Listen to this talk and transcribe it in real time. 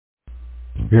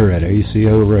here at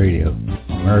ACO Radio,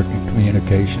 American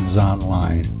Communications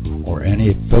Online, or any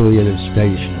affiliated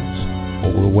stations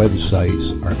or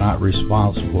websites are not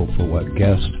responsible for what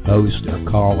guest hosts or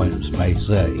call-ins may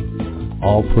say.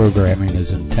 All programming is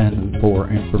intended for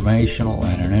informational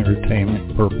and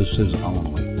entertainment purposes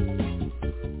only.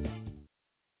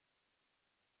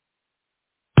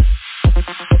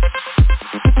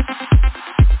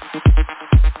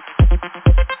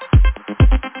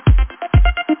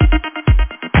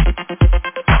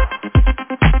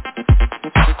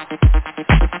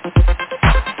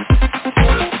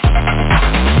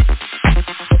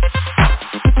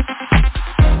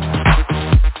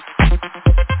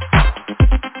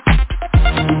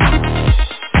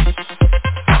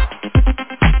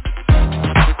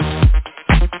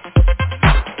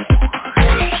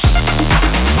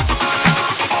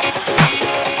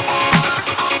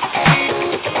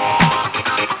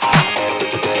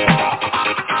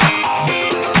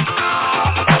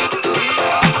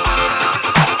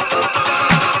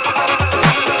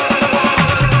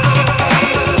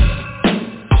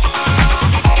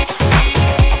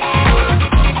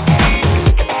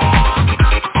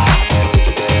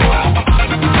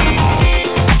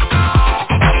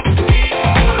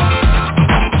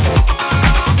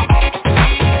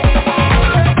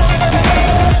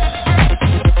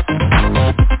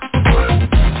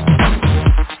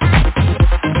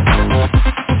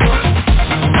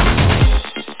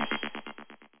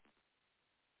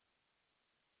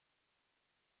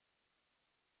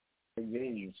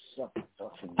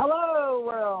 Hello,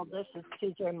 world. This is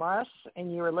TJ Morris,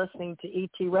 and you are listening to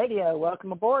ET Radio.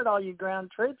 Welcome aboard, all you ground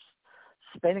troops,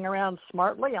 spinning around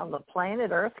smartly on the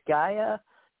planet Earth, Gaia,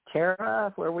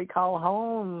 Terra, where we call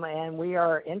home, and we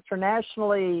are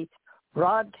internationally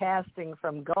broadcasting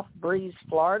from Gulf Breeze,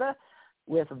 Florida,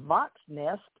 with Vox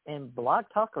Nest and Blog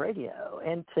Talk Radio.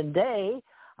 And today,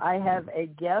 I have a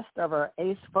guest of our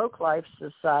Ace Folklife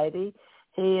Society.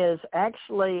 He is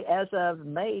actually, as of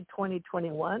May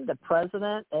 2021, the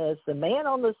president, as the man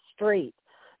on the street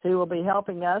who will be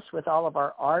helping us with all of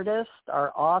our artists,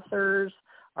 our authors,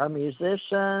 our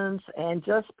musicians, and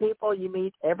just people you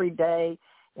meet every day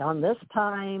on this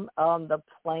time on the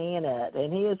planet.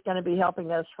 And he is going to be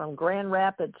helping us from Grand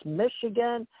Rapids,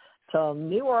 Michigan to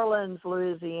New Orleans,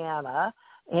 Louisiana.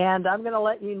 And I'm going to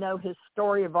let you know his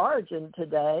story of origin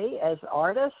today as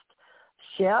artist,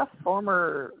 chef,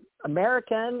 former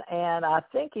American, and I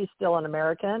think he's still an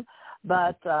American,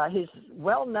 but he's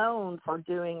well known for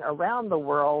doing around the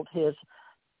world his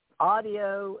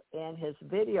audio and his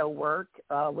video work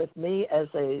with me as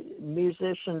a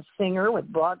musician singer with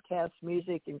Broadcast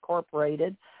Music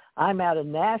Incorporated. I'm out of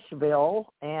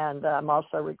Nashville, and I'm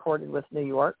also recorded with New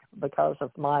York because of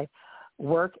my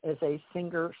work as a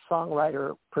singer,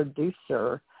 songwriter,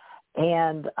 producer,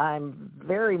 and I'm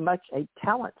very much a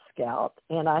talent scout,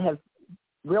 and I have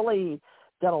really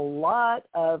done a lot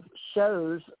of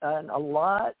shows and a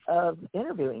lot of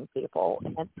interviewing people.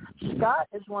 And Scott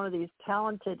is one of these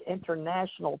talented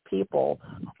international people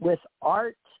with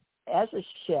art as a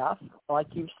chef, like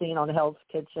you've seen on Hell's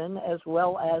Kitchen, as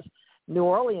well as New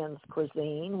Orleans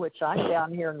cuisine, which I'm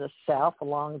down here in the South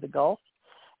along the Gulf.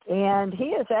 And he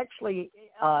is actually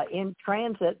in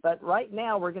transit, but right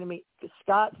now we're going to meet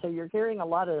Scott, so you're hearing a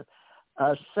lot of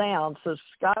sound. So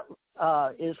Scott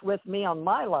is with me on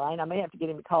my line. I may have to get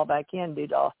him to call back in,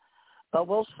 but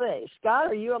we'll see. Scott,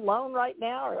 are you alone right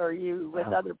now, or are you with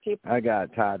other people? I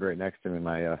got Todd right next to me,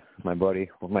 my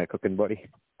buddy, my cooking buddy.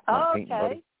 Okay.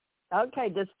 Buddy. Okay.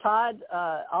 Does Todd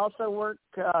also work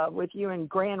with you in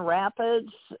Grand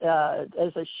Rapids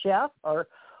as a chef, or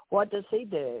what does he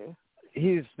do?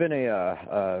 He's been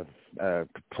a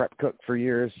prep cook for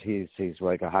years. He's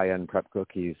like a high-end prep cook.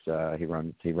 He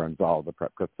runs all the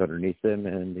prep cooks underneath him,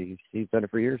 and he's done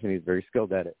it for years, and he's very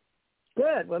skilled at it.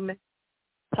 Good. Well,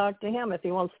 talk to him if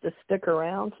he wants to stick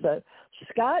around. So,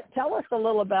 Scott, tell us a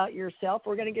little about yourself.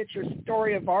 We're going to get your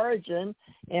story of origin,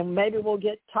 and maybe we'll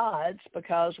get Todd's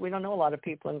because we don't know a lot of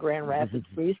people in Grand Rapids.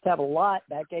 We used to have a lot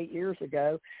back 8 years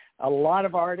ago, a lot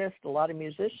of artists, a lot of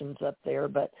musicians up there.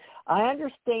 But I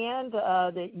understand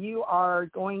that you are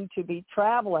going to be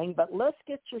traveling, but let's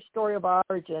get your story of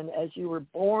origin as you were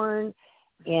born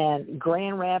in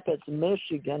Grand Rapids,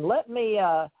 Michigan. Let me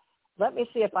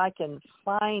see if I can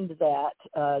find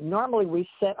that. Normally we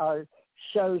set our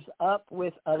shows up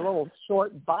with a little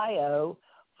short bio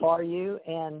for you,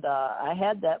 and I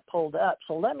had that pulled up.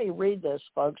 So let me read this,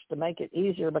 folks, to make it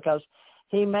easier, because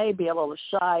he may be a little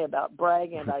shy about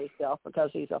bragging about himself because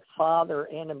he's a father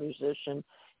and a musician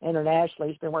internationally.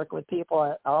 He's been working with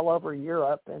people all over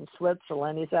Europe and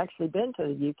Switzerland. He's actually been to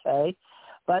the UK.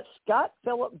 But Scott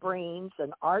Philip Breen's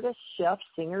an artist, chef,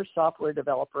 singer, software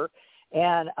developer,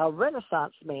 and a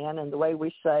Renaissance man in the way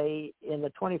we say in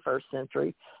the 21st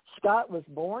century. Scott was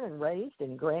born and raised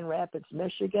in Grand Rapids,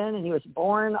 Michigan, and he was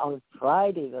born on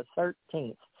Friday the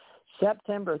 13th,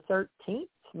 September 13th,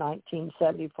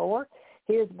 1974.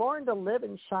 He was born to live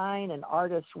and shine in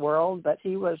artist's world, but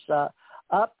he was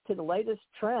up to the latest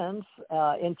trends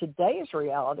in today's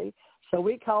reality. So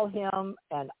we call him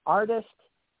an artist,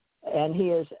 and he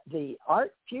is the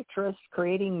art futurist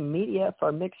creating media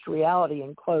for mixed reality,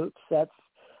 in quotes. That's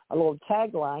a little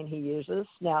tagline he uses.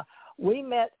 Now, we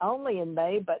met only in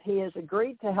May, but he has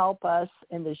agreed to help us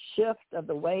in the shift of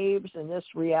the waves in this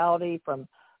reality from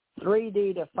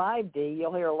 3D to 5D.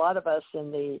 You'll hear a lot of us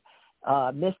in the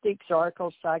mystics,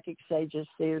 oracles, psychics, sages,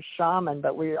 seers, shaman,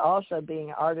 but we're also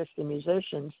being artists and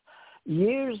musicians.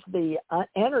 Use the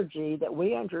energy that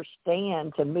we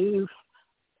understand to move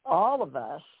all of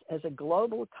us as a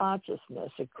global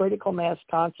consciousness, a critical mass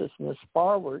consciousness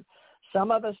forward.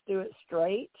 Some of us do it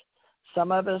straight.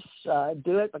 Some of us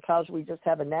do it because we just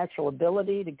have a natural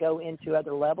ability to go into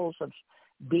other levels of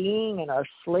being in our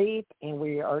sleep, and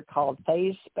we are called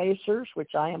phase spacers,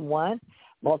 which I am one,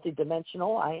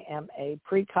 multidimensional. I am a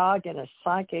precog and a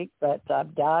psychic, but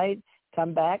I've died,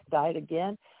 come back, died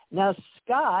again. Now,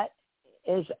 Scott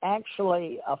is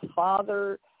actually a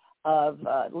father of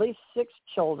at least 6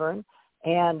 children,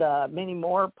 and many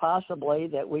more possibly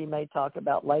that we may talk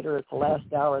about later at the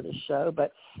last hour of the show.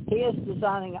 But he is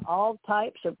designing all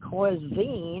types of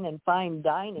cuisine and fine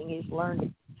dining. He's learned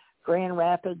in Grand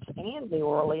Rapids and New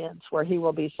Orleans, where he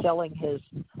will be selling his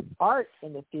art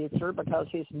in the future because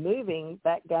he's moving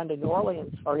back down to New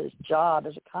Orleans for his job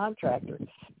as a contractor.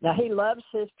 Now, he loves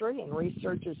history and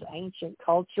researches ancient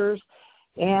cultures.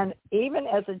 And even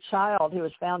as a child, he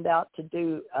was found out to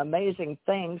do amazing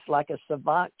things like a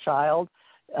savant child.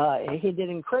 He did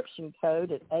encryption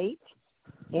code at 8,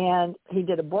 and he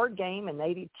did a board game in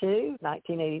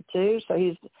 1982. So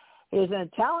he was in a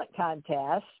talent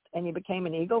contest, and he became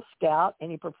an Eagle Scout, and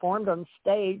he performed on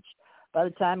stage. By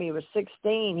the time he was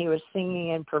 16, he was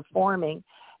singing and performing,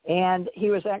 and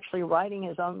he was actually writing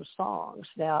his own songs.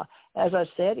 Now, as I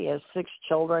said, he has 6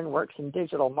 children, works in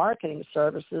digital marketing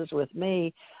services with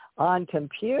me on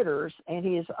computers, and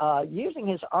he's using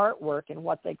his artwork in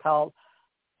what they call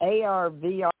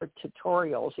ARVR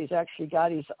tutorials. He's actually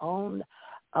got his own,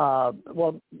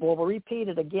 we'll repeat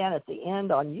it again at the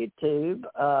end on YouTube,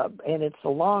 and it's a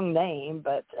long name,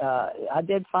 but I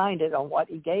did find it on what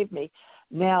he gave me.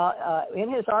 Now, in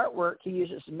his artwork, he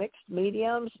uses mixed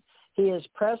mediums. He is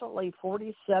presently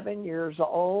 47 years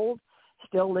old,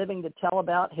 still living to tell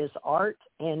about his art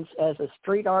and as a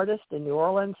street artist in New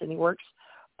Orleans, and he works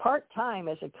part-time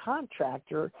as a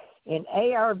contractor in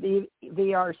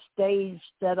ARVR stage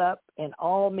setup and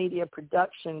all media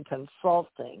production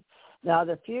consulting. Now,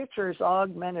 the future is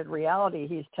augmented reality,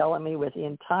 he's telling me, with the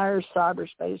entire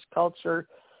cyberspace culture,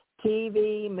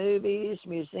 TV, movies,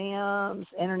 museums,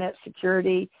 internet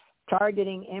security,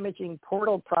 targeting, imaging,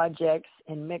 portal projects,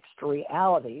 and mixed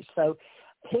reality. So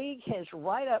he is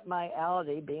right up my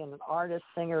alley, being an artist,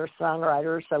 singer,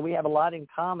 songwriter, so we have a lot in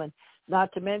common.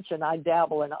 Not to mention I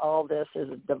dabble in all this as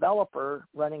a developer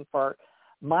running for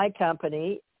my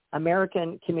company,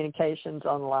 American Communications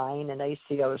Online and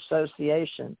ACO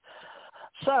Association.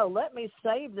 So let me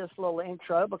save this little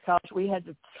intro because we had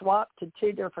to swap to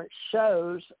 2 different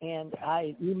shows, and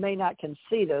you may not can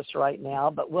see this right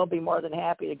now, but we'll be more than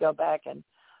happy to go back and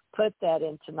put that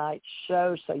in tonight's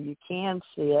show so you can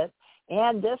see it.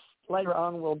 And this later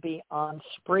on will be on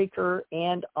Spreaker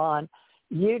and on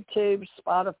YouTube,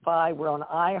 Spotify. We're on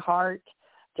iHeart,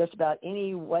 just about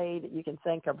any way that you can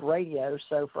think of radio.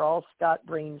 So for all Scott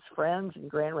Breen's friends in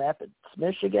Grand Rapids,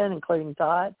 Michigan, including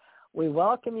Todd, we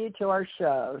welcome you to our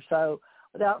show. So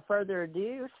without further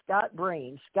ado, Scott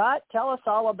Breen. Scott, tell us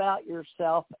all about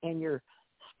yourself and your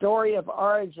story of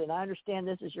origin. I understand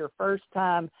this is your first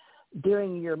time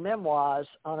doing your memoirs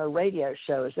on a radio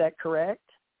show. Is that correct?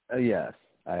 Yes.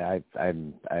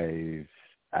 I'm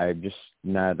just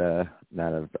not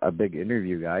a big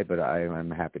interview guy, but I'm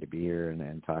happy to be here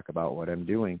and talk about what I'm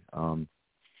doing.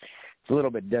 It's a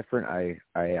little bit different.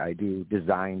 I do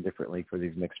design differently for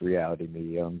these mixed reality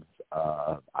mediums.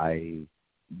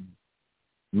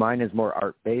 Mine is more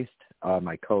art-based.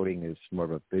 My coding is more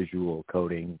of a visual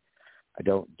coding. I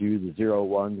don't do the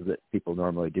 0-1s that people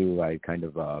normally do. I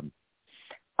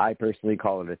personally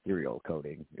call it ethereal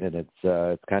coding, and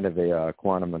it's kind of a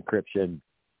quantum encryption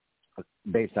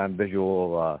based on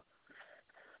visual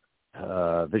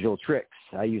visual tricks.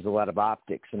 I use a lot of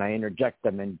optics, and I interject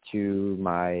them into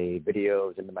my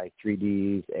videos, into my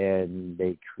 3Ds, and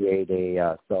they create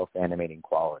a self-animating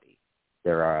quality.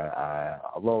 They're a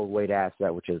low-weight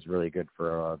asset, which is really good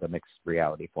for the mixed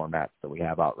reality formats that we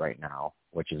have out right now,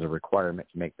 which is a requirement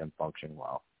to make them function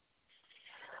well.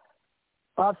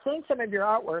 Well, I've seen some of your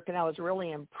artwork, and I was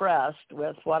really impressed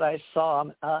with what I saw.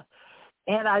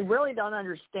 And I really don't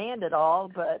understand it all,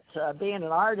 but being an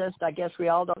artist, I guess we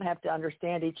all don't have to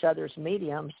understand each other's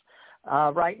mediums.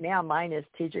 Right now, mine is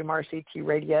TJ Mars ET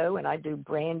Radio, and I do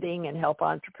branding and help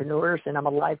entrepreneurs, and I'm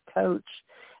a life coach.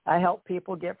 I help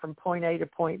people get from point A to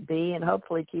point B and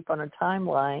hopefully keep on a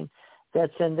timeline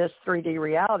that's in this 3D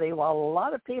reality, while a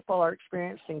lot of people are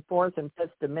experiencing fourth and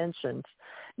fifth dimensions.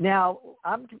 Now,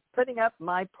 I'm putting up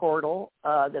my portal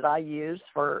that I use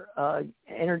for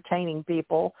entertaining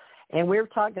people, and we're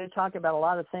going to talk about a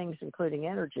lot of things, including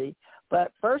energy.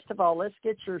 But first of all, let's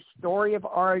get your story of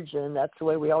origin. That's the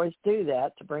way we always do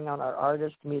that, to bring on our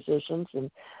artists, musicians. And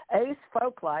Ace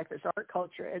Folklife is art,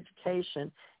 culture,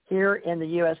 education here in the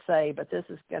USA, but this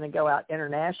is going to go out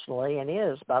internationally, and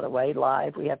is, by the way,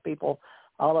 live. We have people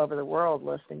all over the world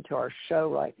listening to our show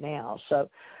right now. So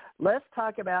let's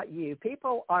talk about you.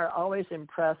 People are always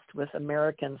impressed with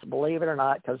Americans, believe it or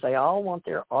not, because they all want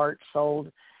their art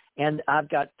sold. And I've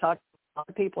talked to a lot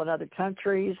of people in other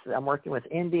countries. I'm working with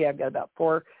India. I've got about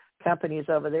 4 companies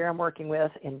over there I'm working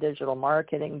with in digital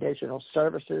marketing, digital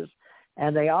services,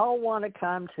 and they all want to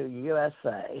come to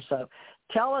USA. So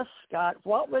tell us, Scott,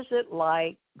 what was it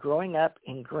like growing up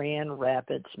in Grand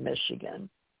Rapids, Michigan?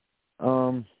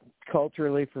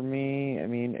 Culturally, for me, I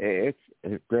mean,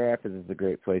 Grand Rapids is a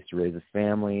great place to raise a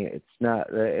family. It's not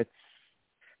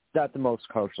the most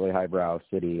culturally highbrow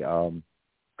city.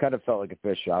 Kind of felt like a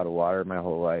fish out of water my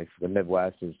whole life. The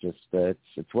Midwest is just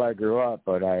it's where I grew up,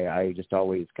 but I just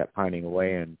always kept pining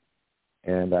away,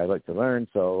 and I like to learn.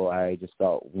 So I just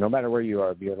felt no matter where you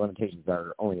are, your limitations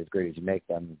are only as great as you make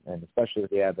them. And especially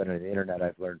with the advent of the internet,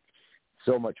 I've learned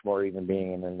so much more, even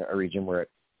being in a region where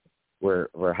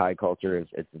high culture is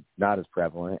it's not as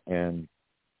prevalent. And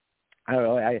I don't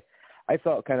know, I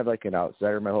felt kind of like an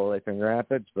outsider my whole life in Grand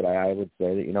Rapids, but I would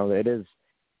say that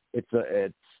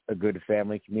it's a good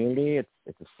family community.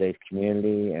 It's a safe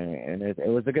community, and it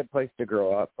was a good place to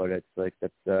grow up. But it's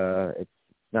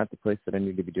not the place that I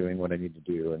need to be doing what I need to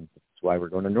do, and that's why we're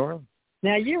going to New Orleans.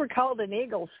 Now, you were called an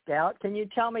Eagle Scout. Can you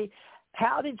tell me,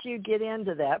 how did you get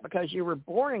into that? Because you were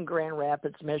born in Grand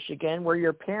Rapids, Michigan. Were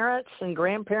your parents and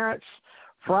grandparents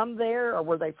from there, or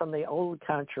were they from the old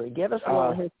country? Give us a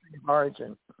little history of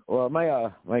origin. Well,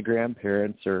 my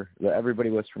grandparents everybody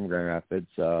was from Grand Rapids.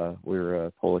 We were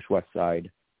a Polish West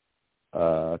Side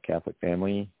Catholic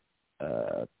family.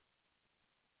 Why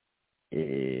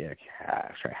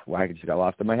I just got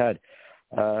lost in my head.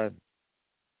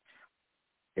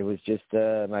 It was just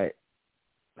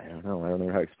I don't know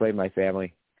how to explain my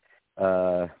family.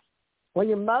 Well,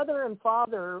 your mother and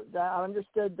father, I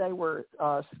understood they were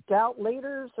scout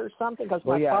leaders or something, because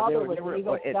my father was an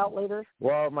Eagle Scout leader.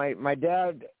 Well, my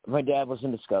dad was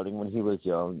into scouting when he was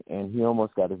young, and he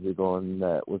almost got his Eagle, and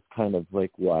that was kind of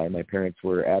like why my parents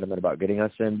were adamant about getting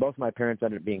us in. Both my parents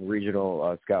ended up being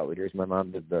regional scout leaders. My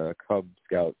mom did the Cub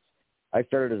Scouts. I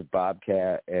started as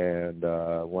Bobcat and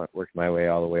worked my way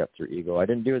all the way up through Eagle. I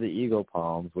didn't do the Eagle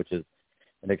Palms, which is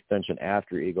an extension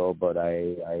after Eagle, but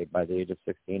I by the age of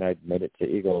 16, I made it to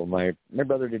Eagle. My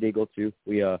brother did Eagle too.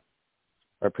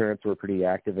 Our parents were pretty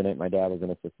active in it. My dad was an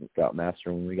assistant scout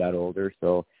master when we got older,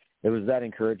 so it was that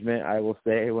encouragement. I will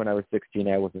say, when I was 16,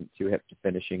 I wasn't too hip to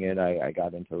finishing it. I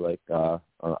got into like a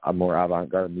more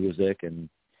avant-garde music, and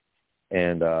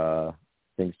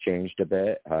things changed a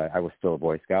bit. I was still a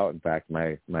Boy Scout. In fact,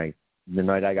 the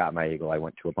night I got my Eagle, I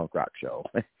went to a punk rock show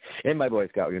in my Boy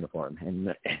Scout uniform,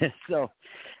 and so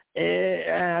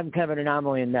I'm kind of an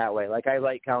anomaly in that way. Like, I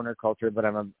like counterculture, but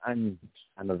I'm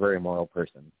a very moral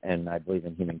person, and I believe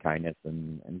in human kindness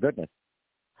and goodness.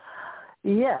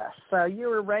 Yes. So you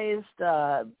were raised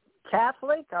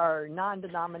Catholic or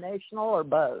non-denominational, or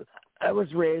both? I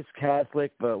was raised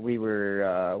Catholic, but we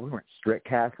weren't strict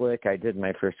Catholic. I did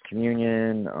my first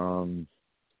communion.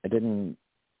 I didn't.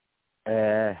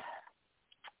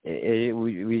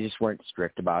 We just weren't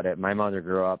strict about it. My mother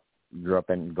grew up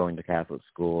in going to Catholic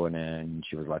school, and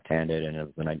she was left-handed, and it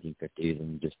was the 1950s,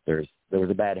 and just there was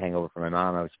a bad hangover for my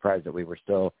mom. I was surprised that we were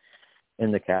still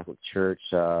in the Catholic Church.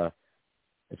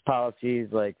 Its policies,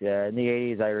 like in the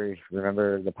 80s, I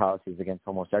remember the policies against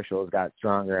homosexuals got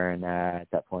stronger, and at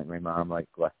that point, my mom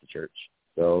left the church.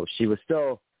 So she was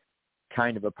still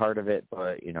kind of a part of it,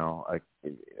 but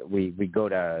we go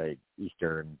to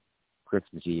Easter and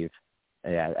Christmas Eve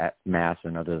at mass,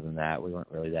 and other than that, we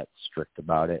weren't really that strict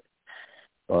about it.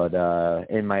 But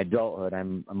in my adulthood,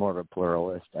 I'm more of a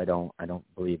pluralist. I don't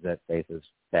believe that faith is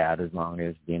bad as long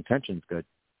as the intention's good.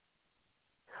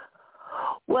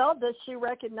 Well, does she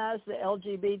recognize the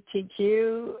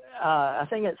LGBTQ? I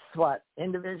think it's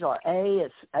individual A,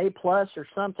 it's A+ or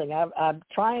something. I'm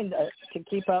trying to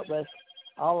keep up with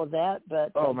all of that,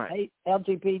 but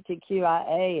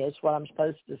LGBTQIA is what I'm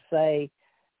supposed to say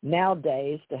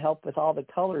nowadays to help with all the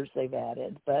colors they've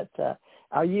added. But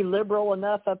are you liberal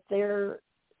enough up there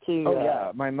to? Oh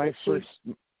yeah,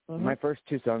 my first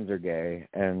two sons are gay,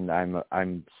 and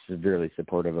I'm severely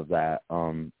supportive of that.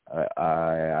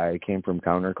 I came from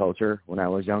counterculture when I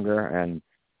was younger, and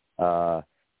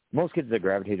most kids that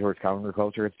gravitate towards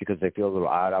counterculture, it's because they feel a little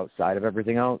odd outside of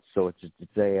everything else. So it's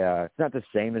not the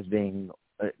same as being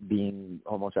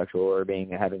homosexual or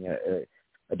having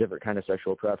a different kind of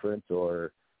sexual preference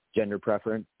or gender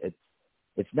preference.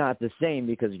 It's not the same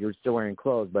because you're still wearing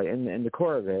clothes, but in the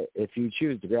core of it, if you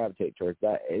choose to gravitate towards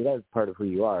that, it is part of who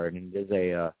you are, and it's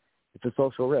a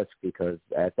social risk because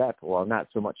at that, well, not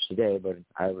so much today, but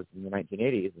I was in the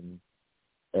 1980s, and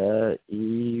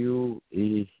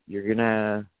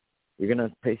you're gonna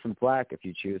pay some flack if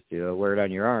you choose to wear it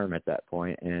on your arm at that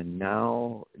point. And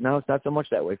now it's not so much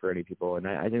that way for any people, and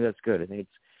I think that's good. I think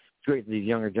it's great that these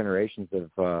younger generations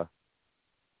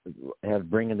have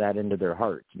bringing that into their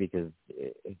hearts because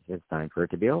it's time for it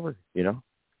to be over. We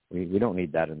don't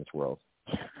need that in this world.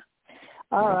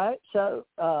 All right. So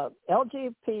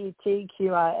LGBTQIA,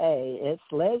 it's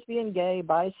lesbian, gay,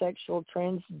 bisexual,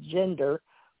 transgender,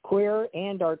 queer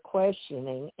and are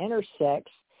questioning, intersex,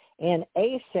 and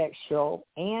asexual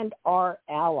and are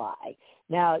ally.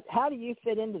 Now, how do you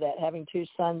fit into that, having two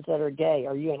sons that are gay?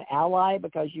 Are you an ally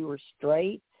because you were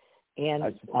straight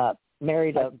and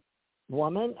married a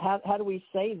woman? How do we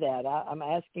say that? I'm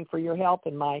asking for your help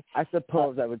in my... I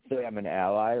suppose I would say I'm an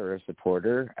ally or a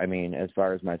supporter. I mean, as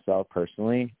far as myself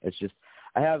personally, it's just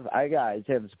I have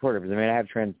supporters. I mean, I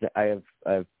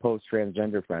have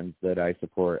post-transgender friends that I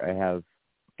support. I have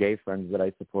gay friends that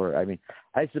I support. I mean,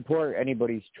 I support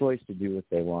anybody's choice to do what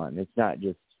they want. It's not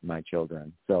just my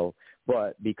children. So,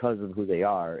 but because of who they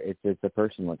are, it's a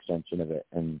personal extension of it.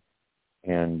 And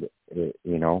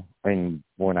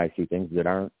when I see things that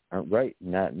aren't right,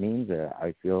 and that means that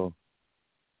I feel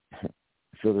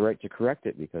the right to correct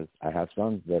it because I have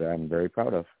sons that I'm very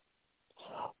proud of.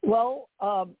 Well,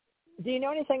 do you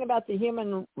know anything about the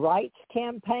Human Rights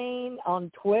Campaign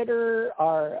on Twitter?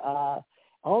 Or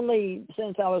only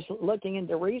since I was looking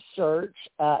into research,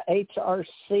 hrc.org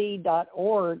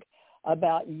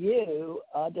about you,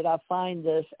 did I find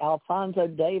this Alfonso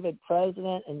David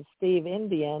President and Steve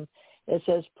Indian. It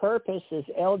says purpose is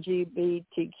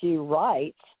LGBTQ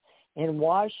rights in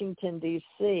Washington,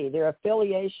 D.C. Their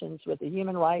affiliations with the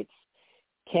Human Rights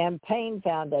Campaign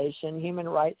Foundation, Human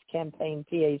Rights Campaign,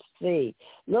 PAC. A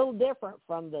little different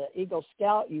from the Eagle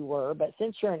Scout you were, but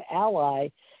since you're an ally,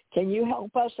 can you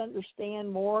help us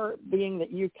understand more, being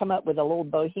that you come up with a little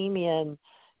bohemian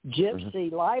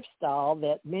gypsy lifestyle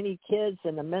that many kids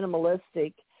in the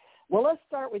minimalistic... Well, let's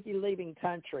start with you leaving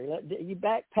country. You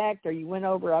backpacked or you went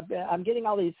over. I'm getting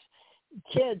all these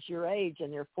kids your age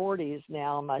in their 40s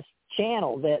now on my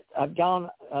channel that have gone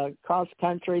across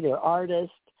country. They're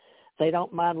artists. They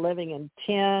don't mind living in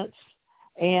tents.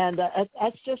 And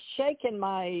that's just shaken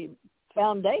my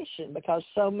foundation because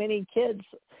so many kids.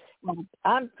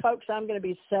 I'm going to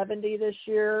be 70 this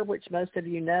year, which most of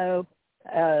you know,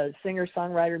 singer,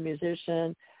 songwriter,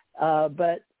 musician.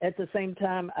 But at the same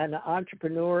time, I'm an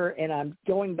entrepreneur, and I'm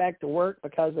going back to work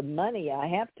because of money. I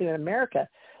have to in America.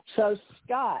 So,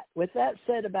 Scott, with that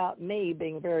said about me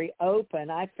being very open,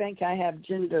 I think I have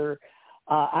gender.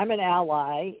 I'm an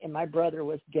ally, and my brother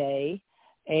was gay,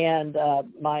 and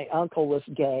my uncle was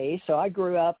gay. So I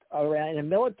grew up around in a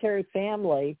military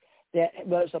family that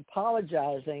was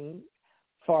apologizing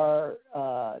for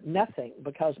nothing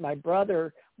because my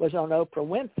brother was on Oprah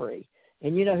Winfrey.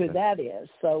 And you know who that is.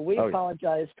 So we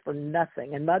apologized for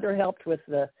nothing. And Mother helped with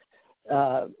the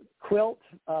quilt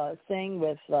thing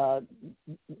with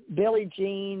Billie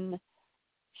Jean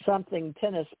something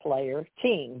tennis player,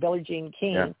 Billie Jean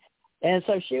King. Yeah. And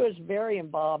so she was very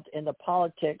involved in the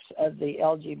politics of the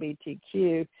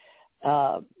LGBTQ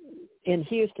in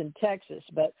Houston, Texas.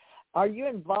 But are you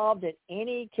involved in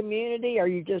any community, or are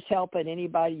you just helping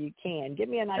anybody you can? Give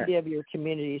me an idea of your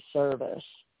community service.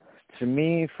 To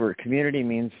me, for community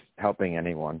means helping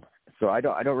anyone. So I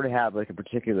don't really have like a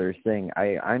particular thing.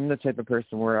 I'm the type of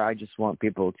person where I just want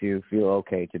people to feel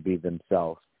okay to be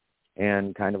themselves,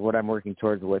 and kind of what I'm working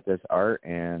towards with this art.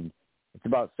 And it's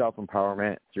about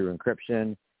self-empowerment through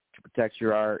encryption to to protect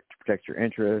your art, to protect your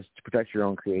interests, to protect your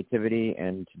own creativity,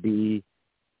 and to be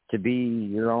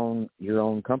your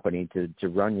own company, to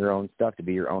run your own stuff, to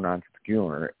be your own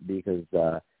entrepreneur. Because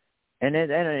and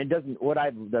it doesn't.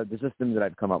 The system that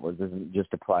I've come up with doesn't just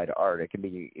apply to art. It can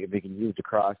be used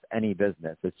across any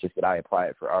business. It's just that I apply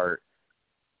it for art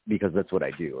because that's what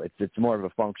I do. It's more of a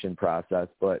function process,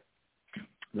 but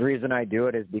the reason I do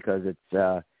it is because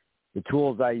it's the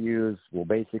tools I use will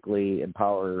basically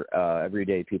empower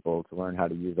everyday people to learn how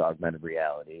to use augmented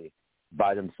reality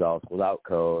by themselves without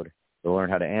code. They'll learn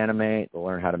how to animate. They'll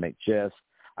learn how to make GIFs.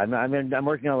 I'm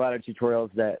working on a lot of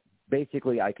tutorials that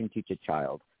basically I can teach a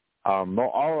child.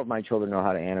 All of my children know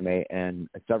how to animate, and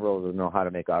several of them know how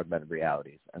to make augmented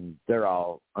realities. And they're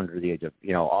all under the age of,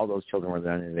 all those children were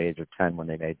under the age of 10 when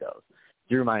they made those,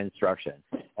 through my instruction.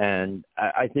 And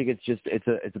I think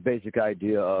it's a basic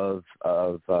idea of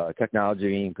technology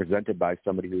being presented by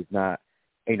somebody who's not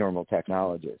a normal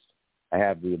technologist. I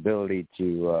have the ability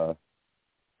to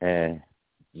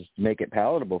just make it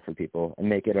palatable for people and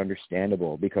make it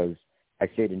understandable, because I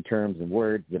say it in terms and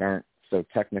words that aren't so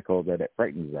technical that it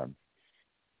frightens them.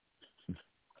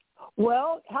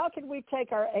 Well, how can we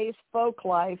take our Ace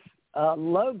Folklife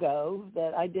logo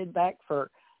that I did back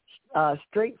for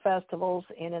street festivals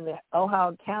and in the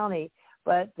Ohio County,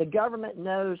 but the government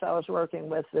knows I was working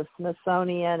with the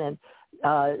Smithsonian and,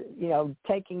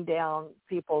 taking down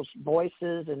people's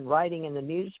voices and writing in the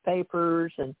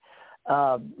newspapers and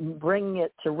bringing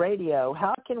it to radio.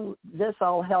 How can this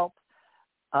all help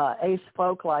Ace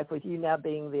Folklife, with you now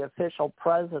being the official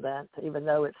president, even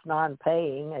though it's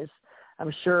non-paying? As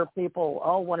I'm sure people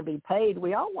all want to be paid.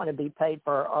 We all want to be paid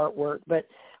for our artwork. But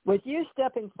with you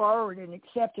stepping forward and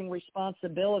accepting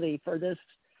responsibility for this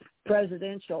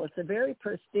presidential, it's a very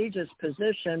prestigious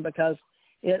position because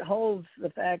it holds the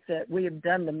fact that we have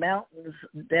done the mountains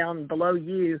down below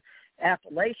you,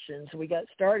 Appalachians. We got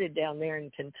started down there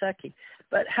in Kentucky.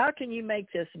 But how can you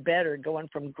make this better, going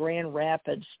from Grand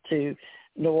Rapids to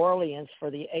New Orleans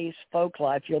for the Ace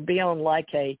Folklife? You'll be on like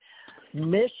a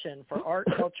mission for art,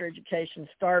 culture, education,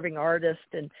 starving artists,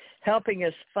 and helping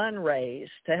us fundraise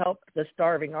to help the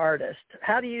starving artists.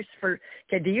 How do you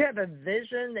do you have a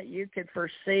vision that you could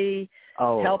foresee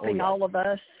helping all of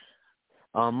us?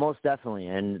 Most definitely.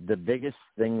 And the biggest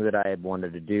thing that I had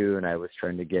wanted to do, and I was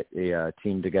trying to get a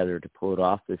team together to pull it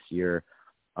off this year,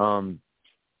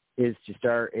 is to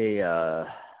start a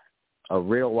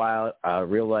real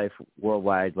life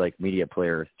worldwide media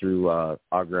player through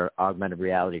augmented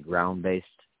reality ground-based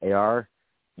AR,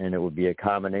 and it would be a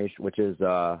combination, which is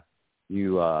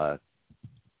you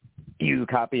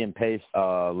copy and paste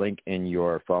a link in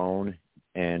your phone,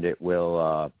 and it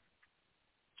will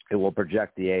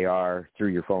project the AR through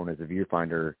your phone as a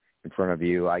viewfinder in front of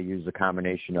you. I use a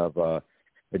combination of a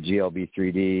GLB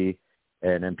 3D,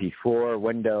 an MP4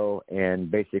 window, and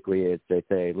basically it's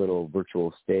a little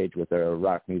virtual stage with a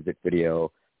rock music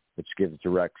video, which gives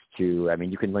directs to,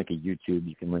 you can link a YouTube,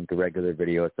 you can link a regular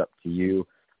video, it's up to you.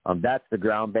 That's the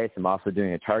ground base. I'm also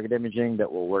doing a target imaging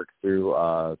that will work through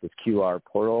this QR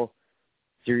portal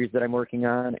series that I'm working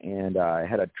on, and I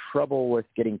had a trouble with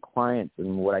getting clients,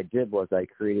 and what I did was I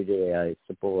created a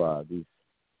simple, these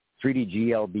 3D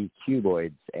GLB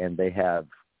cuboids, and they have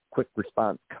quick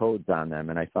response codes on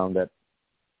them, and I found that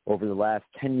over the last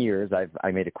 10 years,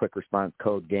 I made a quick response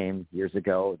code game years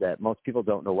ago that most people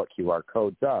don't know what QR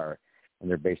codes are.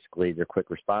 And they're quick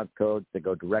response codes that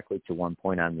go directly to one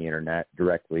point on the internet,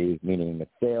 directly, meaning a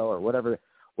sale or whatever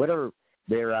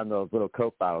they're on those little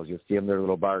Coke bottles. You'll see them, they're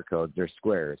little barcodes, they're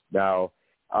squares. Now,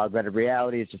 augmented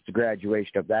reality is just a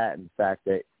graduation of that, and the fact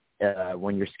that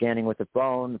when you're scanning with the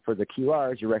phone for the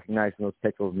QRs, you're recognizing those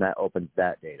pixels, and that opens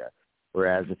that data.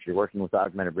 Whereas if you're working with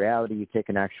augmented reality, you take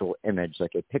an actual image,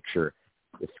 like a picture.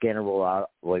 The scanner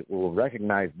will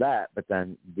recognize that, but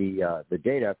then the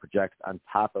data projects on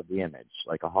top of the image,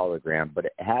 like a hologram, but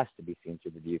it has to be seen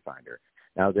through the viewfinder.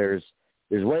 Now, there's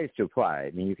ways to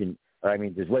apply.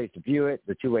 There's ways to view it.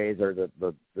 The two ways are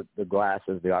the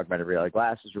glasses, the augmented reality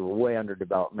glasses are way under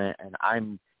development, and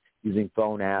I'm using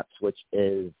phone apps, which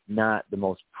is not the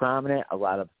most prominent. A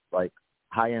lot of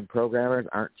high-end programmers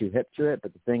aren't too hip to it,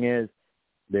 but the thing is,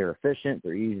 they're efficient,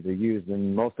 they're easy to use,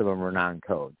 and most of them are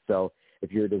non-code. So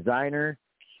if you're a designer,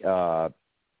 you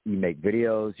make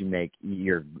videos,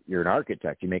 you're an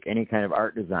architect, you make any kind of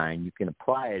art design, you can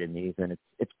apply it in these, and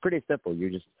it's pretty simple. You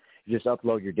just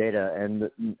upload your data,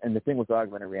 and the thing with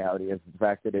augmented reality is the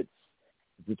fact that it's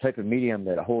the type of medium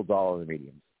that holds all of the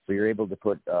mediums. So you're able to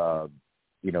put,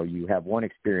 you have one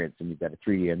experience, and you've got a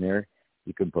 3D in there.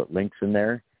 You can put links in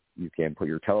there. You can put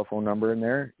your telephone number in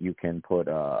there. You can put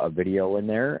a video in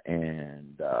there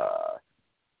and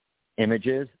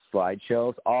images,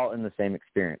 slideshows, all in the same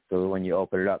experience. So when you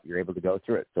open it up, you're able to go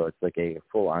through it. So it's like a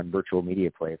full-on virtual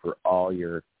media play for all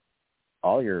your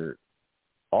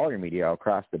media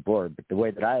across the board. But the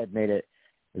way that I have made it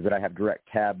is that I have direct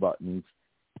tab buttons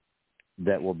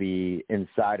that will be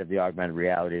inside of the augmented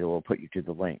reality that will put you to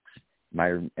the links.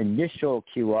 My initial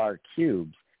QR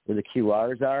cubes, where the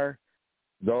QRs are,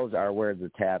 those are where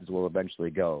the tabs will eventually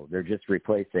go. They're just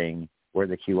replacing where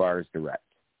the QRs direct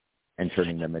and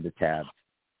turning them into tabs.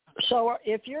 So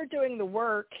if you're doing the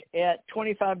work at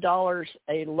 $25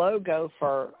 a logo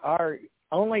for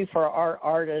our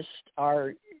artists,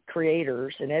 our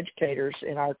creators and educators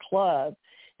in our club,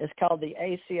 it's called the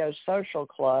ACO Social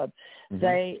Club.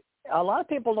 Mm-hmm. A lot of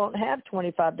people don't have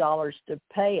 $25 to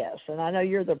pay us, and I know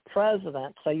you're the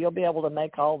president, so you'll be able to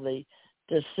make all the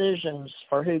decisions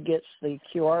for who gets the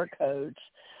QR codes.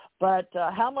 But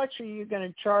how much are you going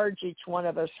to charge each one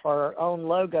of us for our own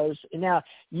logos? Now,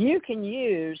 you can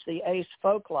use the Ace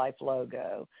Folklife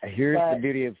logo. Here's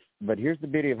the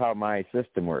beauty of how my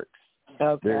system works.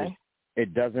 Okay.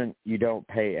 You don't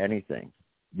pay anything.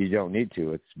 You don't need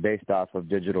to. It's based off of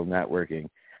digital networking.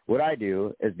 What I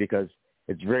do is, because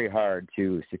it's very hard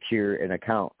to secure an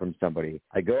account from somebody,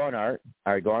 I go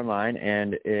online,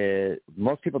 and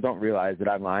most people don't realize that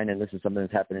I'm online, and this is something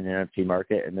that's happening in the NFT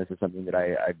market, and this is something that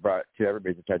I brought to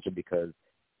everybody's attention, because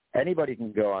anybody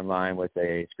can go online with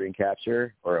a screen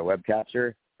capture or a web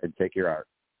capture and take your art.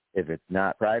 If it's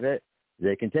not private,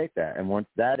 they can take that. And once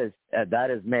that is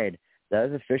made, that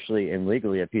is officially and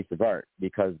legally a piece of art,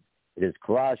 because it is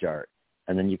collage art.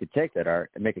 And then you could take that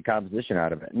art and make a composition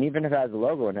out of it. And even if it has a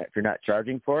logo in it, if you're not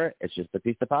charging for it, it's just a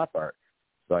piece of pop art.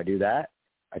 So I do that.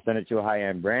 I send it to a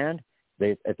high-end brand.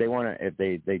 If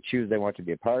they choose they want to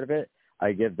be a part of it,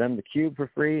 I give them the cube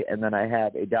for free, and then I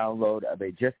have a download of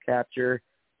a GIF capture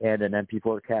and an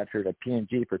MP4 capture, a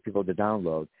PNG for people to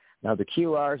download. Now the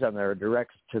QRs on there are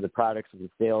direct to the products of the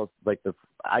sales. What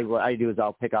I do is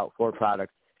I'll pick out 4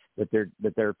 products that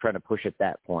they're trying to push at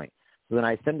that point. So then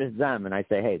I send it to them and I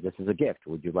say, hey, this is a gift.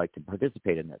 Would you like to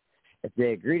participate in this? If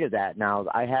they agree to that, now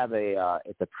I have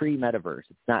it's a pre-metaverse.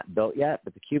 It's not built yet,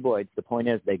 but the cuboids, the point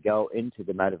is they go into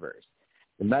the metaverse.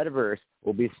 The metaverse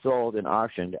will be sold and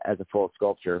auctioned as a full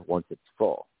sculpture once it's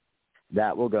full.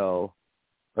 That will go,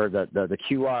 or the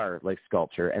QR like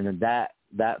sculpture, and then that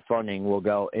funding will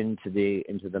go into the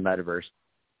metaverse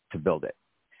to build it.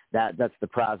 That's the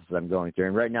process I'm going through.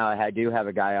 And right now I do have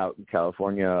a guy out in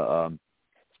California,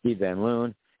 Steve Van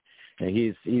Loon, and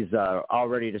he's all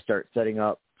ready to start setting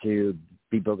up to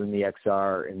be building the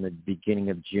XR in the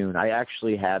beginning of June. I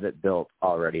actually have it built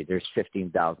already. There's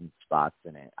 15,000 spots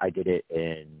in it. I did it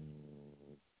in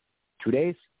 2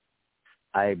 days.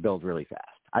 I build really fast.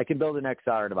 I can build an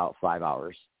XR in about 5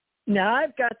 hours. Now,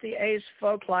 I've got the Ace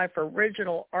Folklife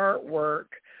original artwork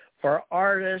for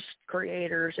artists,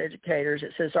 creators, educators.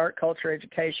 It says art, culture,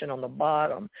 education on the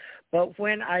bottom. But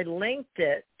when I linked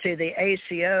it to the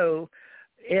ACO,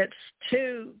 it's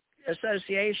 2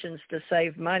 associations to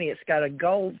save money. It's got a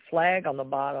gold flag on the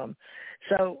bottom.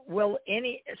 So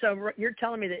you're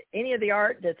telling me that any of the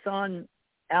art that's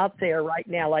out there right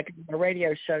now, like the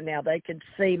radio show now, they can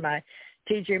see my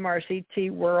TJ Morris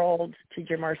ET World,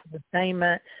 TJ Morris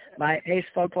Entertainment, my Ace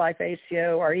Folklife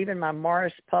ACO, or even my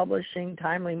Morris Publishing,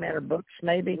 Timely Matter Books,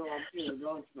 maybe.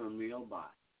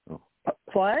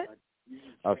 What?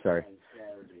 Oh, sorry.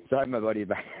 Sorry, my buddy.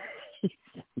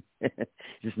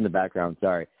 Just in the background.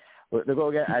 Sorry. Go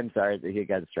again. I'm sorry. He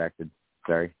got distracted.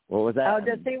 Sorry. What was that? Oh,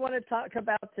 does he want to talk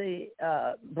about the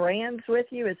brands with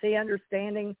you? Is he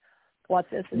understanding what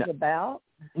this is about?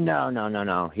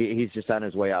 No. He's just on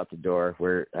his way out the door.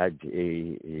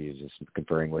 He's just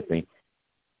conferring with me.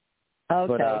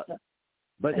 Okay.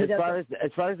 But as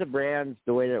far as the brands,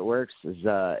 the way that it works is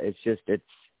it's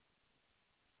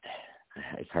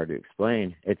hard to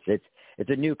explain. It's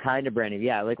a new kind of branding.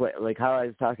 Yeah, like how I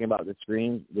was talking about the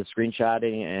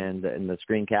screenshotting and the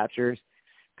screen captures.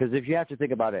 Because if you have to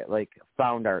think about it, like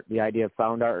found art, the idea of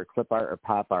found art or clip art or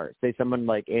pop art. Say someone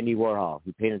like Andy Warhol,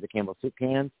 who painted the Campbell soup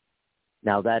cans.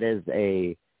 Now that is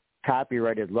a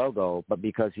copyrighted logo, but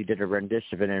because he did a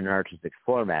rendition of it in an artistic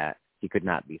format, he could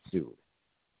not be sued.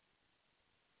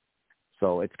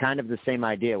 So it's kind of the same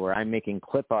idea where I'm making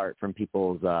clip art from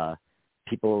people's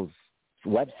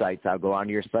websites. I'll go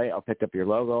onto your site, I'll pick up your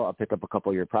logo, I'll pick up a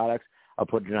couple of your products, I'll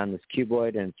put it on this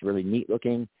cuboid, and it's really neat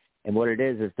looking. And what it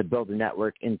is to build a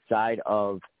network inside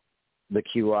of the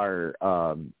QR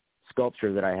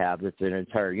sculpture that I have that's an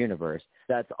entire universe.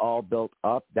 That's all built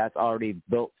up. That's already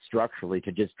built structurally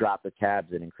to just drop the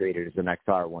tabs in and create it as an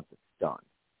XR once it's done.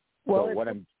 Well, so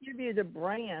give you the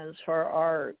brands for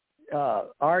our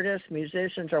artists,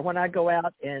 musicians, or when I go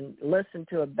out and listen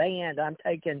to a band, I'm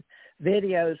taking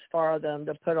videos for them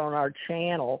to put on our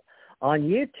channel on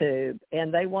YouTube,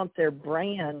 and they want their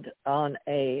brand on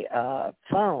a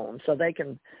phone so they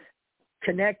can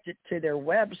connect it to their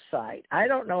website. I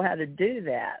don't know how to do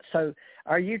that. So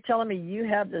are you telling me you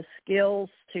have the skills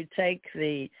to take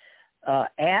the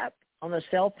app on the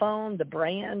cell phone, the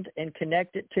brand, and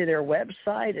connect it to their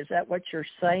website? Is that what you're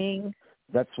saying?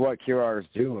 That's what QRs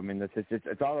do. I mean,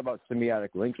 it's all about symbiotic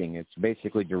linking. It's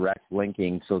basically direct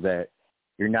linking so that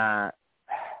you're not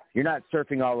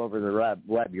surfing all over the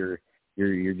web.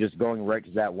 You're just going right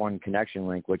to that one connection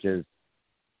link, which is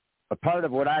a part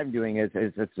of what I'm doing is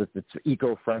it's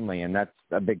eco-friendly, and that's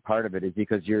a big part of it is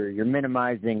because you're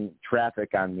minimizing traffic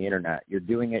on the internet. You're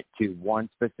doing it to one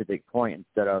specific point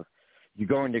instead of you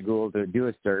go into Google to do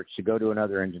a search, to go to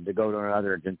another engine, to go to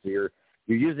another engine. So you're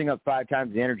using up 5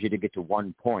 times the energy to get to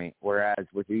one point, whereas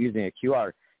with you're using a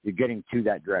QR, you're getting to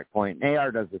that direct point. And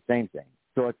AR does the same thing.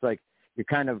 So it's like you're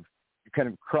kind of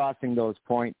crossing those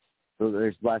points so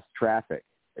there's less traffic.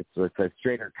 It's a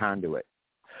straighter conduit.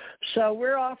 So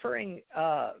we're offering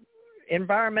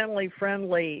environmentally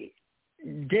friendly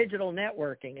digital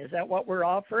networking. Is that what we're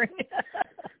offering?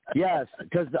 Yes,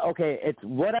 because it's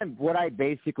what I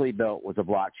basically built was a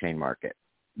blockchain market,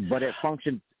 but it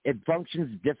functions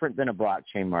different than a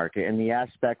blockchain market in the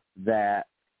aspect that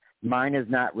mine is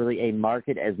not really a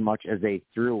market as much as a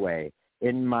throughway.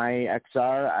 In my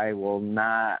XR, I will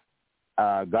not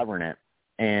govern it,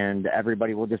 and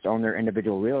everybody will just own their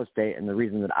individual real estate. And the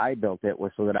reason that I built it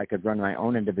was so that I could run my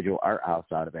own individual art house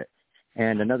out of it.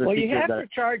 And another you have to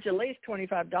charge at least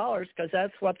 $25 because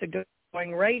that's what the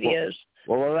going rate is.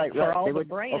 For all the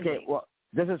branding. Okay, well,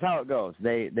 this is how it goes.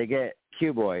 They get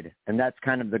cuboid, and that's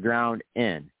kind of the ground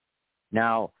in.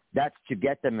 Now, that's to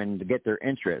get them and to get their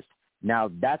interest.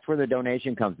 Now, that's where the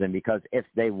donation comes in, because if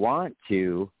they want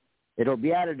to, it'll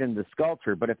be added in the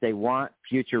sculpture, but if they want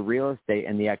future real estate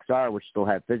in the XR, which will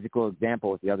have physical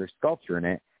example with the other sculpture in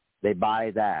it, they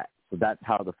buy that. So that's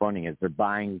how the funding is. They're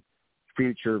buying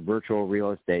future virtual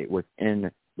real estate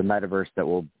within the metaverse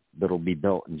that'll be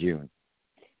built in June.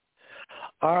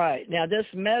 All right. Now, this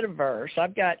metaverse,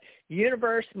 I've got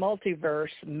universe,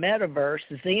 multiverse, metaverse,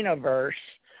 xenoverse,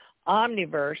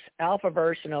 omniverse,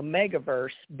 alphaverse, and omegaverse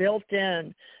built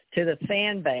in to the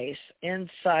fan base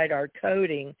inside our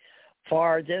coding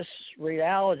for this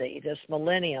reality, this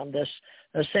millennium, this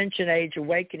ascension age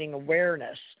awakening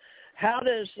awareness. How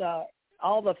does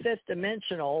all the fifth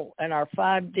dimensional and our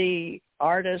 5D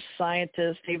artists,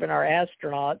 scientists, even our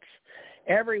astronauts,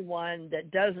 everyone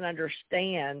that doesn't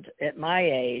understand at my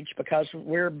age, because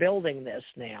we're building this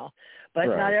now, but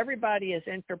right. Not everybody is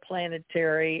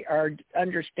interplanetary or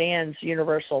understands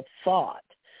universal thought.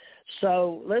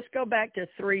 So let's go back to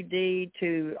 3D,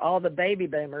 to all the baby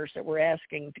boomers that we're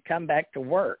asking to come back to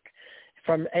work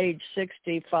from age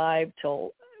 65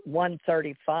 till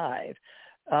 135.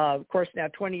 Of course, now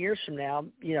 20 years from now,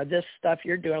 this stuff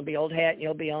you're doing will be old hat, and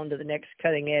you'll be on to the next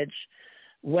cutting edge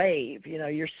wave.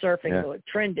 You're surfing the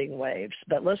trending waves.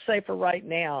 But let's say for right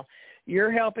now,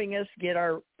 you're helping us get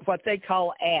our what they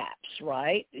call apps,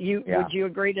 right? Would you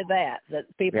agree to that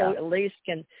people at least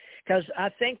can? Because I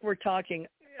think we're talking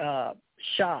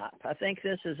shop. I think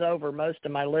this is over most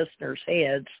of my listeners'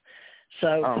 heads.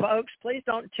 So, folks, please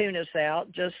don't tune us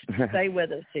out. Just stay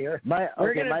with us here.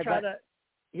 We're going to try to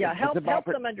help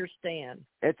them understand.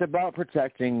 It's about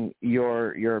protecting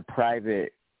your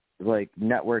private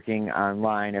networking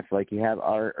online if you have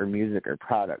art or music or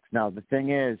products. Now, the thing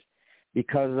is,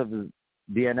 because of the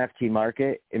NFT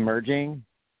market emerging,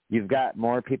 you've got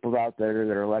more people out there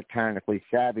that are electronically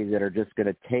savvy that are just going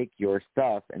to take your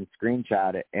stuff and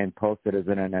screenshot it and post it as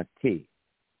an NFT.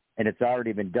 And it's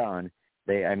already been done.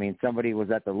 Somebody was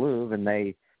at the Louvre and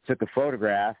they took a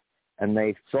photograph and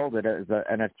they sold it as an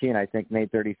NFT and I think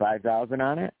made $35,000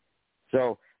 on it.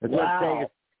 So let's say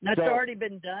that's already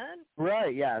been done?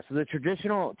 Right, yeah. So the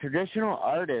traditional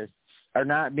artists are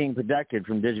not being protected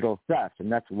from digital theft,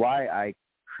 and that's why I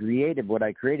created what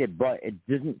I created, but it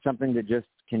isn't something that just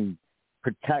can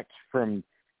protect from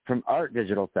art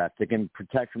digital theft. It can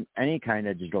protect from any kind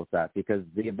of digital theft, because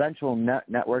the eventual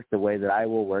network, the way that I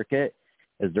will work it,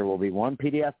 is there will be one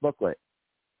PDF booklet,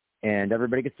 and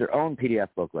everybody gets their own PDF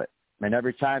booklet. And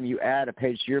every time you add a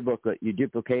page to your booklet, you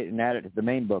duplicate and add it to the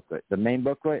main booklet. The main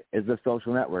booklet is the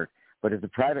social network, but it's a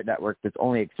private network that's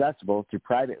only accessible through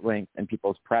private links and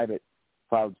people's private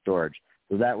cloud storage.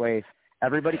 So that way,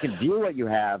 everybody can view what you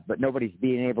have, but nobody's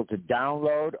being able to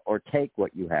download or take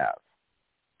what you have.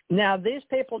 Now, these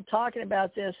people talking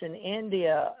about this in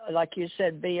India, like you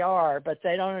said, VR, but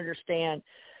they don't understand.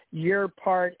 your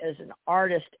part as an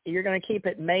artist, you're going to keep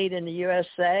it made in the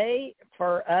USA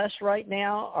for us right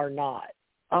now or not?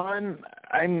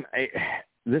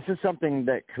 This is something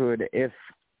that could, if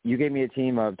you gave me a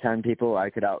team of 10 people, I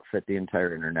could outfit the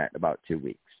entire internet in about 2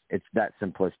 weeks. It's that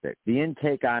simplistic. The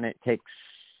intake on it takes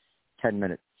 10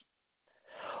 minutes.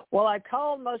 Well, I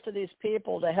called most of these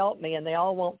people to help me, and they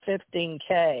all want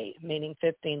 $15K, meaning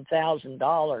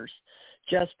 $15,000,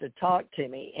 just to talk to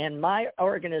me. And my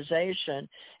organization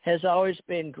has always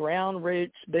been ground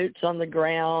roots, boots on the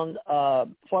ground. What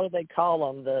do they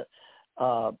call them?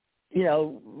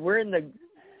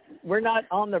 We're not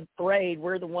on the parade.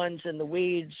 We're the ones in the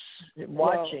weeds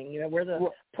watching. Well, we're the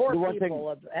poor people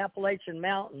of Appalachian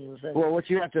Mountains. And, what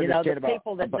you have to understand the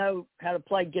people that know how to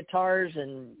play guitars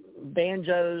and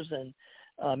banjos and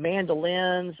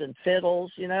mandolins and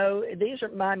fiddles. These are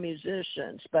my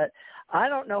musicians, but I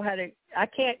don't know how to. I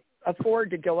can't afford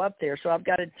to go up there, so I've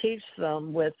got to teach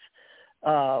them with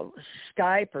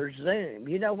Skype or Zoom.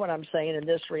 You know what I'm saying in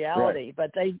this reality,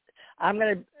 right. But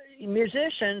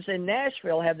musicians in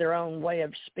Nashville have their own way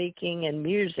of speaking and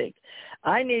music.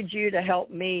 I need you to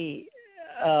help me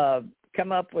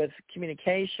come up with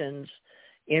communications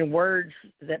in words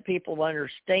that people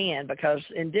understand, because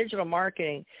in digital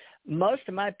marketing, most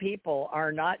of my people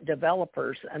are not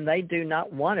developers, and they do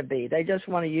not want to be. They just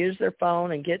want to use their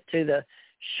phone and get to the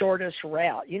shortest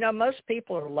route. Most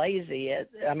people are lazy.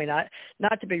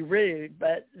 Not to be rude,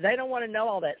 but they don't want to know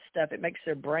all that stuff. It makes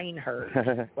their brain hurt.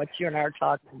 What you and I are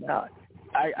talking about.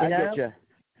 I get you.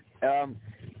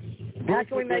 How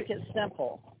can we make it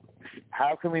simple?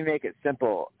 How can we make it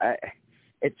simple?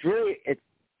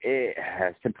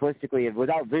 Simplistically,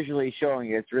 without visually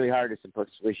showing it, it's really hard to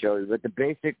simplistically show you. But the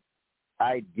basic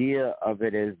idea of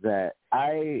it is that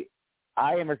I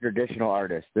am a traditional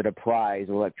artist that applies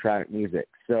electronic music.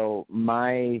 So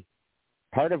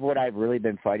part of what I've really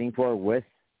been fighting for with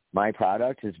my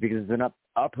product is because it's an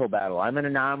uphill battle. I'm an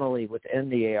anomaly within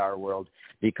the AR world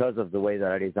because of the way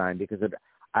that I design, because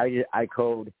I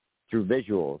code through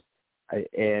visuals,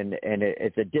 and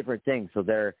it's a different thing. So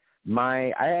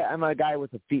I'm a guy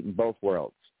with a feet in both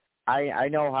worlds. I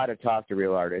know how to talk to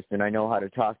real artists, and I know how to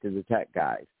talk to the tech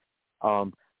guys.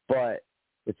 But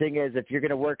the thing is, if you're going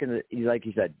to work like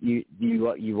you said, you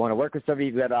want to work with somebody,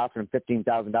 you've got to offer them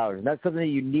 $15,000, and that's something that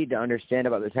you need to understand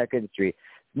about the tech industry.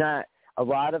 It's not a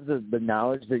lot of the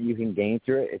knowledge that you can gain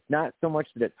through it. It's not so much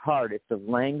that it's hard; it's the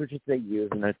language that they use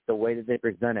and it's the way that they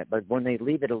present it. But when they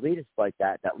leave it elitist like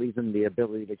that leaves them the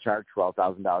ability to charge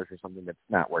 $12,000 for something that's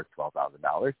not worth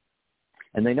 $12,000,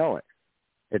 and they know it.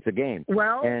 It's a game.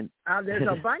 Well, there's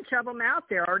a bunch of them out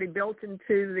there already built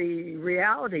into the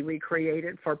reality we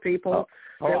created for people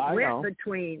that went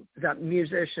between the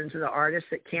musicians and the artists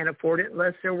that can't afford it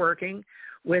unless they're working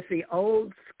with the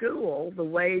old school, the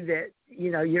way that,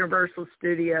 Universal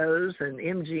Studios and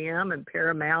MGM and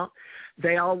Paramount,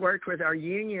 they all worked with our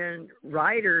union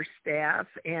writer staff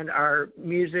and our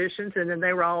musicians, and then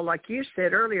they were all, like you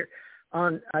said earlier,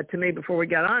 to me before we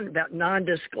got on, about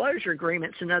non-disclosure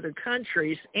agreements in other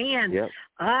countries. And yep.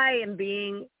 I am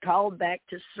being called back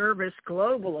to service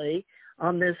globally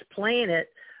on this planet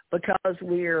because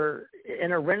we're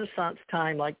in a Renaissance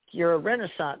time, like you're a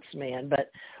Renaissance man,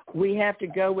 but we have to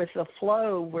go with the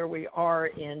flow where we are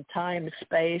in time,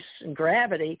 space, and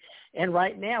gravity. And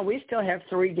right now we still have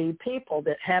 3D people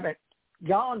that haven't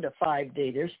gone to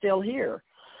 5D. They're still here.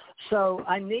 So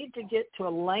I need to get to a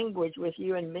language with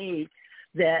you and me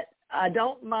that I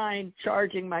don't mind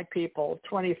charging my people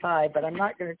 $25, but I'm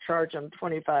not going to charge them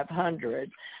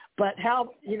 $2,500. But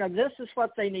this is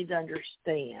what they need to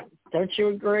understand. Don't you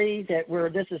agree that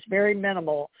this is very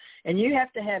minimal? And you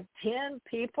have to have 10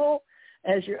 people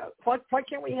as why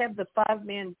can't we have the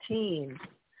 5-man team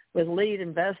with lead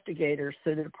investigators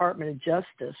through the Department of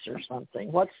Justice or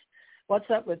something? What's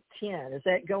up with 10? Is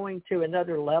that going to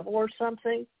another level or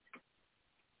something?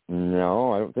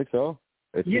 No, I don't think so.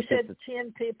 You said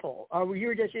 10 people, or you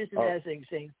were just using it as an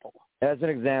example. As an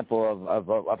example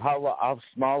of how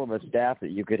small of a staff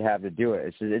that you could have to do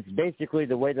it. It's basically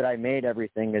the way that I made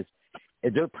everything is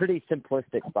they're pretty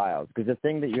simplistic files, because the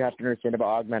thing that you have to understand about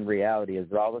augmented reality is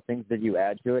that all the things that you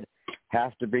add to it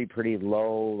have to be pretty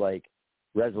low, like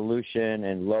resolution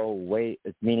and low weight.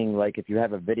 It's meaning like if you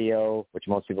have a video, which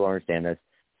most people don't understand this,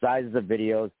 sizes of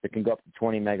videos that can go up to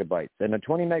 20 megabytes. And a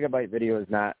 20 megabyte video is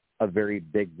not a very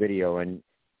big video. And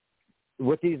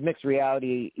with these mixed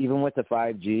reality, even with the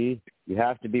 5G, you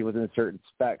have to be within certain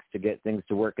specs to get things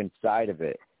to work inside of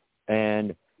it.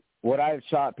 And what I've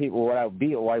taught people, what I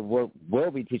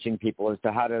will be teaching people is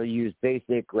to how to use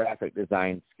basic graphic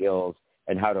design skills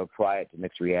and how to apply it to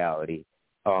mixed reality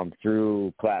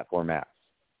through platform apps.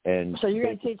 And so you're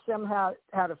going to teach them how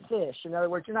to fish. In other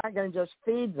words, you're not going to just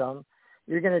feed them.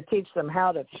 You're going to teach them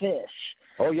how to fish.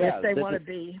 Oh, yeah. If they want to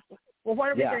be. Well, what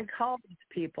are we going to call these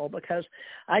people? Because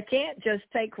I can't just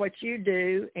take what you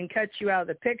do and cut you out of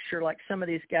the picture like some of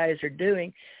these guys are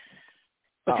doing.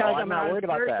 Because I'm not worried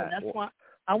about that. That's why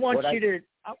I want you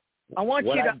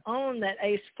to own that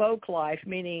ACE folk life,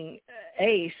 meaning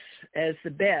ACE as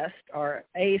the best, or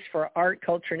ACE for art,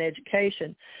 culture, and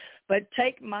education. But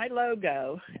take my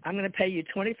logo. I'm going to pay you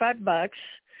 $25.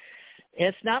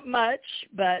 It's not much,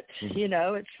 but,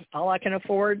 it's all I can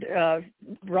afford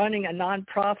running a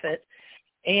nonprofit.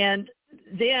 And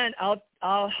then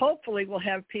I'll hopefully will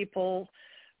have people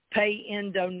pay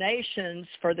in donations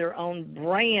for their own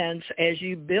brands as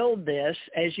you build this,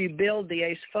 as you build the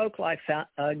Ace Folklife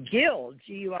Guild,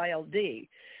 G-U-I-L-D,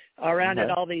 around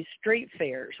at all these street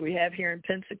fairs. We have here in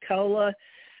Pensacola.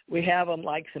 We have them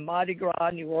like the Mardi Gras,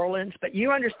 New Orleans. But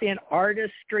you understand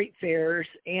artist street fairs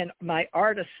and my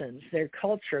artisans, their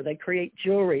culture. They create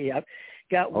jewelry. I've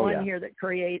got one here that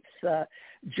creates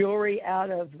jewelry out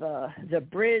of the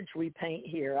bridge we paint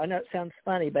here. I know it sounds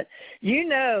funny, but you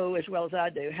know as well as I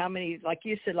do how many, like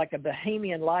you said, like a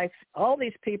bohemian life, all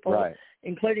these people,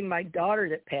 including my daughter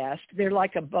that passed, they're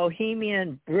like a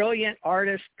bohemian, brilliant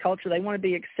artist culture. They want to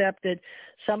be accepted.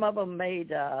 Some of them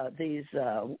made these,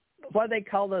 what do they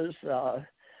call those,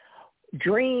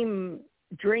 dream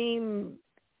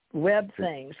web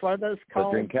things. What are those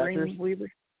called? Dream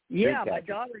weavers. Yeah, my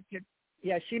daughter could.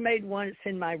 Yeah, she made one. It's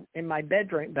in my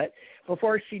bedroom. But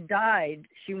before she died,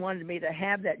 she wanted me to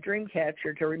have that dream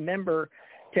catcher to remember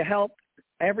to help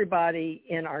everybody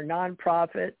in our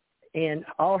nonprofit and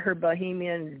all her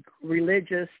bohemian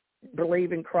religious,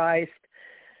 believe in Christ,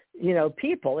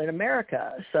 people in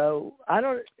America. So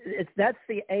that's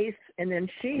the ACE. And then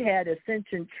she had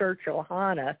Ascension Church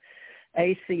Ohana,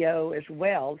 ACO as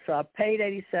well. So I paid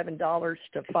 $87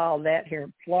 to file that here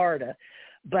in Florida.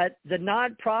 But the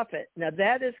nonprofit, now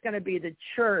that is going to be the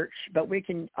church, but we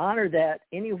can honor that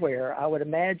anywhere, I would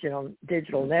imagine, on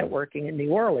digital networking in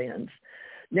New Orleans.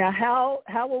 Now,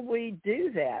 how will we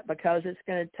do that? Because it's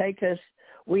going to take us,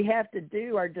 we have to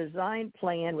do our design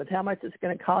plan with how much it's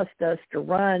going to cost us to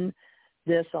run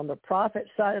this on the profit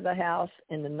side of the house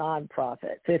and the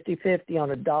nonprofit, 50-50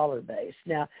 on a dollar base.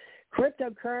 Now,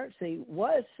 cryptocurrency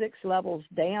was 6 levels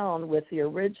down with the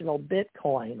original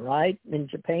Bitcoin, right? In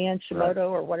Japan, Shimoto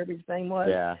or whatever his name was,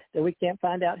 that we can't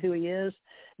find out who he is.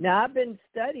 Now, I've been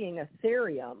studying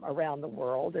Ethereum around the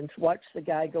world and watched the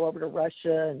guy go over to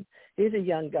Russia, and he's a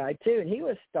young guy too, and he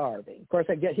was starving. Of course,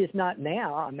 I guess he's not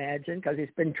now, I imagine, because he's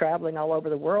been traveling all over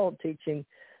the world teaching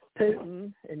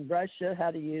Putin in Russia how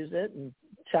to use it, and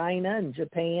China and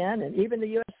Japan and even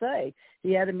the USA.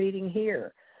 He had a meeting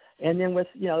here. And then with,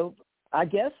 I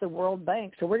guess the World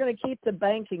Bank. So we're going to keep the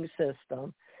banking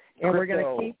system, and we're going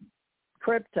to keep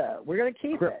crypto. We're going to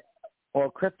keep it. Well,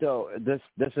 crypto, this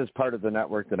is part of the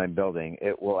network that I'm building.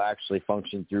 It will actually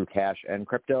function through cash and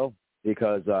crypto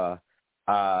because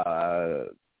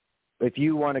if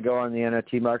you want to go on the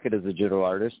NFT market as a digital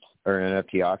artist or an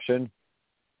NFT auction,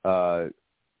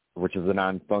 which is a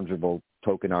non-fungible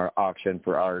token auction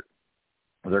for art,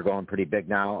 they're going pretty big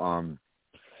now.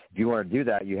 If you want to do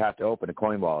that, you have to open a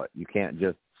coin wallet. You can't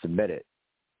just submit it,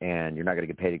 and you're not going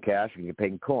to get paid in cash. You get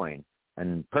paid in coin.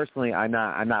 And personally, I'm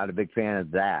not a big fan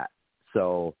of that.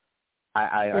 So,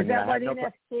 is that what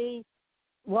NFT?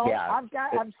 Well, yeah.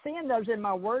 I'm seeing those in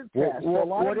my WordPress.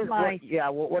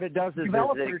 What it does is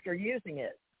developers are using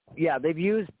it. Yeah, they've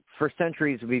used for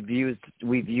centuries. We've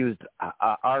used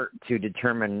art to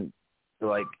determine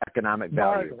like economic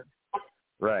value,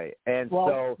 right? And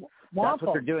so that's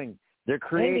what they're doing. They're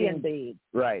creating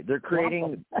They're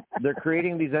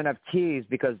creating these NFTs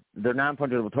because they're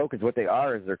non-fungible tokens. What they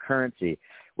are is their currency.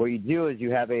 What you do is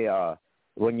you have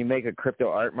when you make a crypto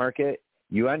art market,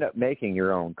 you end up making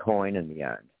your own coin in the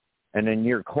end, and in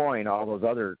your coin, all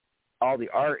the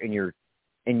art in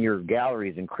your gallery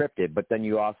is encrypted. But then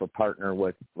you also partner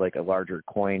with like a larger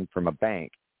coin from a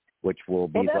bank, which will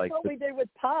be that's what we did with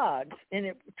Pogs, and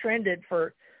it trended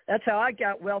for. That's how I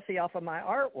got wealthy off of my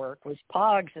artwork, was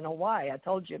Pogs in Hawaii. I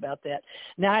told you about that.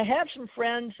 Now, I have some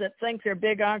friends that think they're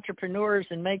big entrepreneurs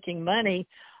and making money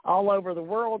all over the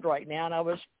world right now, and I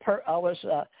was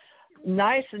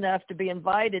nice enough to be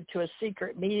invited to a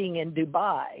secret meeting in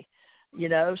Dubai,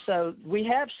 so we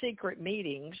have secret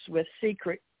meetings with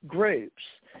secret groups.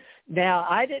 Now,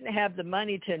 I didn't have the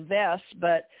money to invest,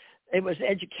 but it was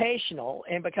educational,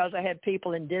 and because I had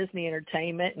people in Disney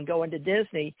entertainment and going to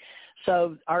Disney,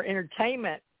 so our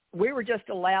entertainment, we were just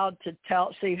allowed to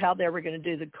see how they were going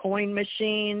to do the coin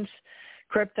machines,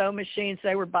 crypto machines.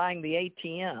 They were buying the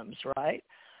ATMs, right?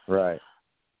 Right.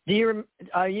 Do you?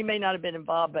 You may not have been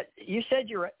involved, but you said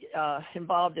you were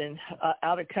involved in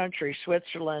out of country,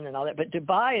 Switzerland, and all that. But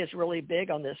Dubai is really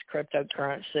big on this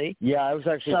cryptocurrency. Yeah, I was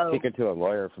actually speaking to a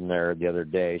lawyer from there the other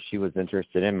day. She was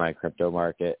interested in my crypto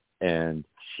market, and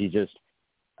she just,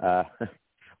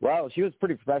 well, she was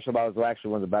pretty professional. I was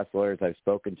actually one of the best lawyers I've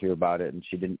spoken to about it, and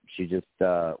she just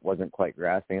wasn't quite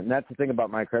grasping it. And that's the thing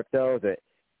about my crypto, that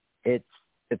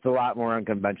it's a lot more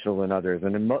unconventional than others.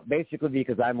 And basically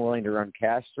because I'm willing to run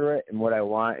cash through it, and what I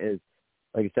want is,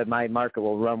 like I said, my market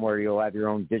will run where you'll have your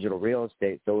own digital real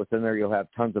estate. So within there, you'll have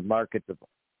tons of markets of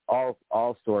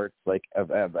all sorts, like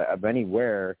of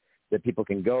anywhere that people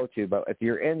can go to. But if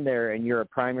you're in there and you're a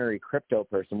primary crypto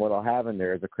person, what I'll have in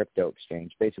there is a crypto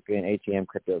exchange, basically an ATM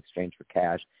crypto exchange for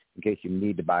cash in case you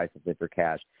need to buy something for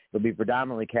cash. It'll be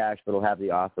predominantly cash, but it'll have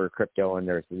the offer of crypto in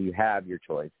there, so you have your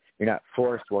choice. You're not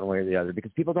forced one way or the other,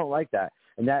 because people don't like that,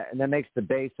 and that makes the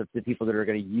base of the people that are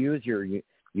going to use your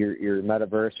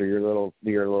metaverse or your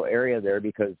little area there,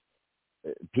 because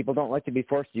people don't like to be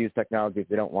forced to use technology if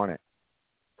they don't want it.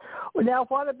 Well, now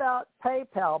what about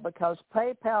PayPal? Because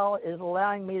PayPal is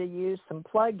allowing me to use some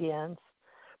plugins,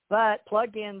 but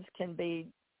plugins can be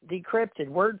decrypted.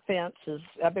 WordFence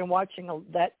I've been watching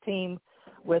that team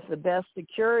with the best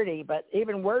security, but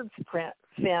even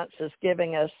WordFence is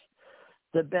giving us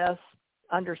the best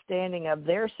understanding of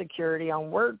their security on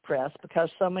WordPress, because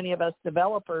so many of us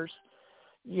developers,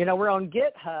 we're on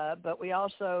GitHub, but we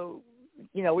also,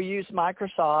 we use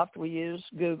Microsoft, we use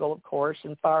Google, of course,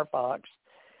 and Firefox.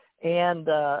 And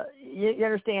you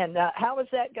understand, how is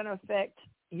that going to affect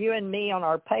you and me on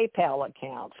our PayPal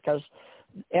accounts? Because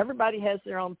everybody has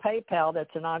their own PayPal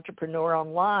that's an entrepreneur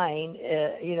online.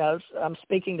 I'm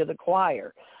speaking to the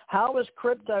choir. How is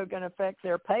crypto going to affect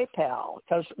their PayPal?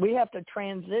 Because we have to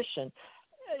transition.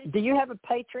 Do you have a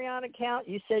Patreon account?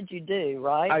 You said you do,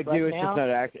 right? I do. Right It's now? just not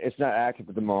active. It's not active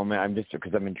at the moment. I'm just,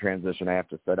 because I'm in transition, I have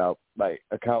to set up my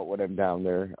account when I'm down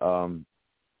there.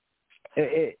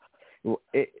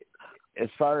 As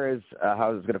far as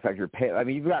how it's going to affect your pay, I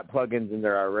mean, you've got plugins in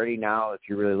there already now. If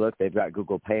you really look, they've got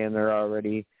Google Pay in there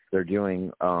already. They're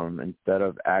doing, instead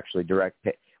of actually direct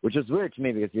pay, which is weird to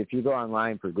me, because if you go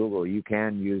online for Google, you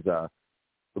can use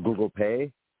Google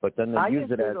Pay, but then they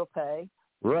use it as Google Pay.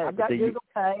 Right. I've got Google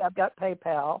Pay. I've got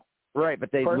PayPal. Right,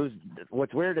 but they lose.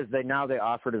 What's weird is they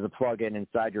offer it as a plug-in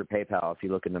inside your PayPal if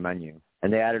you look in the menu,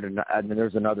 and they added and then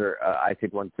there's another I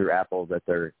think one through Apple that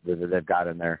they've got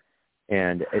in there.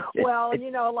 And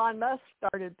Elon Musk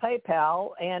started PayPal,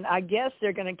 and I guess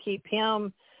they're going to keep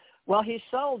him. Well, he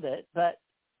sold it, but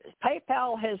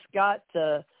PayPal has got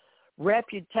the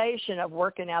reputation of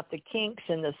working out the kinks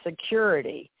in the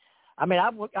security. I mean,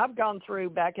 I've gone through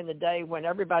back in the day when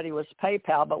everybody was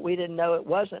PayPal, but we didn't know it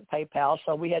wasn't PayPal,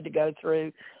 so we had to go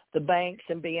through the banks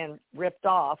and being ripped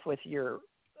off with your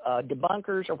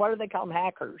debunkers, or what do they call them,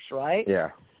 hackers, right?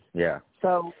 Yeah. Yeah.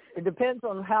 So it depends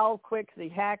on how quick the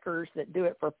hackers that do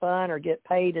it for fun or get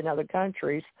paid in other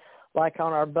countries, like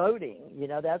on our boating,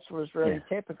 that was really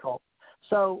typical.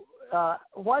 So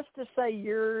what's to say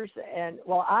yours? And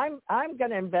well, I'm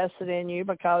going to invest it in you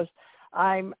because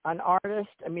I'm an artist,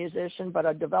 a musician, but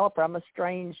a developer. I'm a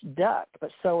strange duck,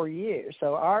 but so are you.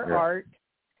 So our art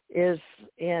is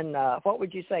in, what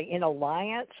would you say, in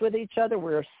alliance with each other.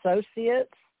 We're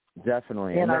associates.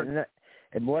 Definitely.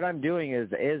 And what I'm doing is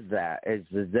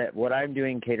that what I'm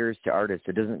doing caters to artists.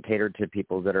 It doesn't cater to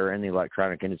people that are in the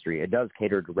electronic industry. It does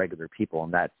cater to regular people,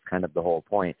 and that's kind of the whole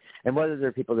point. And whether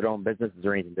they're people that own businesses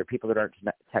or anything, they're people that aren't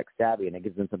tech savvy, and it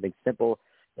gives them something simple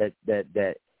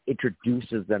that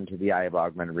introduces them to the eye of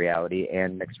augmented reality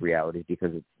and mixed reality,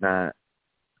 because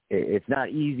it's not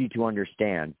easy to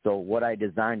understand. So what I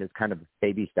designed is kind of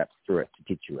baby steps through it to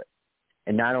teach you it,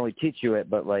 and not only teach you it,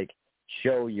 but like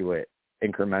show you it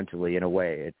incrementally in a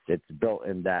way. It's built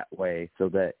in that way so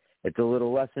that it's a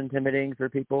little less intimidating for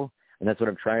people, and that's what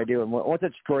I'm trying to do. And once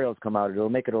the tutorials come out, it'll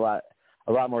make it a lot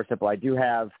more simple. I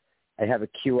have a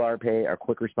QR page, a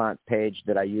quick response page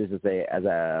that I use as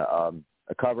a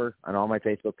cover on all my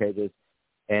Facebook pages,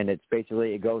 and it's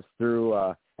basically, it goes through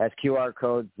has QR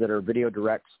codes that are video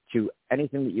directs to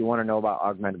anything that you want to know about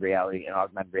augmented reality and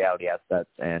augmented reality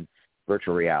assets and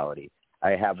virtual reality.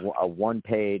 I have a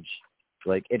one-page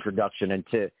introduction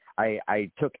into. I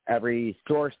took every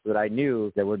source that I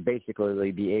knew that would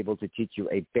basically be able to teach you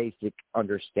a basic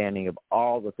understanding of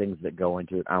all the things that go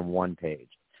into it on one page.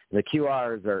 The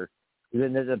QRs are.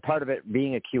 Then there's a part of it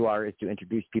being a QR is to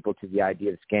introduce people to the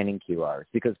idea of scanning QRs,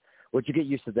 because once you get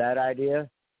used to that idea,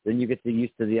 then you get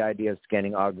used to the idea of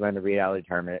scanning augmented reality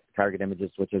target images,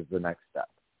 which is the next step.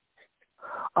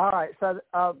 All right. So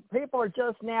people are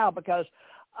just now, because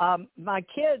My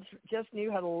kids just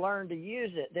knew how to learn to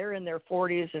use it. They're in their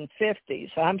 40s and 50s.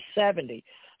 I'm 70.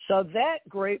 So that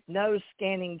group knows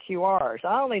scanning QRs.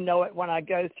 I only know it when I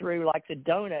go through like the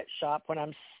donut shop when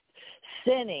I'm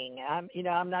sinning.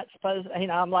 I'm not supposed,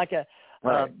 I'm like a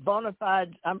bona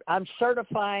fide, I'm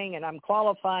certifying and I'm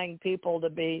qualifying people to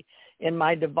be in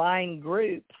my divine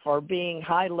group for being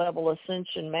high-level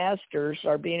ascension masters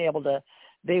or being able to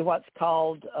be what's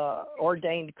called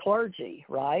ordained clergy,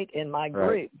 right, in my group.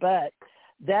 Right. But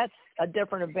that's a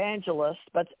different evangelist,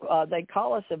 but they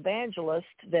call us evangelists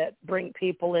that bring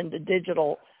people into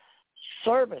digital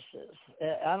services.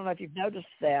 I don't know if you've noticed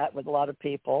that with a lot of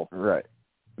people. Right.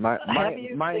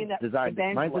 Mine's designed.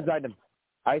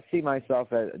 I see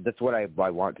myself as, that's what I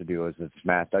want to do, is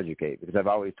mass educate, because I've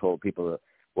always told people that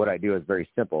what I do is very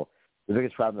simple. The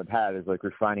biggest problem I've had is like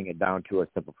refining it down to a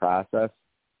simple process,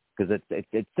 because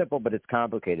it's simple but it's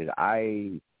complicated.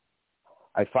 I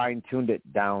fine-tuned it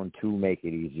down to make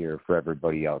it easier for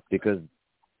everybody else, because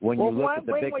when you look at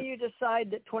the when will you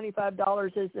decide that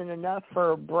 $25 isn't enough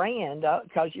for a brand?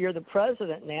 Because you're the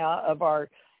president now of our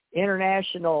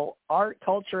international art,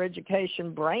 culture,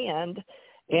 education brand,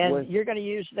 and you're going to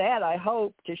use that, I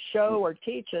hope, to show or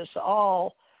teach us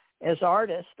all as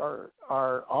artists or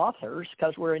authors,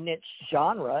 because we're a niche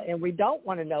genre, and we don't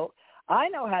want to know. I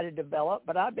know how to develop,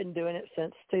 but I've been doing it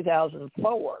since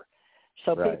 2004.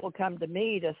 So people come to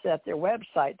me to set their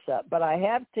websites up. But I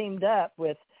have teamed up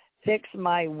with Fix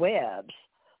My Webs.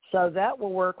 So that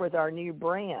will work with our new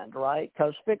brand, right?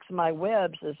 Because Fix My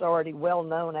Webs is already well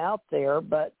known out there.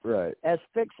 But as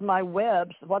Fix My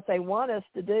Webs, what they want us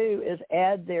to do is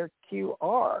add their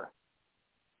QR,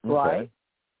 right?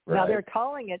 Now they're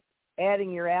calling it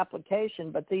adding your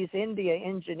application, but these India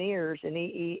engineers and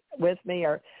EE with me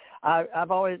are, I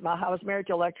was married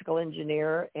to an electrical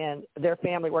engineer, and their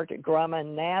family worked at Grumman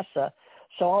and NASA.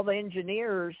 So all the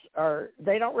engineers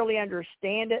they don't really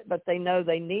understand it, but they know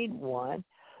they need one.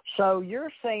 So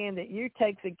you're saying that you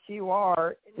take the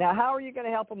QR. Now, how are you going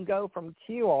to help them go from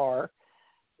QR,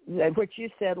 which you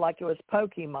said like it was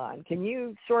Pokemon? Can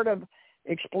you sort of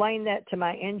explain that to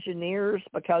my engineers?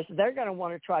 Because they're going to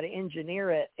want to try to engineer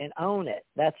it and own it.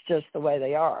 That's just the way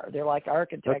they are. They're like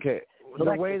architects. Okay.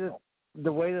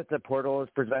 The way that the portal is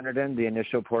presented in, the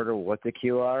initial portal with the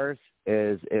QRs,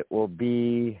 is it will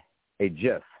be a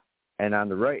GIF. And on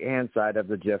the right-hand side of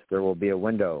the GIF, there will be a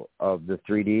window of the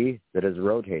 3D that is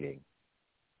rotating.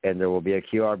 And there will be a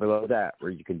QR below that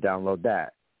where you can download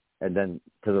that. And then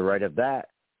to the right of that,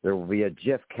 there will be a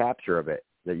GIF capture of it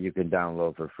that you can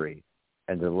download for free.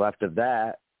 And to the left of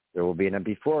that, there will be an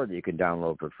MP4 that you can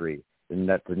download for free. And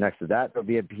next to that, there'll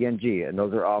be a PNG. And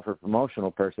those are all for promotional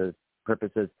purposes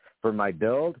for my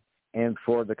build and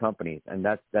for the companies. And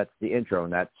that's the intro,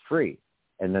 and that's free.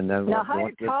 And then now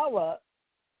Hayakawa,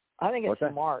 I think it's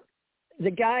that? Mark,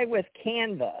 the guy with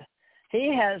Canva,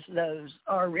 he has those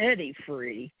already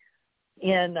free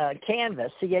in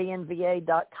Canva,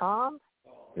 canva.com.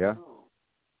 Yeah.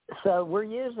 So we're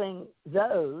using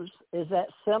those. Is that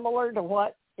similar to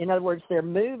what, in other words, they're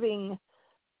moving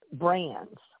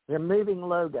brands, they're moving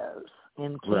logos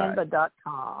in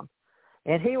canva.com.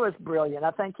 And he was brilliant.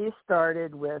 I think he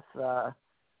started with, who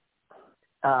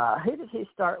did he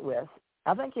start with?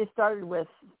 I think he started with,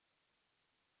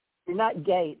 not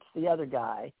Gates, the other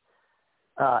guy,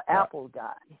 Apple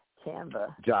guy,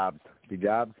 Canva. Jobs. The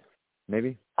Jobs,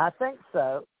 maybe? I think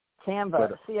so.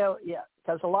 Canva.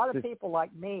 Because a lot of people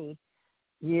like me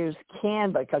use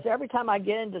Canva, because every time I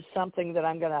get into something that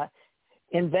I'm going to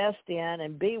invest in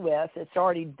and be with, it's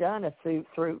already done a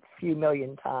few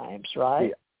million times, right?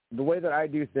 Yeah. The way that I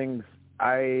do things,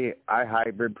 I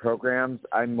hybrid programs.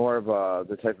 I'm more of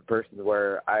the type of person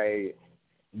where I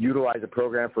utilize a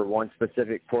program for one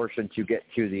specific portion to get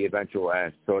to the eventual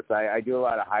end. So I do a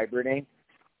lot of hybriding,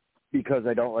 because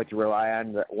I don't like to rely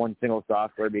on one single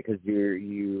software, because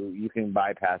you can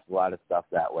bypass a lot of stuff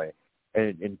that way.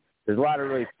 And there's a lot of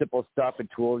really simple stuff and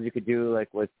tools you could do,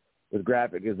 like with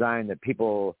graphic design, that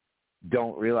people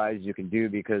don't realize you can do,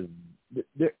 because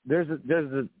there's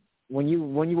when you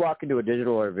walk into a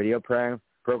digital or video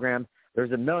program,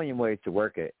 there's a million ways to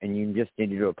work it, and you just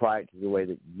need to apply it to the way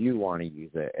that you want to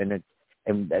use it. And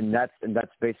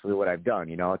that's basically what I've done.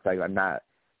 It's like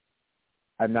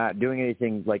I'm not doing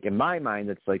anything like in my mind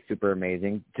that's like super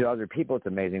amazing. To other people it's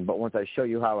amazing, but once I show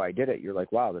you how I did it, you're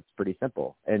like, wow, that's pretty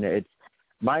simple. And it's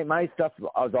my stuff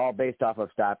is all based off of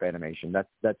stop animation.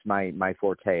 That's my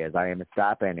forte, is I am a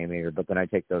stop animator, but then I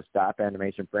take those stop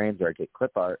animation frames, or I take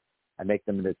clip art, I make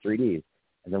them into 3Ds.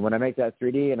 And then when I make that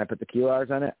 3D and I put the QRs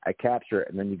on it, I capture it.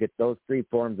 And then you get those three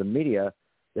forms of media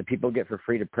that people get for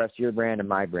free to press your brand and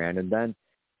my brand. And then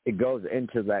it goes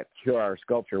into that QR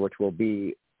sculpture, which will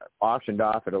be auctioned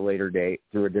off at a later date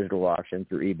through a digital auction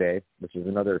through eBay, which is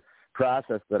another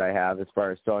process that I have as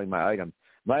far as selling my items.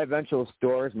 My eventual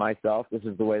stores myself, this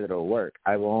is the way that it'll work.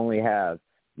 I will only have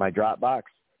my Dropbox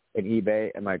and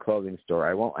eBay and my clothing store.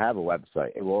 I won't have a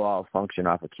website. It will all function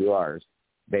off of QRs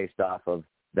based off of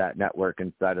that network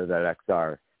inside of that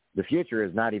XR. The future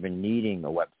is not even needing a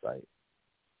website.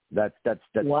 That's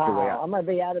wow. the way I'm gonna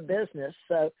be out of business.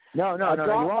 So no, you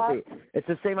won't be. It's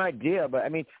the same idea, but I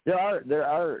mean, there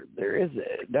is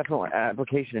definitely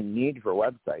application and need for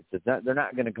websites. They're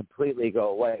not going to completely go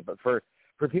away, but for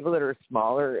people that are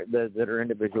smaller, that are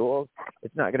individuals,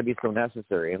 it's not going to be so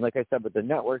necessary. And like I said, with the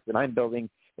network that I'm building,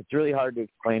 it's really hard to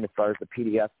explain as far as the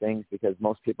PDF things because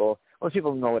most people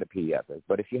know what a PDF is.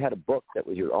 But if you had a book that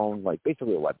was your own, like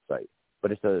basically a website,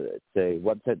 but it's a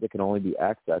website that can only be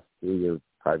accessed through your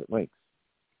private links.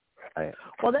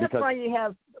 Well, that's why you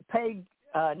have paid,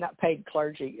 not paid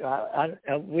clergy.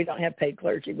 We don't have paid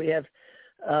clergy. We have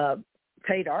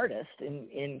paid artists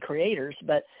and creators.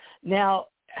 But now,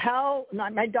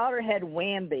 my daughter had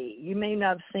Wambi. You may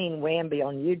not have seen Wambi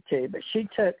on YouTube, but she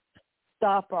took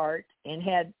stop art and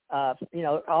had,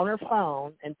 on her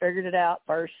phone and figured it out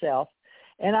for herself.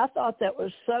 And I thought that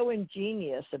was so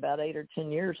ingenious about 8 or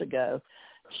 10 years ago.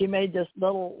 She made this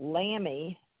little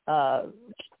lammy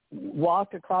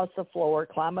walk across the floor,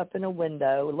 climb up in a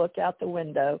window, look out the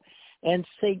window, and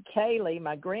see Kaylee,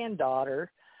 my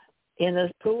granddaughter, in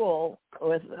a pool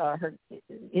with her,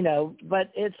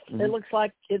 but it looks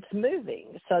like it's moving.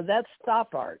 So that's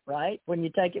stop art, right? When you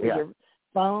take it with your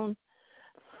phone.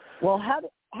 Well,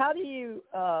 how do you?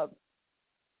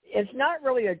 It's not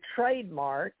really a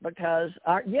trademark because,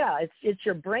 it's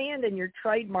your brand and your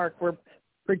trademark we're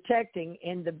protecting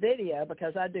in the video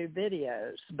because I do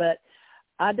videos, but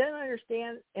I don't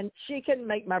understand, and she can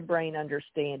make my brain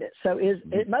understand it. So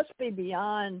it must be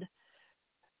beyond.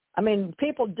 I mean,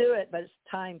 people do it, but it's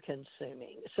time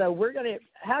consuming. So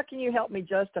how can you help me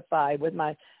justify with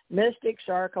my mystics,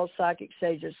 oracles, psychic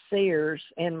sages, seers,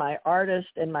 and my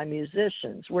artists and my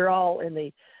musicians? We're all in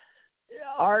the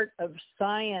art of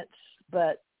science,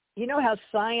 but you know how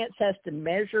science has to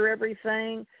measure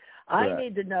everything? Correct. I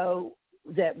need to know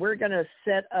that we're going to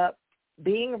set up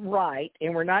being right,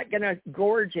 and we're not going to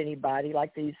gorge anybody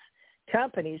like these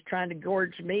companies trying to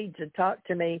gorge me to talk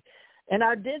to me. And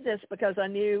I did this because I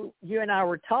knew you and I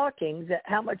were talking that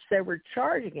how much they were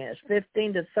charging us,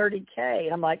 $15,000 to $30,000.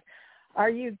 And I'm like, are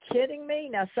you kidding me?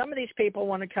 Now, some of these people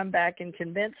want to come back and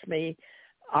convince me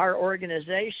our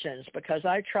organizations because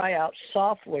I try out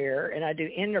software and I do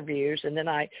interviews, and then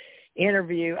I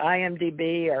interview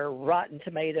IMDb or Rotten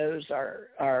Tomatoes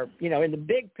or in the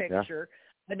big picture. Yeah.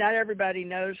 But not everybody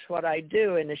knows what I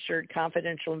do in assured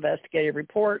confidential investigative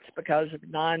reports because of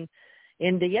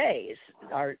non-NDAs.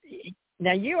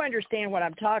 Now, you understand what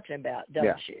I'm talking about,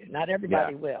 don't you? Not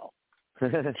everybody will.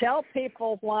 Tell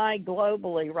people why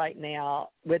globally right now,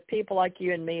 with people like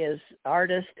you and me as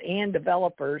artists and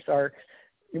developers,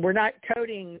 we're not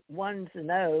coding ones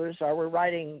and O's, or we're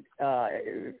writing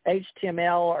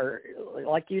HTML or,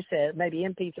 like you said, maybe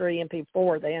MP3,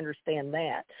 MP4. They understand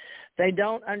that. They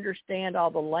don't understand all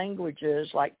the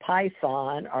languages like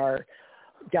Python or,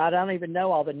 God, I don't even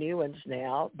know all the new ones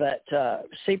now, but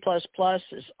C++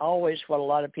 is always what a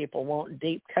lot of people want,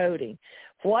 deep coding.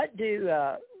 What do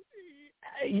I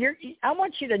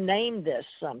want you to name this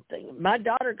something. My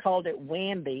daughter called it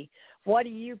Wambi. What do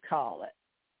you call it?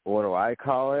 What do I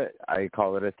call it? I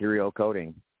call it ethereal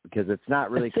coding because it's not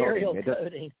really ethereal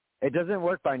coding. It doesn't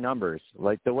work by numbers.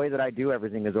 Like the way that I do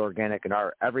everything is organic, and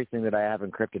everything that I have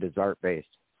encrypted is art-based.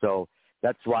 So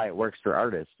that's why it works for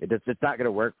artists. It's not going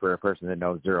to work for a person that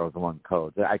knows zeros and one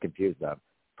codes. I confuse them.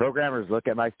 Programmers look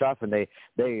at my stuff and they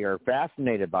are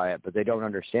fascinated by it, but they don't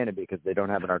understand it because they don't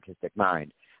have an artistic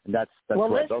mind. And that's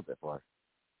what I built it for.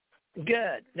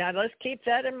 Good. Now let's keep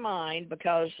that in mind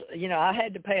because, I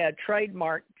had to pay a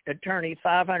trademark attorney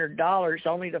 $500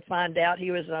 only to find out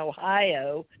he was in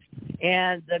Ohio.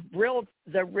 And the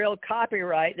real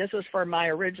copyright, this was for my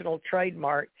original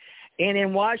trademark. And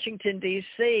in Washington,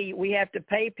 D.C., we have to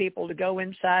pay people to go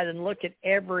inside and look at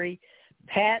every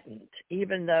patent,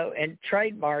 even though, and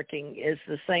trademarking is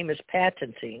the same as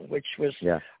patenting, which was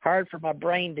hard for my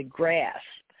brain to grasp.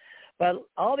 But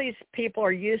all these people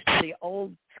are used to the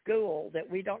old school that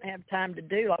we don't have time to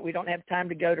do. Like we don't have time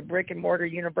to go to brick and mortar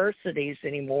universities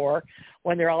anymore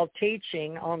when they're all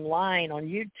teaching online on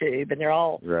YouTube, and they're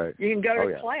all, you can go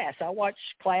to class. I watch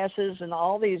classes in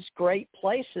all these great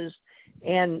places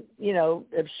and,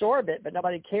 absorb it, but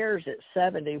nobody cares at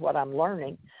 70 what I'm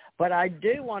learning. But I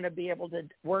do want to be able to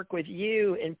work with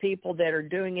you and people that are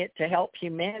doing it to help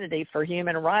humanity for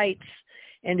human rights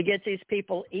and to get these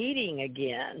people eating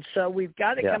again. So we've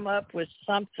got to come up with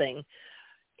something.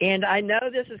 And I know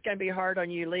this is going to be hard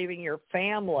on you leaving your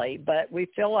family, but we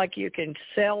feel like you can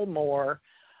sell more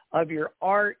of your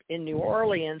art in New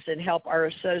Orleans and help our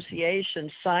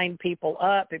association sign people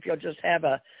up if you'll just have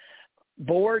a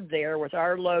board there with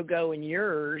our logo and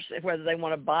yours, whether they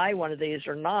want to buy one of these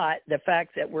or not, the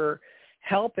fact that we're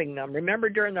helping them. Remember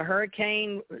during the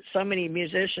hurricane, so many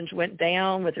musicians went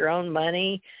down with their own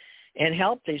money and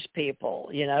helped these people,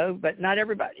 you know, but not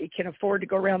everybody can afford to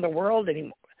go around the world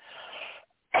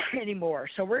anymore.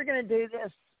 So we're going to do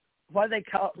this, we're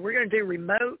going to do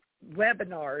remote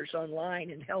webinars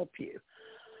online and help you.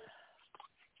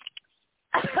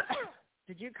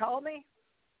 Did you call me?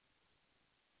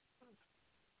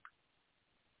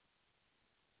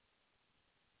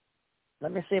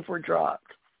 Let me see if we're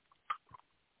dropped.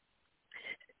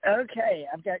 Okay,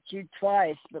 I've got you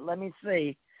twice, but let me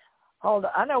see. Hold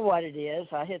on. I know what it is.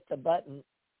 I hit the button.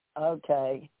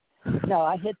 Okay. No,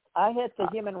 I hit the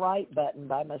human right button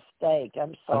by mistake.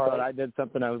 I'm sorry. I thought I did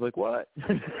something. I was like, what?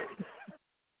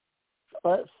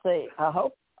 Let's see. I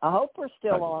hope we're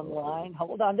still online.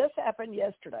 Hold on. This happened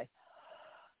yesterday.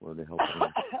 Well, they help me.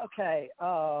 Okay.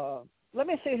 Let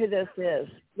me see who this is.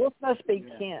 This must be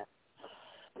Ken.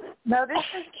 No, this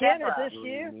is Ken. Deborah. Is this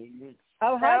you?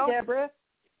 Oh, hi, Deborah.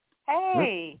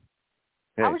 Hey.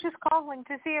 Hey. I was just calling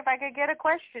to see if I could get a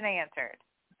question answered.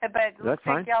 But it looks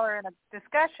like y'all are in a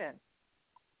discussion.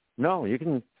 No, you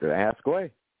can ask away.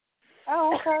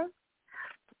 Oh, okay.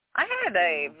 I had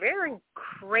a very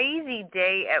crazy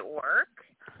day at work.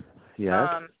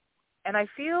 Yes. And I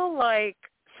feel like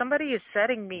somebody is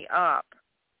setting me up.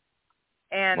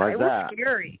 And Why's it was that?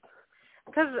 scary.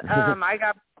 Because I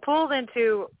got pulled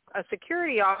into a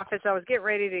security office. I was getting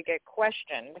ready to get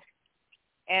questioned.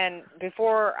 And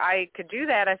before I could do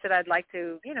that, I said I'd like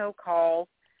to, call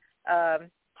a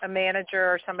manager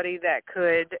or somebody that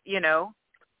could,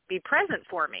 be present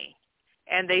for me.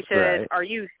 And they said,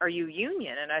 Right. Are you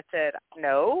union? And I said,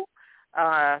 no.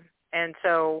 And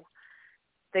so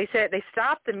they said they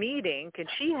stopped the meeting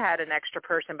because she had an extra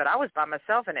person, but I was by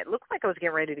myself, and it looked like I was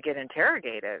getting ready to get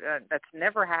interrogated. That's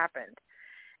never happened.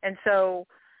 And so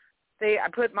I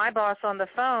put my boss on the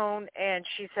phone, and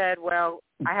she said, well,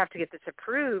 I have to get this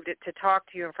approved to talk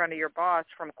to you in front of your boss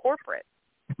from corporate.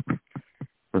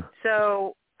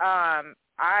 So I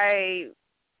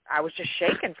was just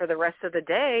shaken for the rest of the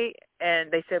day,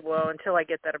 and they said, well, until I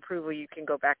get that approval, you can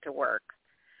go back to work.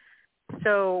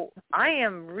 So I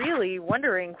am really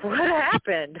wondering what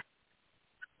happened.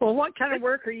 Well, what kind of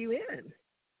work are you in?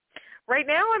 Right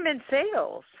now I'm in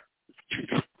sales.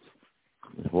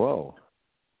 Whoa.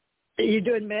 Are you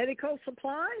doing medical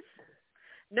supplies?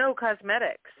 No,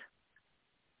 cosmetics.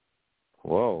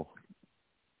 Whoa.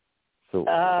 So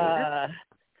that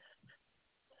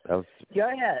was, Go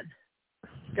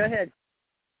ahead.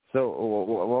 So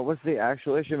what was the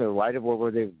actual issue? What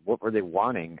were they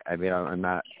wanting? I mean, I'm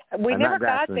not. We I'm never not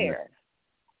got grasping there.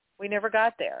 We never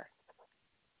got there.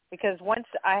 Because once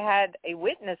I had a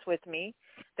witness with me,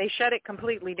 they shut it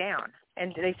completely down.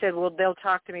 And they said, well, they'll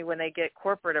talk to me when they get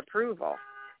corporate approval.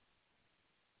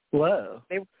 Whoa.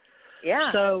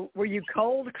 Yeah. So were you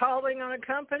cold calling on a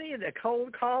company, the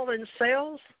cold call in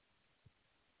sales?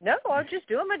 No, I was just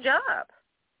doing my job.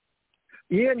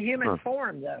 You in human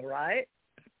form, though, right?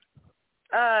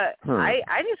 I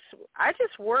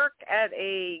just work at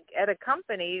a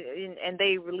company, and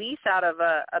they release out of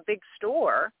a big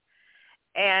store,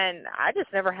 and I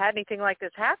just never had anything like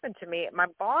this happen to me. My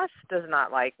boss does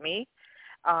not like me,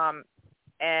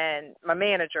 and my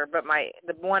manager, but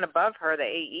the one above her, the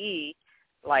AE,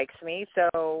 likes me.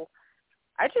 So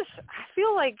I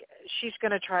feel like she's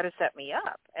going to try to set me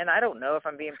up, and I don't know if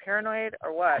I'm being paranoid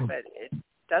or what, but it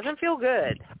doesn't feel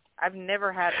good. I've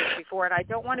never had this before, and I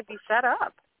don't want to be set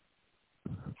up.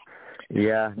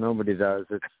 Yeah, nobody does.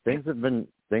 Odd things have been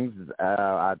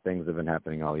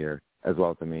happening all year as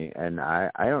well to me, and I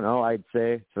don't know. I'd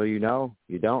say so. You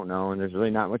don't know, and there's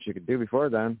really not much you could do before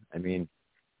then. I mean,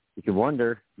 you could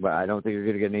wonder, but I don't think you're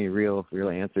going to get any real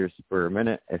answers for a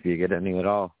minute if you get any at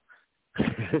all.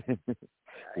 I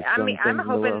mean, I'm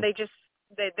hoping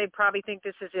they probably think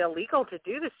this is illegal to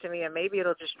do this to me, and maybe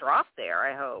it'll just drop there.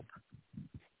 I hope.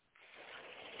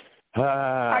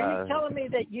 Are you telling me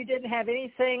that you didn't have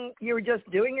anything? You were just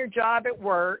doing your job at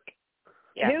work.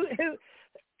 Yeah.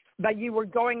 But you were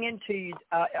going into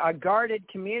a guarded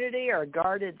community or a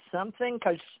guarded something?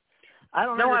 Because I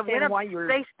don't understand why you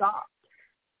were stopped.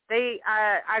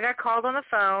 I got called on the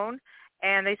phone,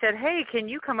 And they said, hey, can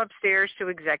you come upstairs to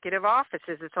executive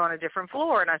offices? It's on a different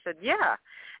floor. And I said, yeah.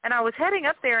 And I was heading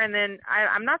up there, and then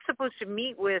I'm not supposed to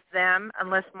meet with them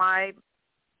unless my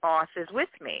boss is with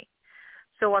me.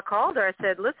 So I called her. I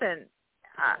said, listen,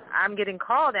 I'm getting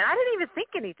called. And I didn't even think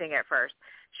anything at first.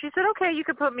 She said, okay, you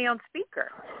can put me on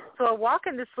speaker. So I walk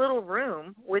in this little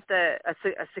room with a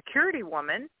security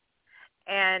woman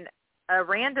and a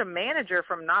random manager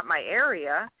from not my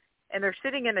area, and they're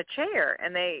sitting in a chair.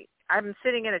 And I'm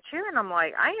sitting in a chair, and I'm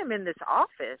like, I am in this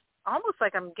office, almost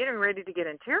like I'm getting ready to get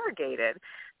interrogated.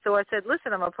 So I said,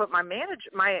 listen, I'm going to put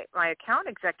my account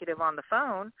executive on the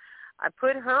phone. I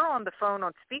put her on the phone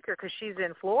on speaker because she's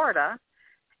in Florida,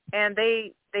 and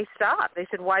they stopped. They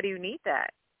said, why do you need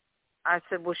that? I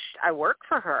said, well, I work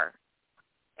for her.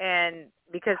 And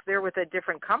because they're with a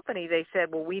different company, they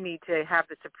said, well, we need to have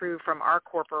this approved from our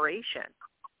corporation.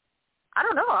 I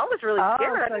don't know. I was really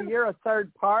scared. So you're a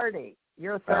third party.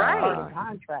 You're a third-party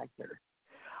contractor.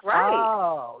 Right.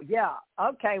 Oh, yeah.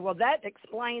 Okay, well, that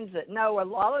explains it. No,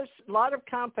 a lot of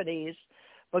companies,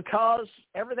 because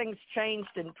everything's changed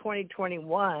in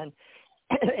 2021,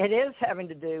 it is having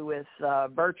to do with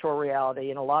virtual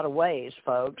reality in a lot of ways,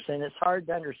 folks, and it's hard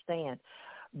to understand.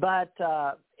 But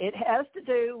it has to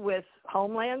do with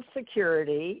Homeland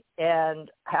Security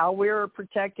and how we're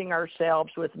protecting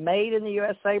ourselves with made in the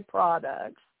USA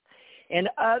products, and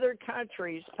other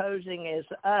countries posing as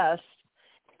us.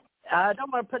 I don't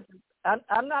want to put.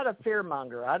 I'm not a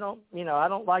fearmonger. I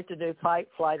don't like to do fight,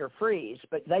 flight, or freeze.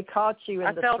 But they caught you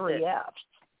in the 3 F's.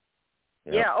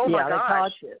 Yep. Yeah. Oh my gosh. They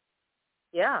caught you.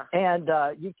 Yeah. And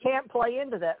you can't play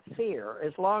into that fear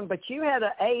but you had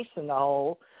an ace in the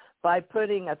hole by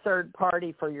putting a third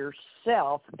party for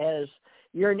yourself as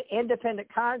you're an independent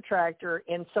contractor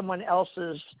in someone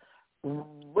else's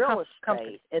real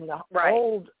estate in the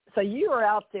old. So you are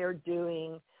out there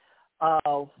doing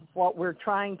what we're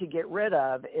trying to get rid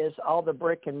of is all the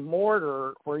brick and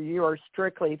mortar where you are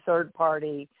strictly third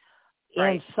party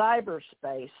in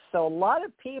cyberspace. So a lot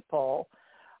of people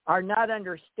are not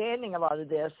understanding a lot of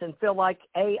this and feel like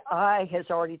AI has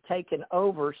already taken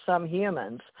over some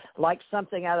humans, like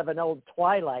something out of an old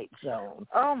Twilight Zone.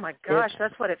 Oh, my gosh,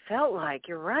 that's what it felt like.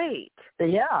 You're right.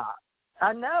 Yeah,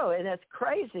 I know, and it's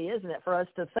crazy, isn't it, for us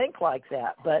to think like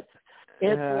that? But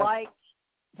it's like,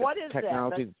 what is that?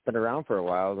 Technology's been around for a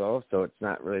while, though, so it's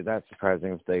not really that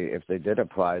surprising if they did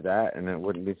apply that, and it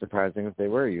wouldn't be surprising if they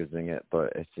were using it,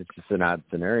 but it's just an odd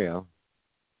scenario.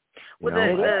 Well,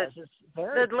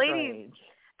 the lady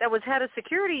that was head of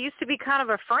security used to be kind of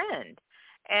a friend,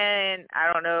 and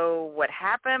I don't know what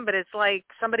happened, but it's like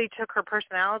somebody took her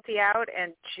personality out,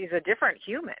 and she's a different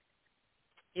human.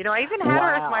 You know, I even had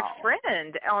her as my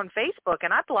friend on Facebook,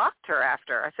 and I blocked her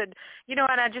after. I said, and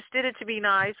I just did it to be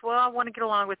nice. Well, I want to get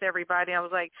along with everybody. I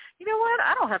was like, you know what?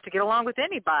 I don't have to get along with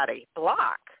anybody.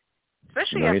 Block,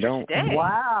 especially after today.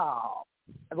 Wow.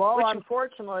 Well,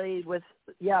 unfortunately, it's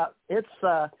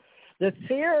the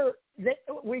fear.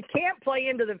 We can't play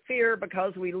into the fear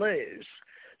because we lose.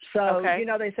 So,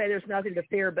 they say there's nothing to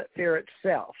fear but fear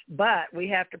itself. But we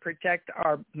have to protect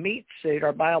our meat suit,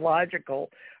 our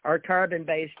biological, our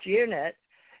carbon-based unit.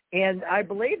 And I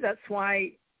believe that's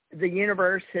why the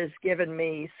universe has given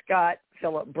me Scott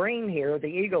Philip Breen here, the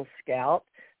Eagle Scout.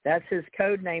 That's his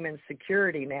code name in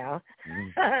security now.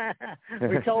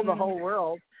 We told the whole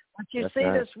world. But you see,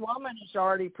 this woman is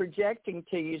already projecting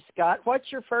to you, Scott.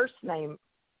 What's your first name,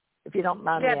 if you don't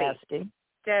mind me asking?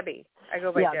 Debbie. I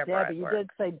go by Deborah. Debbie. You did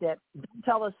say Debbie. Don't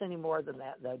tell us any more than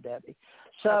that, though, Debbie.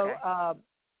 So,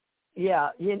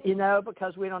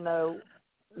 because we don't know,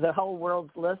 the whole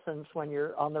world listens when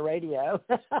you're on the radio.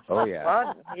 Oh, yeah.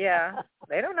 Well, yeah.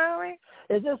 They don't know me.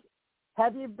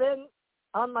 Have you been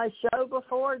on my show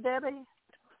before, Debbie?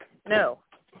 No.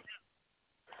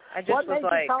 I just what made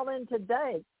you call in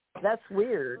today? That's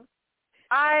weird.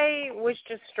 I was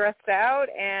just stressed out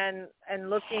and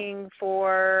looking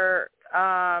for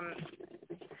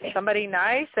somebody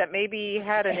nice that maybe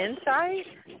had an insight,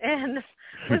 and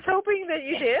was hoping that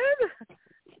you did.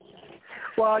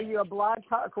 Well, are you a Blog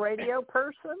Talk Radio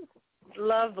person?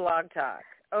 Love Blog Talk.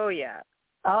 Oh, yeah.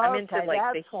 I'm into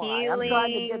the healing. I'm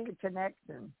trying to get the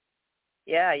connection.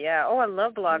 Yeah. Oh, I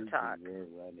love Blog Talk.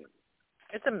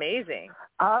 It's amazing.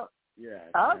 Okay.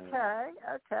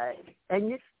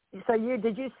 And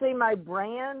did you see my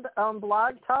brand on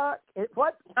Blog Talk?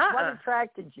 What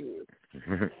attracted you?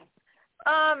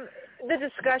 The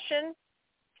discussion,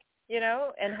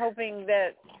 and hoping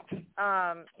that,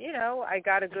 I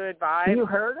got a good vibe. You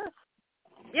heard us?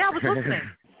 Yeah, I was listening.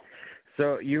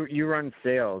 So you run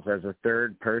sales as a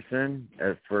third person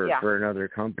for another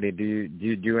company. Do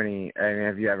you do any? I mean,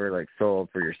 have you ever sold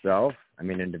for yourself? I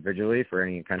mean, individually for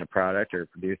any kind of product or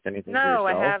produced anything for No,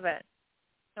 yourself? I haven't.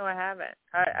 No, I haven't.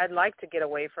 I'd like to get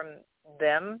away from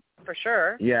them for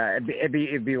sure. Yeah, it'd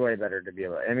be way better to be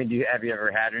able. I mean, have you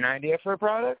ever had an idea for a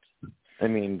product? I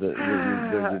mean, that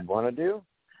you want to do?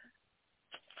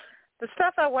 The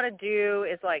stuff I want to do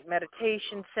is like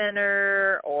meditation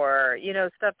center or,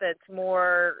 stuff that's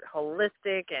more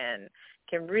holistic and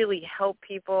can really help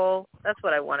people. That's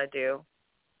what I want to do.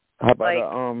 How about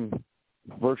a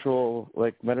virtual,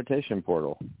 meditation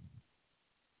portal?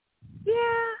 Yeah,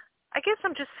 I guess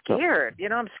I'm just scared.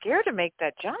 I'm scared to make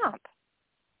that jump.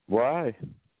 Why?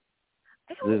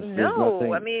 I don't know.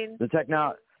 Nothing, I mean,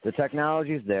 the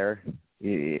technology's there.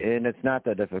 And it's not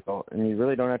that difficult, and you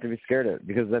really don't have to be scared of it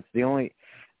because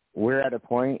we're at a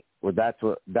point where that's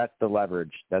the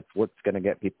leverage. That's what's going to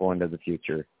get people into the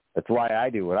future. That's why I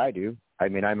do what I do. I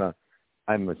mean, I'm a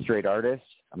straight artist.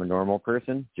 I'm a normal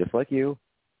person, just like you.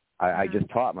 I just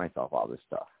taught myself all this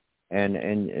stuff, and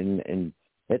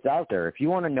it's out there. If you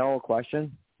want to know a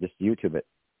question, just YouTube it.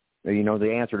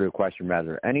 The answer to a question,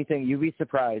 rather. Anything, you'd be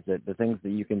surprised at the things that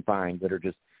you can find that are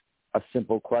just a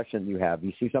simple question you have.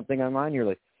 You see something online, you're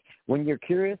like, when you're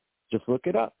curious, just look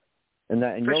it up, and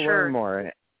you'll learn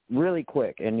more really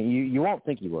quick. And you won't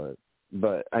think you would,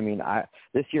 but I mean,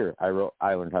 this year I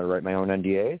learned how to write my own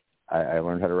NDAs. I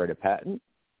learned how to write a patent.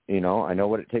 I know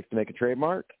what it takes to make a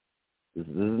trademark. These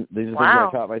are things I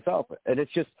taught myself, and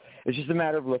it's just a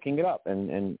matter of looking it up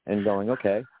and going,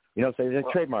 okay, say the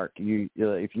trademark.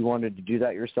 If you wanted to do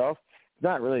that yourself, it's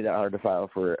not really that hard to file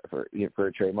for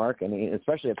a trademark. I mean,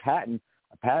 especially a patent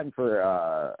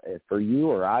for you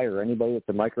or I or anybody that's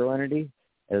a micro entity.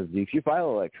 As if you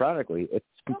file electronically, it's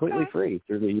completely free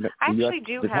through the I US, actually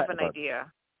do have an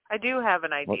idea. I do have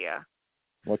an idea.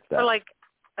 What's that? For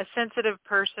a sensitive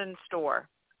person store.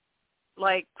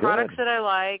 Products that I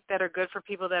like that are good for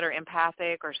people that are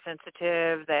empathic or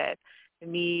sensitive that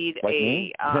need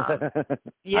me?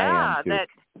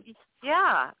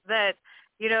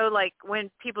 When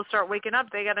people start waking up,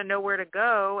 they got to know where to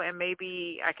go, and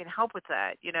maybe I can help with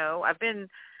that. I've been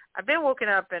woken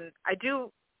up, and I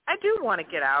do want to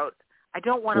get out. I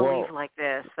don't want to leave like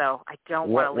this, though. I don't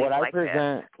want to leave like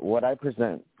this. What I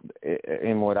present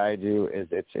in what I do is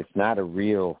it's not a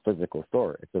real physical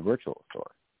store. It's a virtual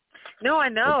store. No, I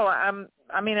know.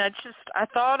 I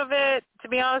thought of it, to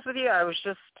be honest with you. I was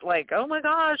just like, oh, my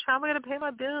gosh, how am I going to pay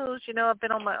my bills? I've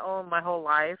been on my own my whole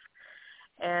life,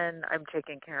 and I'm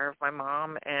taking care of my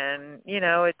mom. And,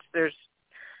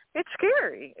 it's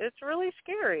scary. It's really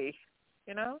scary,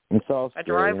 It's all scary. I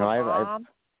drive my mom.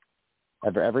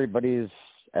 Everybody's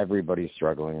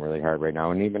struggling really hard right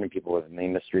now, and even people in the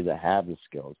industry that have the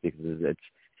skills, because it's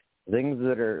things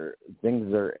that are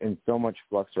in so much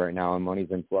flux right now, and money's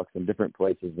in flux in different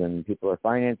places, and people are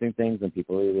financing things, and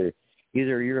people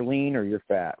either you're lean or you're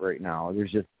fat right now.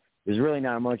 There's really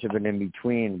not much of an in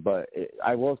between. But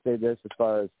I will say this, as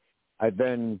far as I've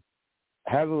been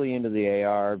heavily into the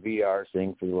ARVR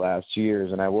thing for the last 2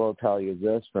 years, and I will tell you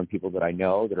this from people that I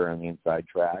know that are on the inside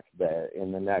track, that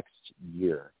in the next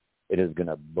year it is going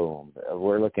to boom.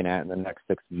 We're looking at in the next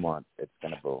 6 months it's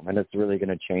going to boom, and it's really going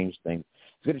to change things.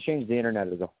 It's going to change the internet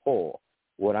as a whole.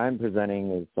 What I'm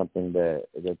presenting is something that's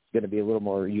going to be a little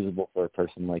more usable for a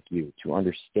person like you to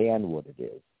understand what it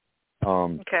is.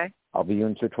 Okay. I'll be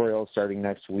doing tutorials starting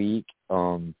next week.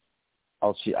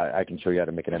 I can show you how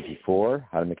to make an MP4,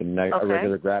 how to make a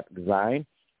regular graphic design,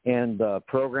 and the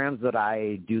programs that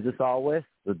I do this all with,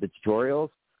 the tutorials.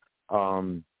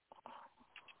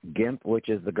 GIMP, which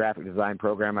is the graphic design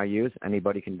program I use,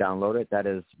 anybody can download it. That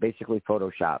is basically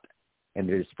Photoshop, and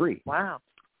it is free. Wow.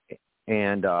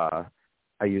 And I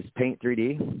use Paint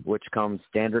 3D, which comes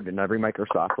standard in every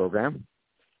Microsoft program.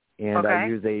 And I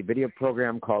use a video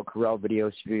program called Corel Video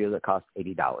Studio that costs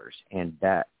 $80, and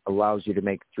that allows you to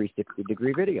make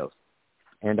 360-degree videos.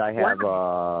 And I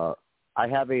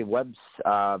have a web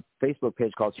Facebook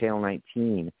page called Channel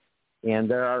 19, and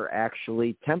there are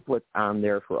actually templates on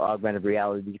there for augmented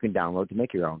reality that you can download to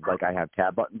make your own. Like I have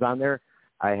tab buttons on there.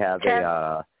 I have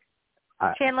Channel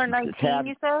 19,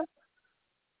 you said?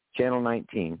 Channel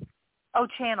 19. Oh,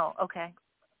 channel. Okay.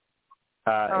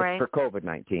 It's for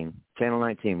COVID-19. Channel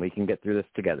 19. We can get through this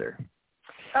together.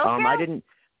 Okay.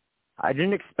 I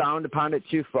didn't expound upon it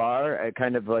too far. I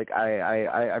kind of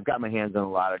I've got my hands on a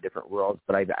lot of different worlds,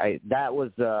 but that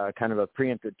was kind of a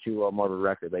preemptive to more of a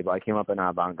record label. I came up in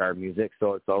avant-garde music,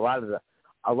 so it's a lot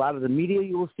of the media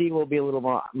you will see will be a little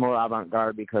more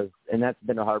avant-garde and that's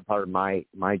been a hard part of my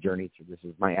journey through this.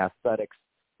 Is my aesthetics,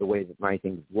 the way that my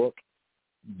things look,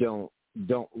 don't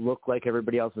look like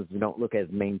everybody else's, don't look as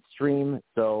mainstream.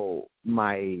 So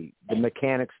the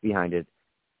mechanics behind it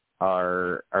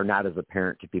are not as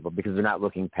apparent to people because they're not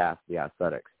looking past the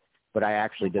aesthetics. But I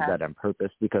actually did that on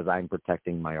purpose because I'm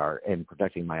protecting my art and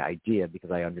protecting my idea,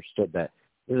 because I understood that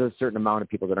there's a certain amount of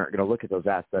people that aren't going to look at those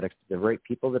aesthetics. The right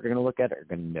people that are going to look at it are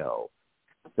going to know.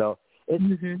 So it's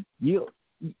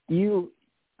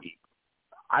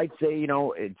I'd say,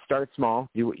 it starts small.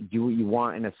 Do what you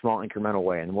want in a small incremental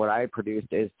way. And what I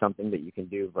produced is something that you can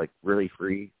do like really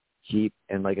free, cheap.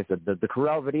 And like I said, the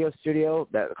Corel Video Studio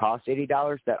that costs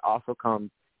 $80, that also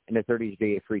comes in a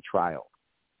 30-day free trial.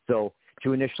 So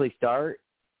to initially start,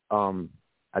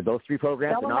 those 3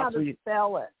 programs. Tell them how to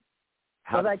spell it.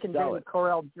 So they can do the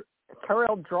Corel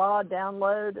Draw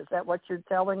download. Is that what you're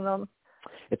telling them?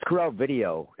 It's Corel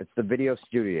Video. It's the Video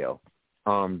Studio.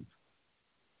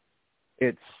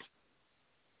 It's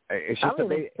just I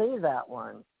didn't see that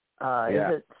one.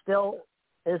 Is it still?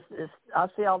 I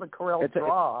see all the Corel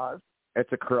draws.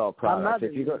 It's a Corel product.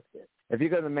 If you go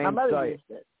to the main site,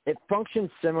 it functions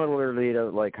similarly to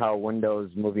like how Windows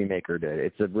Movie Maker did.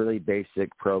 It's a really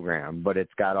basic program, but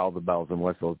it's got all the bells and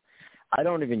whistles. I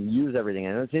don't even use everything.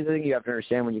 And that's the thing you have to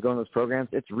understand when you go in those programs.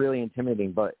 It's really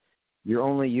intimidating, but you're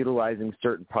only utilizing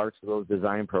certain parts of those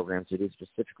design programs to do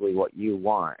specifically what you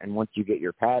want. And once you get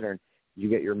your pattern, you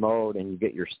get your mode, and you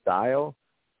get your style,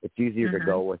 it's easier to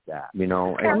go with that, And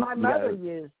my mother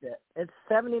used it. It's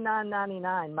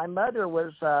 $79.99. My mother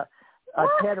was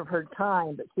ahead of her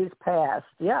time, but she's passed.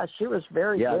 Yeah, she was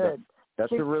very good.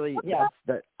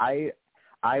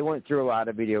 I went through a lot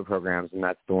of video programs, and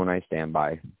that's the one I stand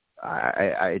by.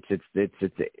 It gives you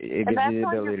the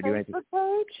ability to do anything.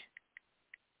 Page?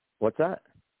 What's that?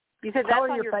 You said that's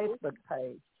on your Facebook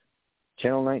page.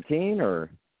 Channel 19 or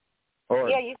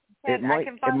yeah, you said I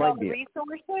can find all the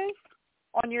resources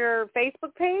on your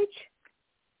Facebook page.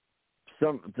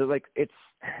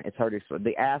 It's hard to explain.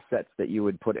 The assets that you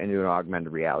would put into an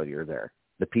augmented reality are there.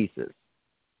 The pieces.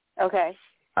 Okay.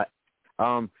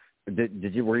 Were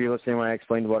you listening when I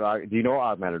explained do you know what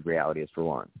augmented reality is, for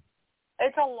one?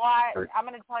 It's a lot. I'm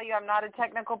going to tell you I'm not a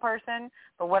technical person,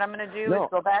 but what I'm going to do is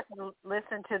go back and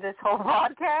listen to this whole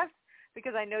podcast,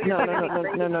 because I know you're going to be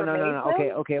great information.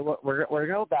 No. Okay. We're going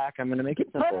to go back. I'm going to make it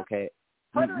simple, okay?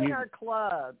 Put her in our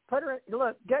club. Go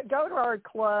to our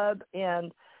club,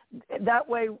 and that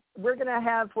way we're going to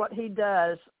have what he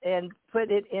does and put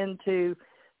it into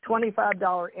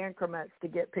 $25 increments to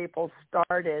get people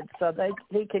started, so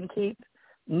he can keep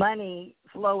money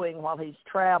flowing while he's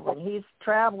traveling. He's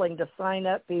traveling to sign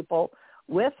up people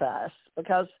with us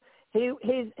because he's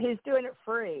doing it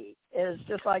free. It's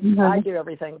just like I do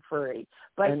everything free,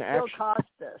 but it still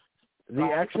costs us. The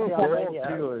actual goal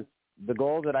too is the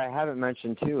goal that I haven't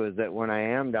mentioned too is that when I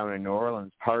am down in New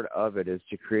Orleans, part of it is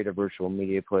to create a virtual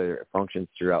media player that functions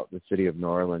throughout the city of New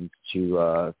Orleans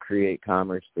to create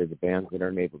commerce for the bands that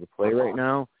aren't able to play right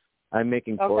now. I'm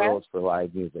making portals for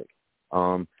live music.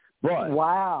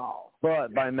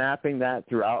 But by mapping that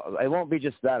throughout, it won't be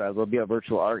just that. It'll be a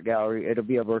virtual art gallery. It'll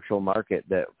be a virtual market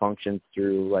that functions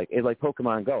through like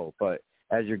Pokemon Go. But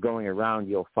as you're going around,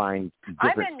 you'll find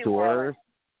different stores.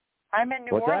 I'm in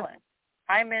New Orleans.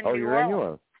 I'm in New Orleans. Oh, you're in New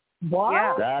Orleans. Wow.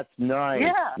 Yeah. That's nice.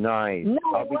 Yeah. Nice. No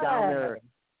I'll be way. down there.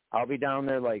 I'll be down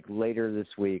there like later this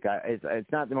week.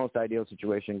 It's not the most ideal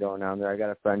situation going down there. I got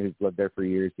a friend who's lived there for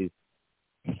years.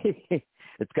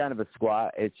 It's kind of a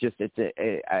squat. It's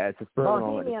a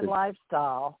bohemian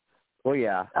lifestyle. Well,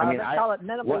 yeah. They call it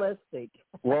minimalistic.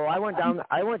 I went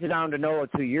down to NOLA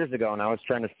 2 years ago, and I was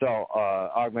trying to sell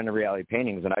augmented reality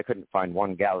paintings, and I couldn't find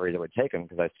one gallery that would take them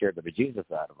because I scared the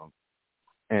bejesus out of them.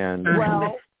 And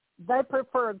they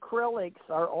prefer acrylics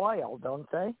or oil, don't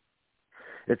they?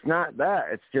 It's not that.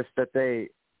 It's just that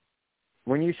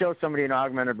when you show somebody an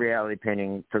augmented reality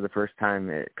painting for the first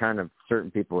time,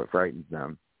 certain people, it frightens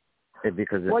them.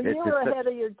 Because you were ahead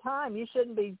of your time. You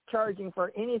shouldn't be charging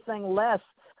for anything less.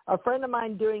 A friend of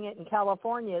mine doing it in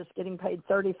California is getting paid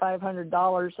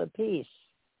 $3,500 a piece.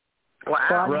 Wow!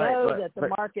 So I know that the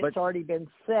market's already been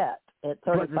set at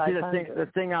 $3,500. The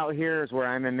thing out here is where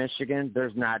I'm in Michigan.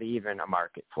 There's not even a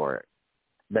market for it.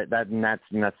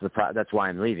 That's why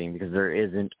I'm leaving, because there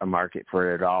isn't a market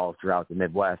for it at all throughout the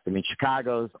Midwest. I mean,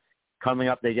 Chicago's coming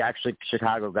up.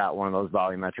 Chicago got one of those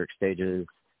volumetric stages.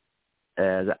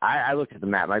 I looked at the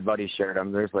map. My buddy shared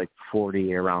them. There's like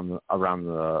 40 around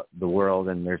the world,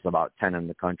 and there's about 10 in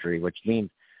the country, which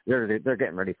means they're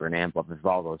getting ready for an amp up if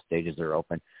all those stages are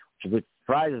open, which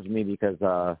surprises me because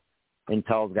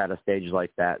Intel's got a stage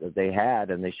like that they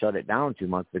had, and they shut it down 2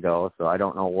 months ago. So I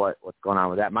don't know what's going on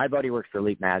with that. My buddy works for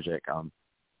Leap Magic,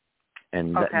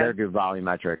 and they're do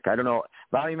volumetric. I don't know.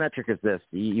 Volumetric is this.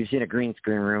 You've seen a green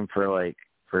screen room for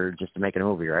just to make a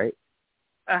movie, right?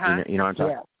 Uh-huh. You know what I'm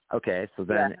talking about? Okay, so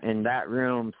then in that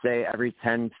room, say every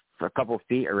a couple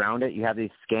feet around it, you have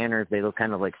these scanners. They look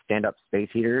kind of like stand-up space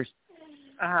heaters.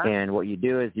 And what you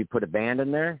do is you put a band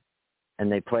in there, and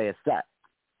they play a set,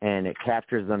 and it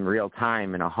captures them real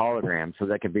time in a hologram, so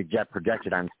that can be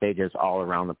projected on stages all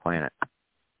around the planet.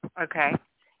 Okay.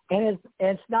 And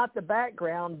it's not the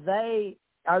background.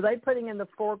 Are they putting in the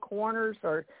four corners,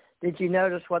 or did you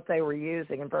notice what they were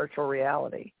using in virtual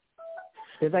reality?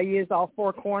 Did they use all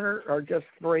four corners, or just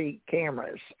 3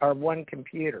 cameras, or one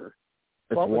computer?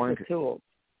 What was the tool?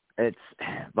 It's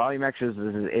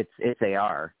volumetrics. It's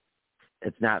AR.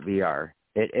 It's not VR.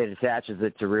 It attaches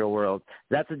it to real world.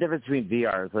 That's the difference between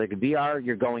VR. It's like VR,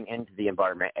 you're going into the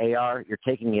environment. AR, you're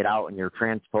taking it out and you're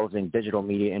transposing digital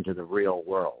media into the real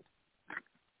world.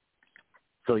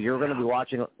 So you're going to be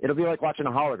watching. It'll be like watching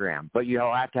a hologram, but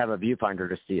you'll have to have a viewfinder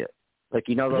to see it. Like,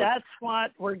 you know, that's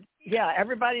what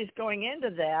everybody's going into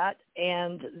that,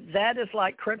 and that is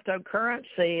like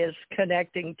cryptocurrency is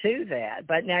connecting to that.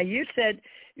 But now you said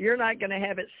you're not going to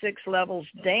have it 6 levels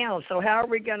down. So how are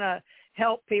we going to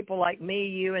help people like me,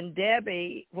 you, and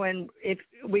Debbie if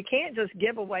we can't just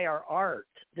give away our art?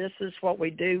 This is what we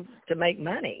do to make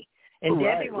money, and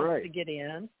Debbie wants to get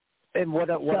in. And what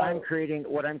I created,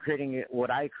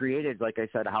 like I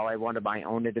said, how I wanted my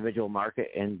own individual market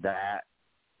in that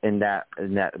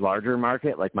larger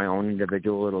market, like my own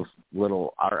individual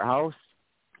little art house.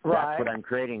 Right. That's what I'm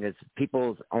creating, is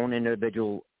people's own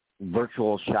individual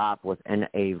virtual shop within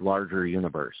a larger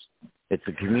universe. It's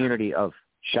a community of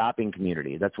shopping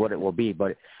community. That's what it will be.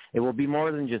 But it will be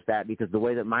more than just that, because the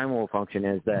way that mine will function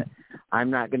is that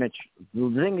I'm not going to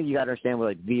the thing that you got to understand with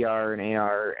like VR and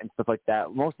AR and stuff like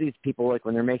that, most of these people, like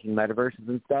when they're making metaverses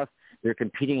and stuff, they're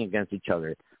competing against each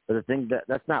other. But the thing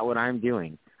that's not what I'm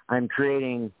doing. I'm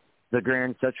creating the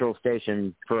Grand Central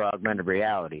Station for augmented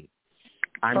reality.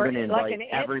 I'm going to invite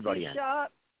everybody in.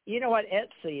 Shop? You know what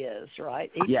Etsy is, right?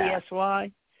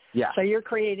 ETSY? Yeah. So you're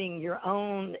creating your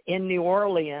own in New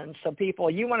Orleans. So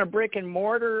you want a brick and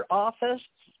mortar office?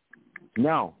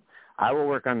 No. I will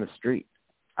work on the street.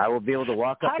 I will be able to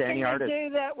walk up to any artist. How can you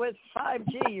do that with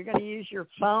 5G? You're going to use your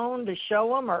phone to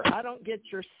show them, or I don't get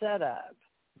your setup.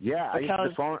 Yeah, I use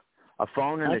a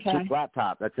phone and a cheap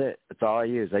laptop. That's it. That's all I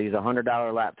use. I use a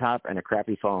 $100 laptop and a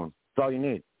crappy phone. That's all you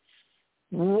need.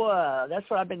 Whoa, that's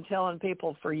what I've been telling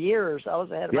people for years. I was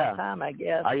ahead of my time, I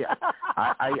guess. I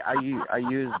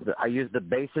use the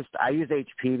basest. I use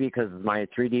HP because my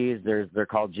 3Ds, they're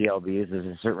called GLBs. There's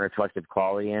a certain reflective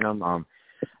quality in them.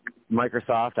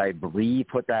 Microsoft, I believe,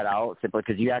 put that out simply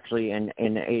because you actually, in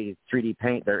a 3D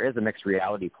Paint, there is a mixed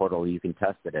reality portal you can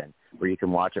test it in, where you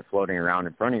can watch it floating around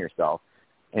in front of yourself.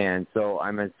 And so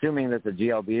I'm assuming that the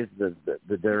GLBs,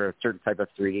 they're a certain type of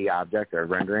 3D object or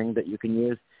rendering that you can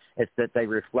use. It's that they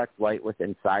reflect light within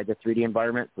inside the 3D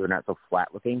environment, so they're not so flat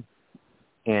looking.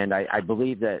 And I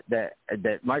believe that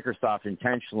Microsoft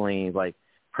intentionally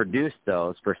produced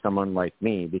those for someone like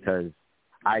me, because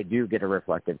I do get a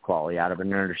reflective quality out of it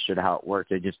and understood how it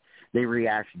worked. They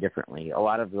react differently. A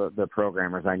lot of the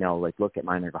programmers I know look at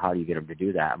mine and go, "How do you get them to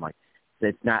do that?" I'm like,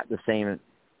 it's not the same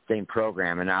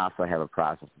program, and I also have a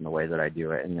process in the way that I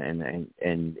do it,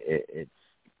 and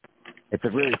it's a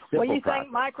really simple Well, you process.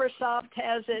 think Microsoft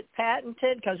has it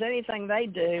patented? Because anything they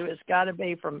do has got to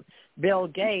be from Bill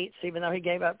Gates, even though he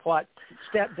gave up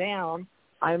stepped down.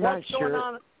 I'm What's not sure. Going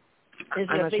on? Is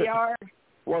it VR? Sure.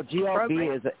 Well,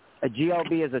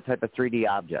 GLB is a type of 3D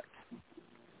object.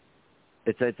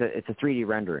 It's a 3D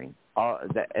rendering.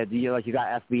 You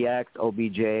got FBX,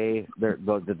 OBJ.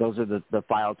 Those are the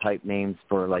file type names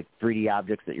for 3D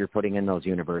objects that you're putting in those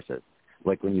universes.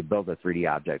 Like when you build a 3D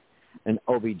object, and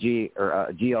OBJ or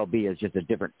GLB is just a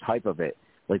different type of it.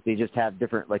 They just have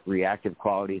different reactive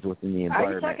qualities within the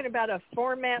environment. Are you talking about a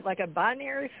format like a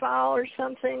binary file or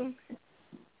something?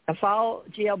 A file,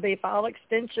 GLB file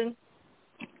extension?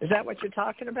 Is that what you're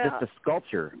talking about? It's a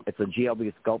sculpture. It's a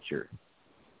GLB sculpture.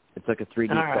 It's like a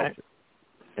 3D sculpture.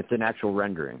 It's an actual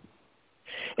rendering.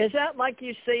 Is that like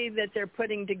you see that they're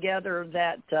putting together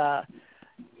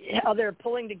how they're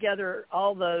pulling together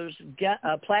all those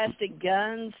plastic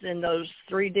guns in those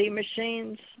 3D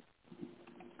machines?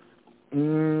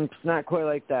 It's not quite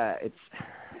like that.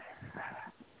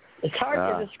 It's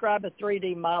hard to describe a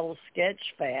 3D model sketch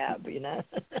fab,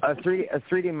 a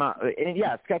 3D model,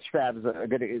 yeah, sketch fab is a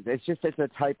good. It's a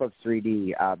type of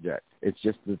 3D object. It's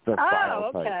just the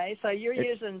file type. Okay. So you're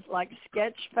using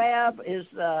sketch fab is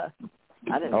I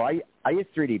didn't. Oh, I use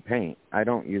 3D Paint. I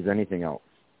don't use anything else.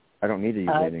 I don't need to use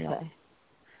anything else.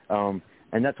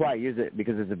 And that's why I use it,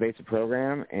 because it's a basic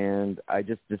program, and I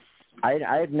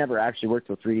had never actually worked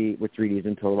with 3Ds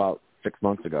until about 6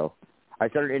 months ago. I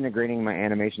started integrating my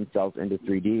animation cells into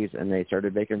 3Ds, and they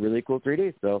started making really cool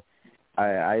 3Ds. So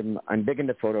I'm big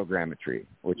into photogrammetry,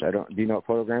 which I don't. Do you know what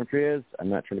photogrammetry is? I'm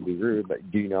not trying to be rude,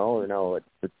 but do you know or no?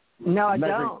 No, I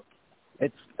don't. I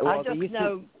just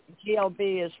know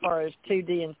GLB as far as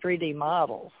 2D and 3D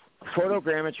models.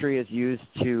 Photogrammetry is used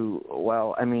to,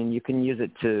 well, I mean, you can use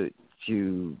it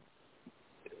to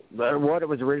what it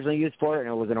was originally used for, and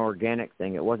it was an organic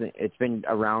thing. It's been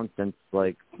around since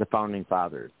like the founding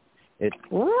fathers.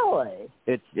 Really?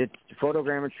 It's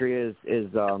photogrammetry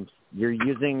is you're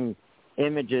using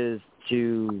images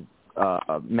to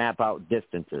map out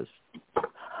distances.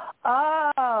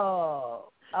 Oh,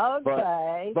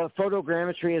 okay. But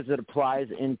photogrammetry, as it applies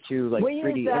into like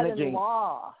 3D imaging. In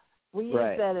law. We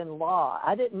use that in law.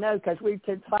 I didn't know because we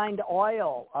could find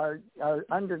oil or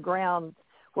underground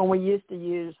when we used to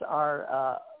use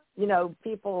our,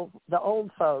 people, the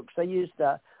old folks, they used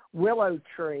the willow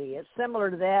tree. It's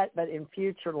similar to that, but in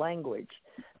future language.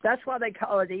 That's why they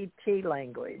call it ET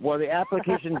language. Well, the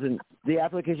application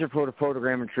for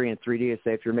photogrammetry in 3D is,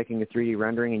 say, if you're making a 3D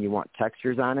rendering and you want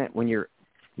textures on it, when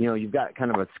you've got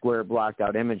kind of a square blocked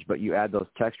out image, but you add those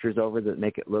textures over that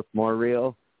make it look more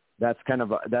real. That's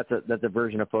a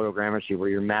version of photogrammetry where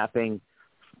you're mapping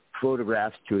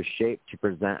photographs to a shape to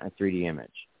present a 3D image.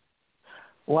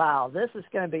 Wow, this is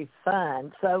going to be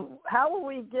fun. So how will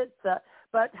we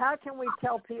but how can we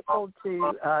tell people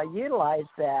to utilize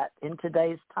that in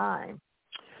today's time?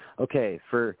 Okay,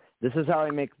 this is how I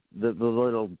make the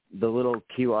little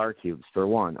QR cubes for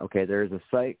one. Okay, there's a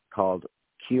site called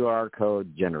QR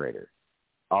Code Generator.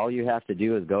 All you have to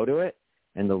do is go to it,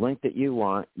 and the link that you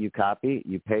want, you copy,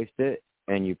 you paste it,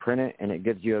 and you print it, and it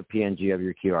gives you a PNG of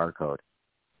your QR code.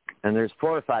 And there's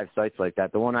 4 or 5 sites like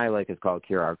that. The one I like is called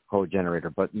QR Code Generator,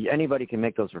 but anybody can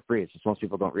make those for free. It's just most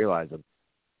people don't realize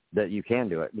that you can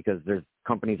do it because there's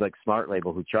companies like Smart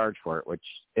Label who charge for it, which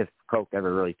if Coke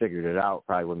ever really figured it out,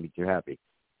 probably wouldn't be too happy.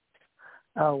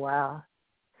 Oh, wow.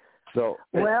 So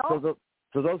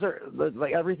those are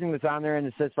like everything that's on there, and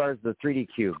as far as the 3D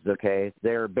cubes, okay,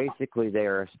 they are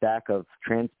a stack of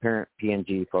transparent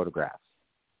PNG photographs.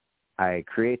 I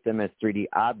create them as 3D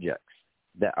objects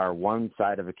that are one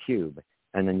side of a cube,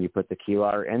 and then you put the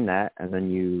QR in that, and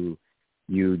then you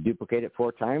duplicate it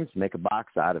 4 times, make a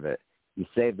box out of it. You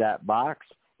save that box,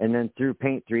 and then through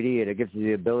Paint 3D, it gives you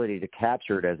the ability to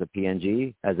capture it as a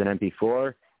PNG, as an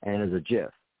MP4, and as a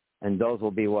GIF. And those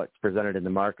will be what's presented in the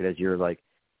market as your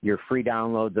free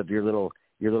downloads of your little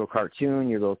cartoon,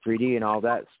 your little 3D, and all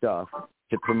that stuff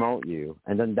to promote you.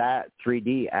 And then that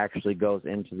 3D actually goes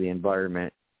into the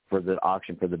environment for the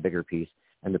auction for the bigger piece.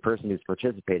 And the person who's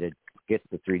participated gets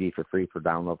the 3D for free for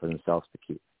download for themselves to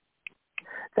keep.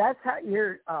 That's how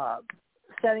you're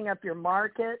setting up your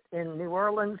market in New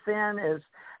Orleans then is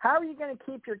how are you going to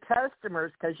keep your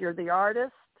customers because you're the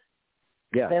artist?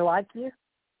 Yeah. They like you?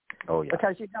 Oh, yeah.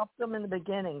 Because you helped them in the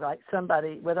beginning, like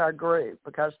somebody with our group.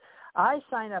 Because I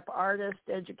sign up artists,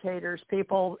 educators,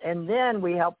 people, and then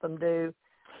we help them do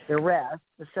the rest,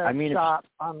 the shop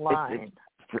online.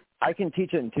 I can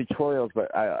teach it in tutorials, but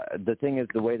the thing is,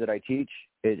 the way that I teach,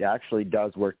 it actually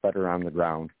does work better on the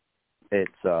ground.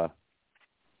 It's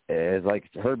like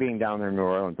her being down there in New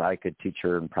Orleans. I could teach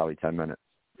her in probably 10 minutes.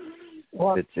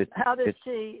 Well, how does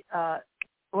she?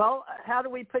 How do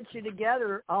we put you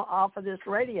together off of this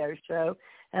radio show?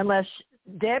 Unless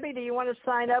Debbie, do you want to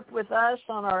sign up with us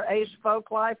on our Ace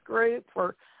Folk Life group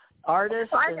for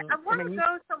artists? I want to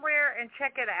go somewhere and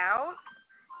check it out.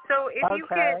 So if you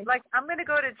could, I'm going to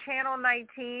go to Channel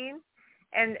 19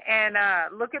 and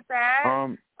look at that.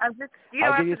 I'm just,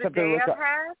 I'll after give you the something day to look I've up.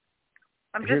 had,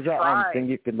 I'm Here's just a thing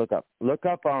you can look up. Look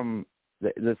up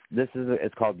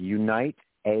it's called Unite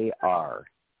AR.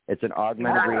 It's an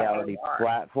augmented reality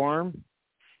platform.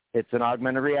 It's an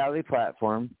augmented reality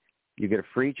platform. You get a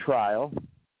free trial.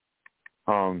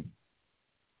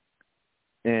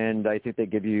 And I think they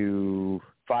give you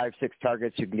 5-6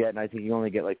 targets you can get, and I think you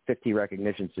only get like 50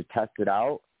 recognitions to test it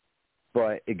out.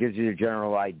 But it gives you a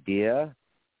general idea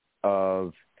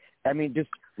of, just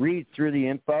read through the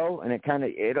info, and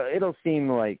it'll seem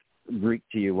like Greek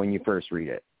to you when you first read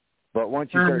it. But once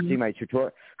you start seeing my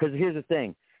tutorial, because here's the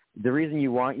thing, the reason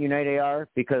you want Unite AR,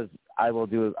 because I will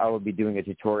be doing a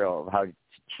tutorial of how to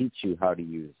teach you how to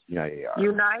use Unite AR.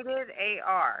 United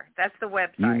AR, that's the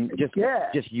website.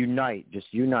 Just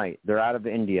Unite. They're out of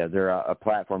India. They're a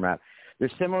platform app.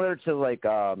 They're similar to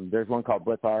there's one called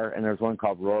Blip AR and there's one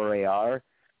called Roar AR,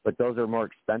 but those are more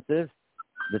expensive.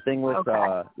 The thing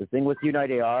with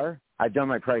Unite AR, I've done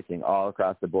my pricing all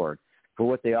across the board for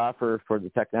what they offer for the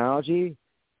technology.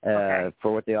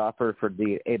 for what they offer, for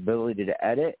the ability to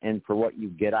edit, and for what you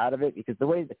get out of it. Because the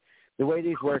way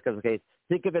these work is, okay,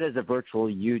 think of it as a virtual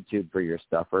YouTube for your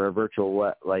stuff, or a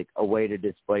virtual, like a way to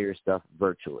display your stuff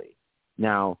virtually.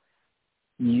 Now,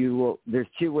 there's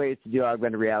two ways to do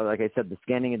augmented reality. Like I said, the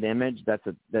scanning of the image, that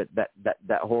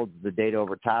holds the data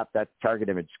over top. That's target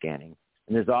image scanning.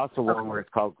 And there's also one where it's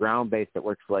called ground-based that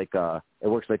works like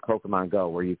Pokemon Go,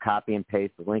 where you copy and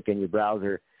paste the link in your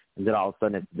browser, and then all of a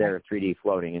sudden it's there 3D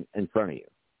floating in front of you.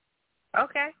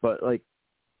 Okay. But I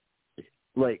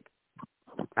like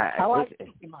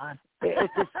Pokemon.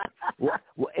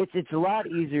 It's a lot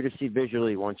easier to see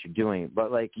visually once you're doing it.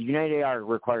 But like United AR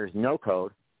requires no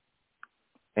code,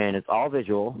 and it's all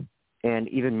visual. And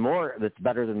even more that's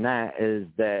better than that is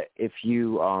that if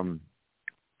you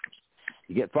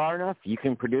get far enough, you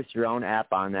can produce your own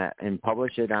app on that and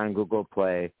publish it on Google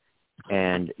Play,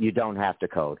 and you don't have to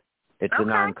code. It's a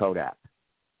non-code app.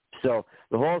 So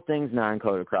the whole thing's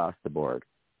non-code across the board.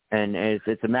 And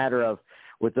it's a matter of,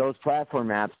 with those platform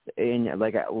apps,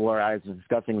 where I was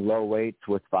discussing low weights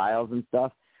with files and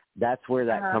stuff, that's where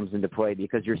that comes into play,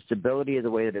 because your stability of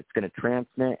the way that it's going to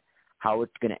transmit, how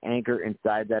it's going to anchor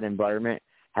inside that environment,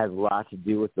 has a lot to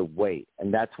do with the weight.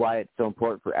 And that's why it's so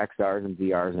important for XRs and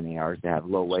VRs and ARs to have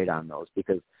low weight on those,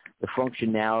 because the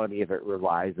functionality of it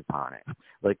relies upon it.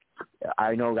 Like,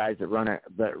 I know guys that run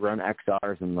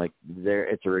XRs, and like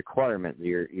it's a requirement that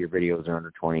your videos are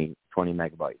under 20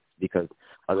 megabytes, because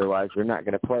otherwise they're not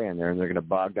going to play in there, and they're going to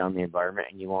bog down the environment,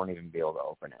 and you won't even be able to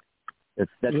open it.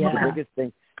 That's the biggest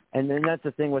thing. And then that's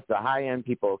the thing with the high-end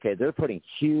people. Okay, they're putting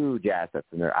huge assets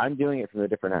in there. I'm doing it from a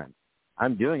different end.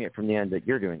 I'm doing it from the end that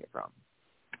you're doing it from,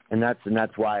 and that's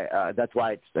why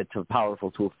it's a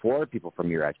powerful tool for people from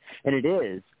your edge. And it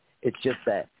is. It's just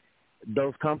that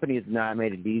those companies have not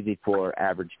made it easy for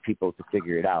average people to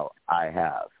figure it out. I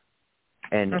have,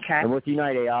 and with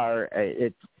Unite AR,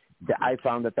 I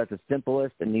found that's the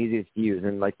simplest and easiest to use.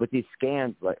 And like with these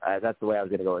scans, that's the way I was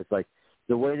going to go. It's like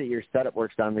the way that your setup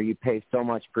works down there. You pay so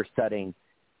much per setting,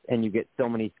 and you get so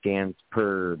many scans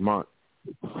per month.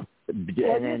 And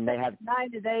then they have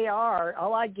United AR.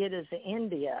 All I get is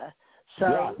India.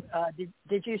 So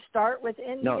did you start with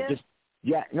India?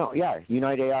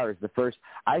 United AR is the first.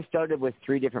 I started with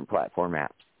 3 different platform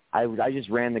apps. I just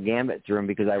ran the gambit through them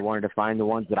because I wanted to find the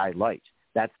ones that I liked.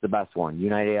 That's the best one.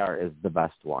 United AR is the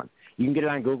best one. You can get it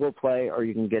on Google Play, or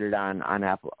you can get it on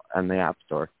Apple, on the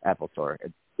Apple Store.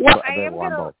 It's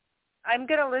I'm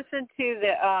gonna listen to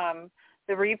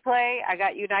the replay. I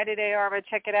got United AR. I'm gonna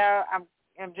check it out.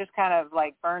 I'm just kind of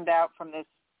like burned out from this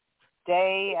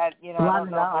day. A lot of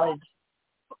knowledge.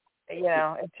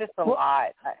 It's just a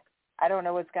lot. I don't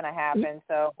know what's going to happen.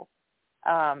 So,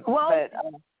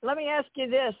 let me ask you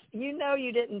this. You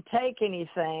didn't take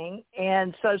anything,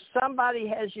 and so somebody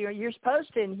has you're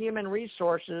supposed to, in human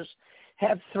resources,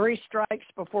 have 3 strikes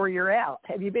before you're out.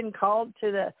 Have you been called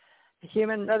to the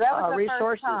human that was the resources?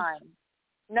 First time.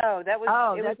 No, that was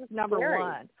that's number scary.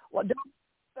 1.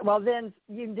 Well, then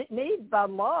you need, by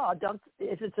law,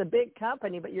 if it's a big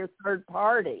company, but you're third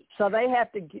party. So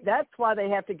that's why they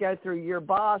have to go through your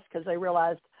boss, because they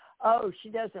realized, she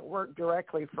doesn't work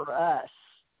directly for us.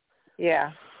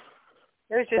 Yeah.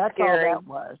 It was just that's scary. All that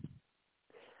was.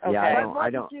 Okay. Yeah,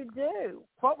 what did you do?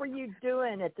 What were you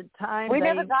doing at the time? We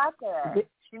never got there.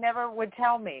 She never would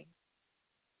tell me.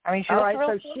 I mean, she was real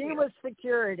so she was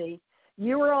security.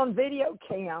 You were on video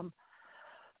cam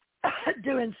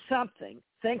doing something.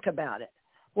 Think about it.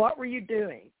 What were you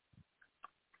doing?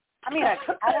 I mean,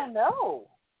 I don't know.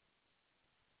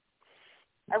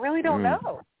 I really don't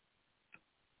know.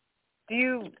 Do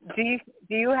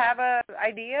you have an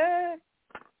idea?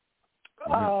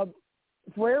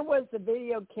 Where was the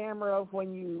video camera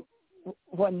when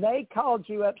they called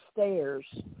you upstairs?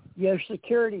 Your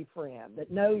security friend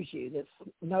that knows you, that's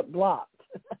not blocked.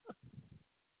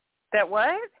 That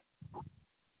what?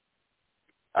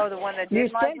 Oh, the one that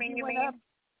did like me, you mean?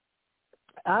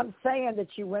 I'm saying that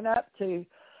you went up to,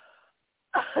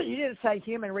 you didn't say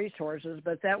human resources,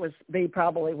 but that would be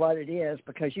probably what it is,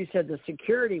 because you said the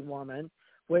security woman,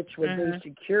 which would be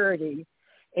security.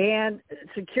 And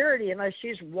security, unless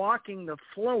she's walking the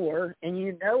floor and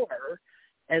you know her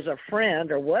as a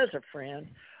friend or was a friend,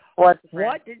 what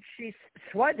did she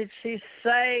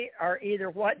say, or either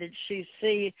what did she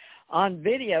see on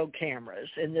video cameras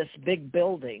in this big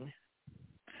building?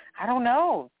 I don't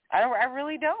know. I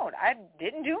really don't. I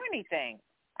didn't do anything.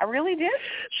 I really did.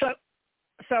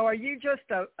 So are you just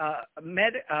a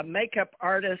makeup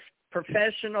artist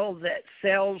professional that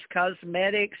sells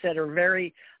cosmetics at a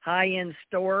very high-end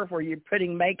store where you're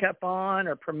putting makeup on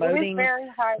or promoting? It is very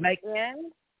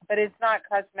high-end, but it's not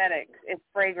cosmetics. It's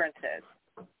fragrances.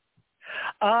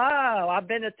 Oh, I've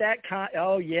been at that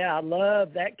oh, yeah, I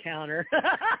love that counter.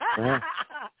 Yep.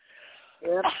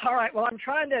 All right, well, I'm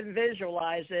trying to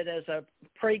visualize it as a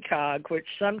precog, which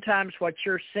sometimes what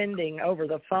you're sending over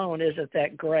the phone isn't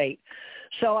that great.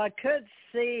 So I could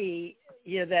see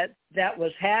that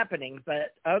was happening,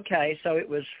 but okay, so it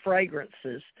was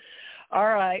fragrances.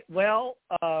 All right, well,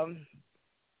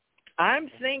 I'm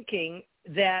thinking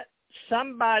that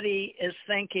somebody is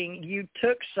thinking you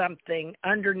took something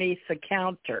underneath the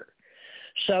counter.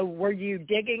 So were you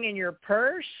digging in your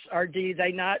purse, or do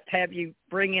they not have you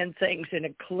bring in things in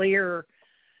a clear?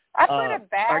 I put a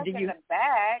bag in the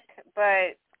back,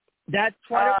 but that's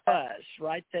what it was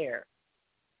right there.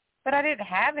 But I didn't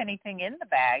have anything in the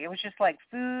bag. It was just like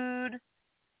food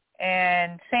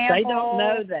and samples. They don't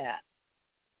know that.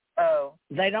 Oh.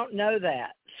 They don't know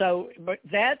that. So, but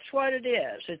that's what it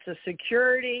is. It's a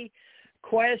security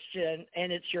question,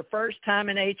 and it's your first time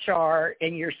in HR,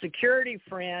 and your security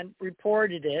friend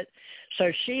reported it,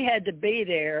 so she had to be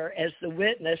there as the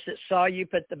witness that saw you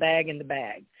put the bag in the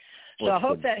bag. So I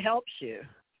hope that helps you.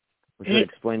 We should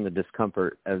explain the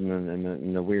discomfort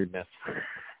and the weirdness.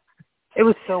 It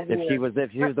was so weird. If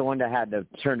she was the one that had to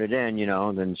turn it in,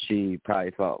 then she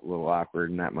probably felt a little awkward,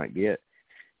 and that might be it.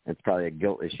 It's probably a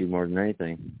guilt issue more than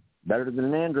anything. Better than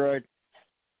an Android.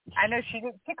 I know she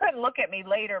couldn't look at me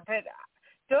later, but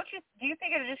do you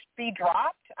think it'll just be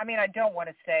dropped? I mean, I don't want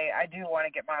to say. I do want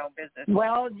to get my own business.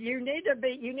 Well, you need to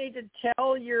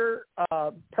tell your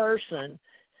person,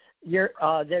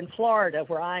 in Florida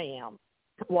where I am,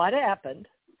 what happened.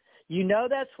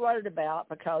 That's what it's about,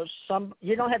 because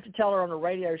you don't have to tell her on a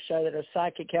radio show that a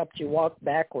psychic helped you walk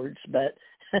backwards, but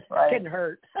right. It couldn't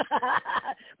hurt.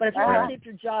 But if you want to keep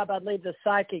your job, I'd leave the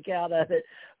psychic out of it.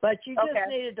 But you just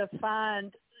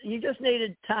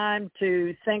needed time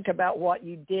to think about what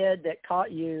you did that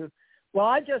caught you. Well,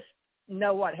 I just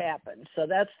know what happened, so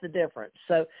that's the difference.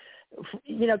 So,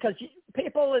 because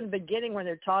people in the beginning when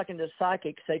they're talking to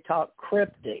psychics, they talk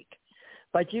cryptic,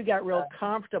 but you got real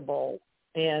comfortable.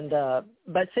 And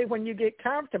but see, when you get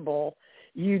comfortable,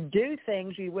 you do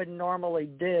things you wouldn't normally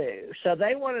do. So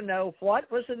they want to know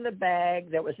what was in the bag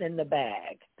that was in the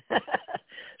bag.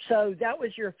 So that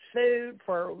was your food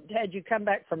had you come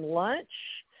back from lunch?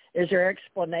 Is there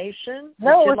explanation?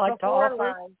 No, it was before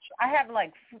lunch. I have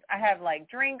like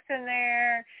drinks in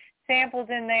there, samples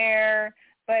in there,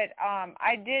 but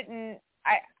I didn't.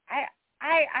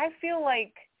 I feel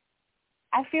like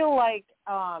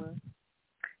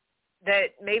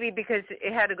that maybe because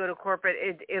it had to go to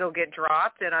corporate, it'll get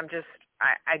dropped, and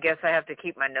I guess I have to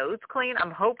keep my notes clean.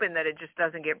 I'm hoping that it just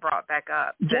doesn't get brought back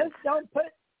up. Just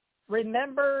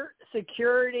remember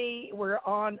security, we're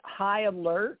on high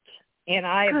alert, and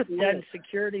I've done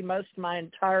security most of my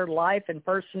entire life in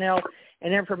personnel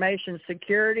and information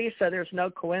security, so there's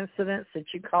no coincidence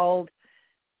that you called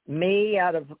me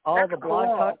out of all the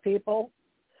Blog Talk people.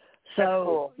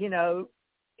 So,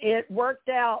 it worked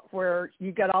out where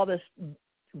you got all this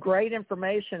great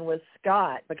information with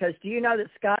Scott, because do you know that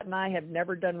Scott and I have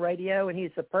never done radio, and he's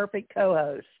the perfect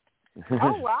co-host.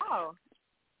 Oh, wow.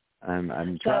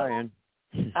 I'm trying.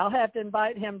 I'll have to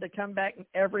invite him to come back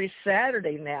every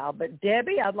Saturday now. But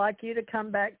Debbie, I'd like you to come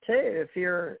back too if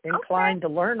you're inclined to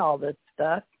learn all this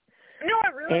stuff. No, I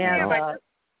really am.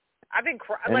 I've been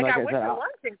I went to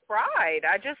lunch and cried.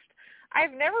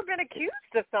 I've never been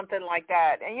accused of something like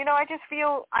that. And, I just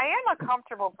feel I am a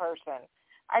comfortable person.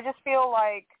 I just feel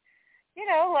like,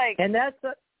 And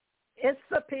it's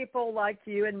the people like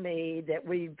you and me that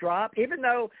we drop. Even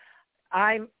though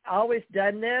I'm always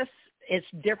done this, it's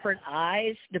different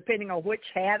eyes depending on which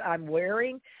hat I'm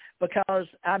wearing, because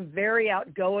I'm very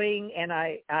outgoing and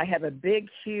I have a big,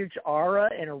 huge aura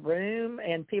in a room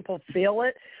and people feel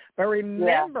it. But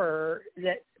remember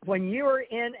that when you are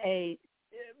in a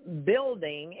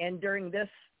building and during this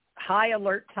high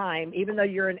alert time, even though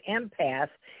you're an empaths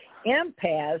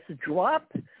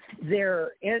drop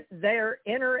their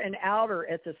inner and outer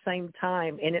at the same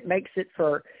time, and it makes it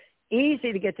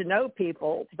easy to get to know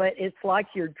people, but it's like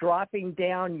you're dropping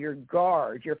down your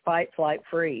guard, your fight, flight,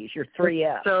 freeze, your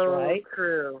 3Fs, right?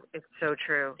 True. It's so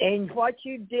true. And what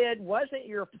you did wasn't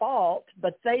your fault,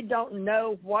 but they don't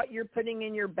know what you're putting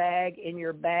in your bag, and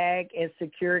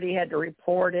security had to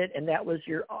report it, and that was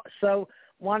your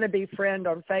wannabe friend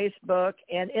on Facebook,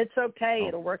 and it's okay.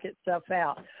 It'll work itself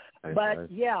out. But,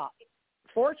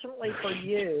 fortunately for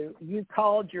you, you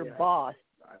called your boss.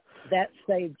 That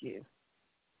saved you.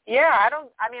 Yeah, I'm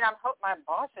my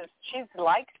boss she's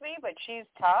liked me, but she's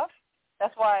tough.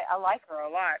 That's why I like her a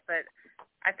lot. But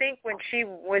I think when she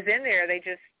was in there,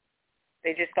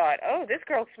 They just thought, oh, this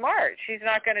girl's smart. She's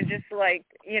not going to just, like,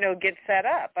 get set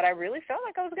up. But I really felt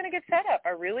like I was going to get set up. I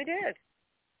really did.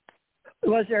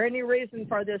 Was there any reason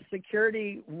for this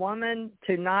security woman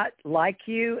to not like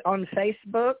you on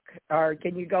Facebook? Or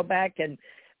can you go back and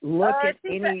look at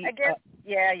any...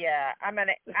 I'm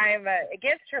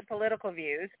against her political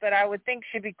views, but I would think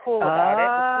she'd be cool about it.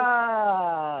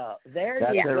 Oh, there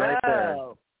That's you it go. right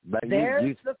there. But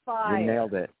There's the fire. You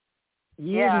nailed it.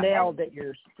 You nailed it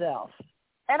yourself.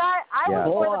 And I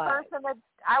was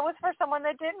I was for someone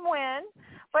that didn't win,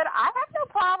 but I have no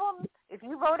problem if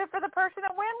you voted for the person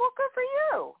that win. Well, good for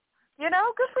you. Good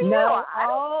for you.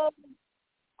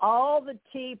 All the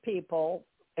T people,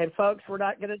 and folks, we're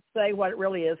not going to say what it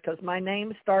really is because my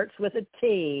name starts with a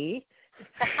T.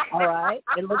 All right,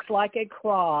 it looks like a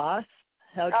cross.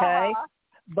 Okay,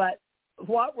 but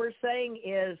what we're saying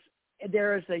is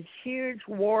there is a huge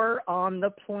war on the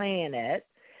planet.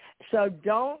 So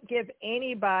don't give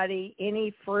anybody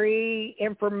any free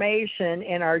information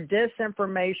in our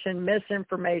disinformation,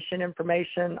 misinformation,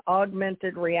 information,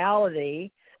 augmented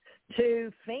reality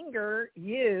to finger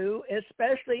you,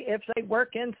 especially if they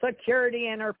work in security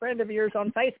and are a friend of yours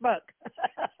on Facebook.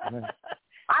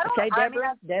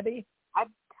 Debbie? I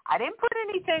didn't put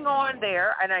anything on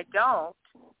there, and I don't.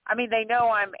 I mean, they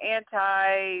know I'm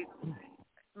anti-vaccine.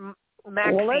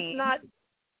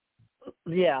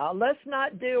 Well, let's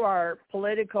not do our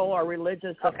political or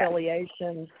religious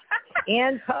affiliations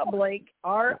in public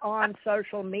or on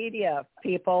social media,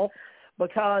 people,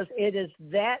 because it is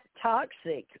that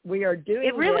toxic. We are doing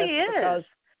it really this is. Because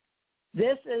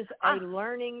this is a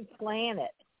learning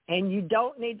planet, and you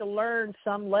don't need to learn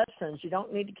some lessons. You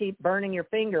don't need to keep burning your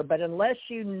finger, but unless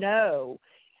you know,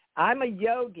 I'm a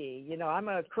yogi, I'm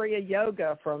a Kriya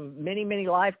Yoga from many, many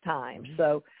lifetimes.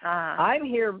 So I'm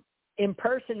here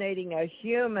impersonating a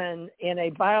human in a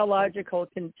biological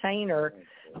container,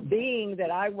 being that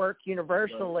I work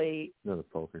universally.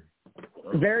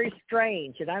 Very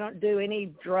strange, and I don't do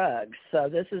any drugs, so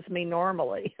this is me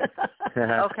normally.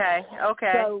 Okay.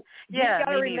 So you've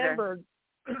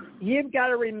got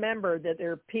to remember that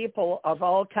there are people of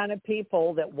all kind of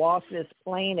people that walk this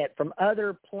planet from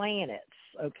other planets,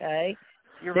 okay?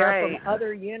 They're right. From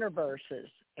other universes.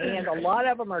 And a lot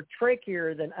of them are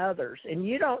trickier than others. And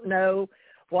you don't know,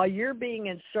 while you're being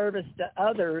in service to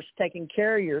others, taking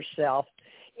care of yourself,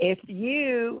 if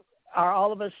you are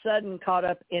all of a sudden caught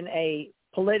up in a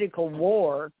political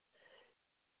war,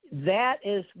 that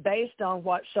is based on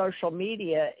what social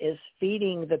media is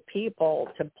feeding the people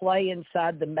to play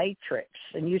inside the Matrix.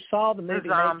 And you saw the movie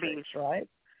Matrix, right?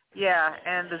 Yeah,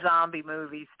 and the zombie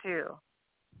movies, too.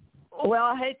 Well,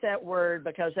 I hate that word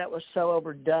because that was so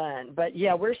overdone. But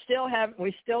yeah, we still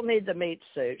need the meat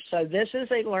suit. So this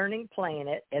is a learning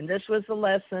planet, and this was the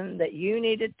lesson that you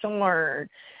needed to learn.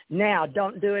 Now,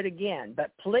 don't do it again.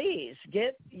 But please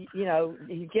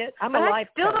I'm a life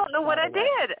coach. I still don't know what I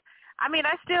did. I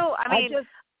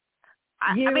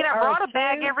brought a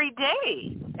bag every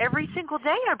day. Every single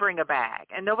day I bring a bag,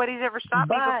 and nobody's ever stopped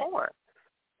me before.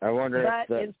 I wonder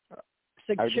if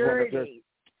security.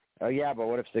 Oh, yeah, but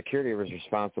what if security was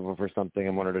responsible for something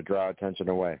and wanted to draw attention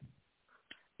away?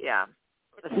 Yeah,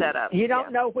 the setup. You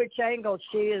don't know which angle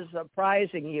she is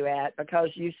apprising you at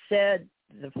because you said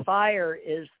the fire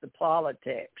is the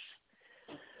politics.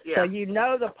 Yeah. So you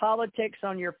know the politics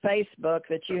on your Facebook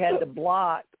that you had to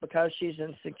block because she's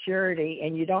in security,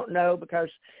 and you don't know because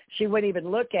she wouldn't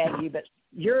even look at you, but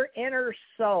your inner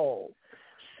soul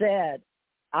said,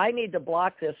 I need to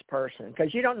block this person,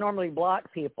 because you don't normally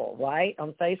block people, right,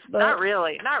 on Facebook? Not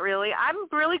really. I'm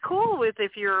really cool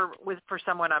if you're for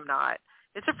someone I'm not.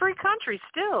 It's a free country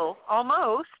still,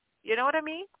 almost. You know what I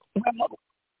mean? Well,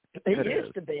 it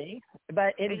used to be,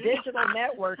 but in digital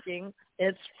networking,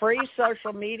 it's free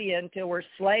social media until we're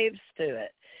slaves to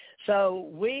it. So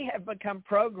we have become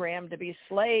programmed to be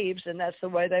slaves, and that's the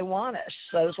way they want us.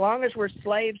 So as long as we're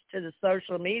slaves to the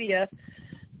social media,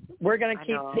 we're going to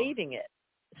keep feeding it.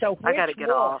 So which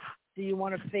wolf do you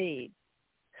want to feed?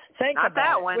 Think Not about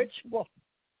that it. one. Which wolf?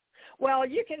 Well,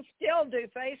 you can still do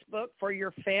Facebook for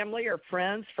your family or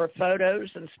friends for photos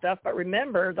and stuff, but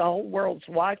remember, the whole world's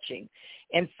watching.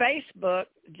 And Facebook,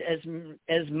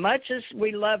 as much as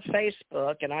we love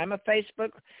Facebook, and I'm a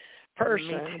Facebook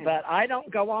person, but I don't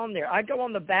go on there. I go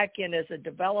on the back end as a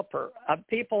developer.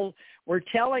 People were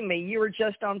telling me you were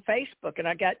just on Facebook, and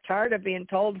I got tired of being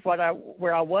told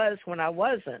where I was when I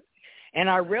wasn't. And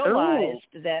I realized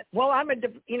that,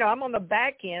 I'm on the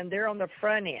back end, they're on the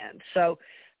front end. So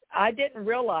I didn't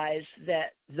realize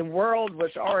that the world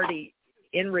was already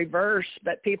in reverse,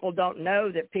 but people don't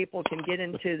know that people can get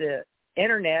into the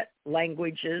internet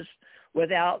languages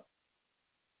without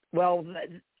well,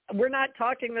 we're not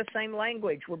talking the same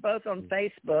language. We're both on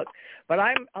Facebook, but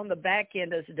I'm on the back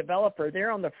end as a developer.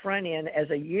 They're on the front end as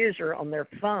a user on their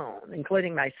phone,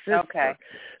 including my sister. Okay.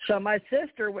 So my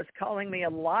sister was calling me a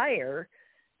liar,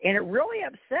 and it really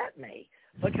upset me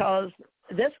because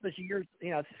this was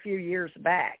a few years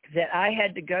back that I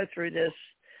had to go through this.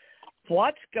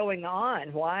 What's going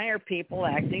on? Why are people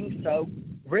acting so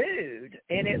rude?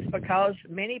 And it's because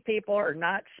many people are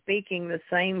not speaking the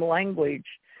same language.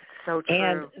 So true.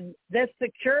 And this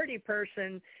security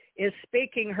person is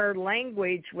speaking her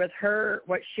language with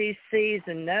what she sees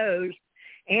and knows,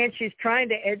 and she's trying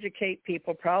to educate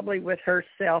people probably with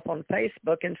herself on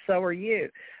Facebook, and so are you.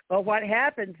 But what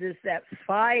happens is that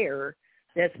fire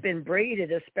that's been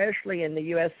breeded, especially in the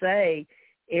USA,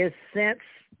 is since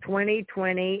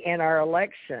 2020 and our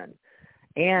election.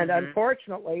 And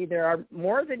unfortunately, there are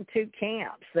more than two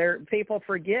camps. People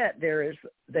forget there is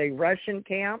the Russian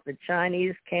camp, the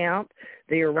Chinese camp,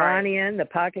 the Iranian, the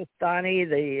Pakistani,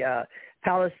 the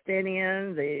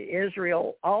Palestinian, the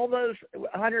Israel, all those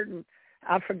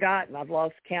I've forgotten. I've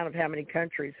lost count of how many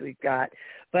countries we've got.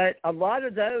 But a lot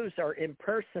of those are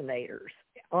impersonators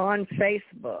on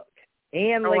Facebook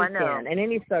and LinkedIn and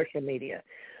any social media.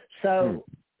 So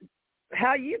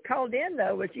how you called in,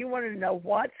 though, was you wanted to know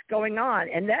what's going on.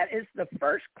 And that is the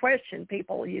first question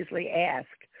people usually ask,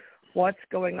 what's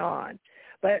going on.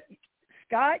 But,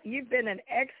 Scott, you've been an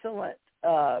excellent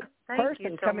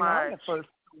person coming on the first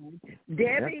time.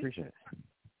 Debbie, appreciate it.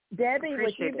 Debbie,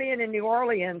 with you being in New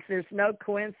Orleans, there's no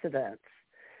coincidence.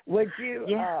 Would you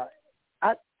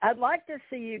I'd like to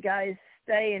see you guys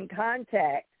stay in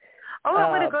contact. Oh, I'm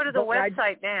going to go to the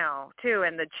website now, too,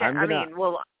 and I'm going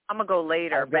to go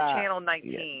later, but Channel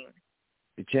 19.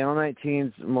 Yeah. Channel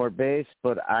 19's more base,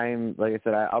 but like I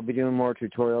said, I'll be doing more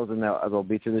tutorials, and they'll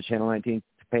be through the Channel 19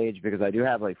 page because I do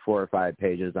have like 4 or 5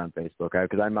 pages on Facebook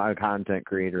because I'm a content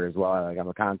creator as well. I'm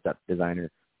a concept designer.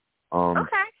 Okay.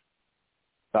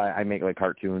 So I make like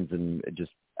cartoons and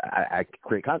I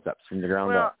create concepts from the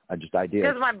ground up. Ideas.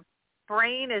 Because my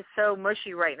brain is so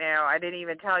mushy right now. I didn't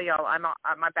even tell y'all.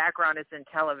 My background is in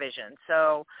television,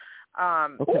 so I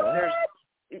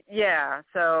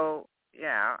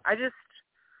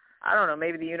don't know,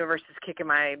 maybe the universe is kicking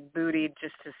my booty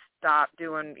just to stop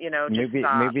doing, maybe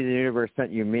the universe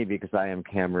sent you me because I am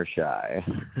camera shy.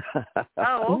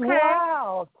 Oh, okay.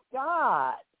 Wow,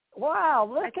 Scott. Wow,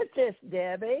 look at this,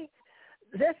 Debbie.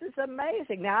 This is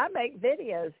amazing. Now, I make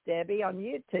videos, Debbie, on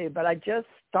YouTube, but I just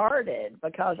started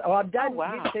because I've done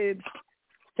YouTube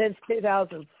since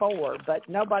 2004, but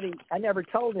I never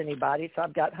told anybody, so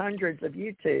I've got hundreds of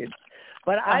YouTubes.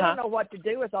 But I don't know what to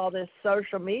do with all this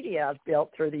social media I've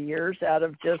built through the years out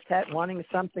of just wanting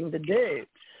something to do.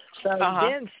 So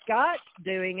then Scott's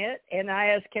doing it, and I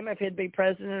asked him if he'd be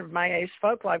president of my Ace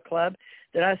Folk Life Club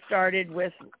that I started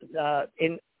with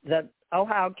in the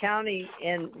Ohio County,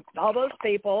 and all those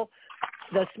people.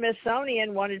 The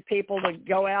Smithsonian wanted people to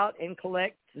go out and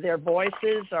collect their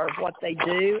voices or what they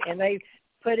do, and they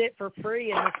put it for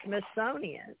free in the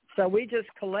Smithsonian. So we just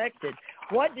collected.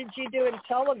 What did you do in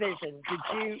television?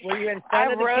 Were you in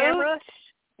front of the camera?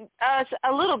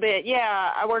 A little bit,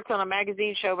 yeah. I worked on a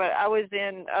magazine show, but I was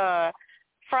in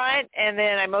front, and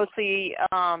then I mostly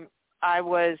I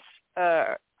was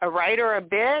a writer a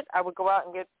bit. I would go out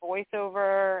and get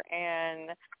voiceover, and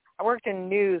I worked in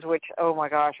news, which, oh my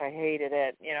gosh, I hated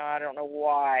it. I don't know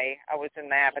why I was in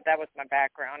that, but that was my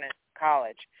background in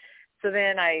college. So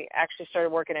then I actually started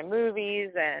working in movies,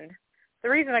 and the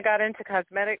reason I got into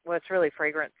cosmetic was really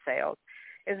fragrance sales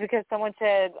is because someone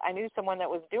said I knew someone that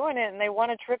was doing it, and they won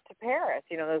a trip to Paris.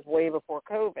 That was way before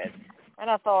COVID.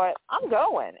 And I thought, I'm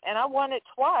going. And I won it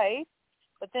twice,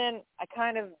 but then I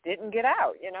kind of didn't get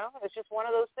out, It's just one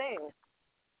of those things.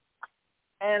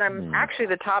 And I'm actually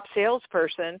the top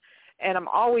salesperson, and I'm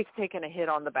always taking a hit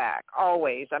on the back,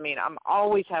 always. I'm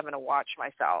always having to watch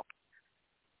myself.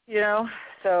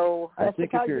 So I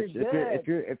think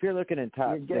if you're looking at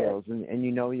top sales and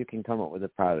you can come up with a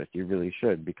product, you really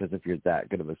should, because if you're that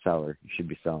good of a seller, you should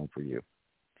be selling for you.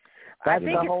 I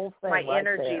think it's my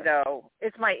energy, though.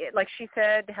 It's like she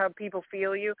said, how people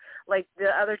feel you. Like the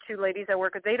other 2 ladies I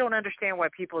work with, they don't understand why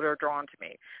people are drawn to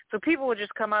me. So people would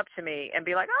just come up to me and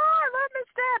be like, "Oh, I love Miss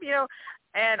Deb,"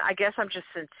 And I guess I'm just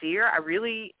sincere.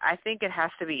 I think it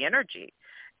has to be energy.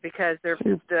 Because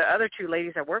the other 2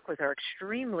 ladies I work with are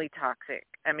extremely toxic.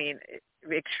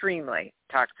 Extremely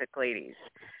toxic ladies.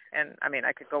 And,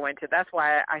 I could go into – that's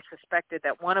why I suspected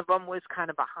that one of them was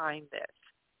kind of behind this.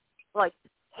 Like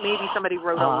maybe somebody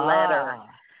wrote a letter.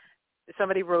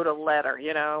 Somebody wrote a letter,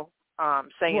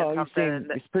 saying something.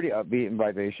 It's pretty upbeat and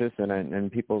vivacious,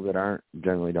 and people that aren't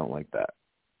generally don't like that.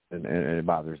 and it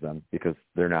bothers them because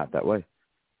they're not that way.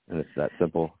 And it's that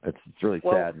simple. It's really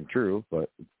sad and true, but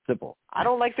it's simple. I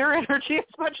don't like their energy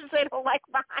as much as they don't like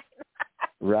mine.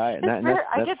 Right, and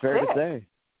that's fair to say.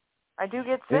 I do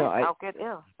get sick. I'll get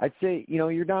ill. I'd say,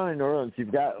 you're down in New Orleans.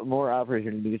 You've got more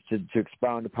opportunities to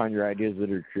expound upon your ideas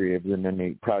that are creative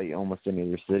than probably almost any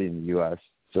other city in the U.S.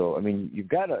 So, I mean, you've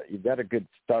got a good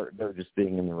start there, just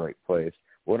being in the right place.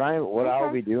 What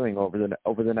I'll be doing over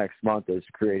the next month is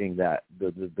creating that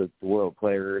the world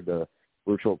player, the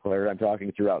virtual player. I'm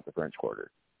talking throughout the French Quarter.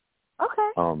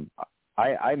 Okay.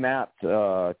 I mapped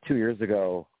 2 years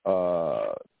ago.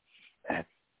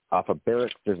 Off of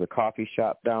Barracks, there's a coffee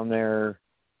shop down there,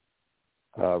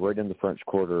 right in the French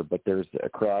Quarter. But there's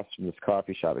across from this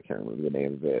coffee shop, I can't remember the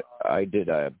name of it. I did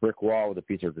a brick wall with a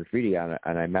piece of graffiti on it,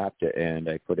 and I mapped it, and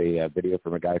I put a video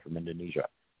from a guy from Indonesia.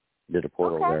 Did a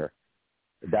portal there.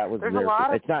 That was there's there. A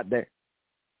lot it's not there.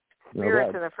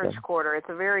 Spirits in the French Quarter. It's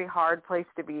a very hard place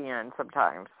to be in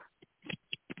sometimes.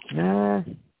 Nah,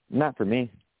 not for me.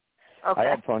 Okay. I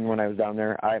had fun when I was down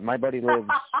there. My buddy lives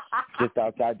just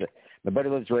outside my buddy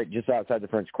lives right just outside the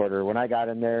French Quarter. When I got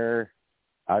in there,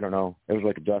 I don't know, it was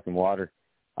like a duck in water.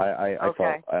 I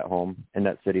felt at home in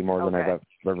that city more than I've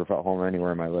ever felt home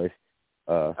anywhere in my life.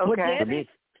 Well, Debbie,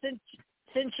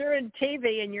 since you're in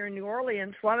TV and you're in New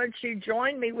Orleans, why don't you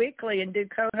join me weekly and do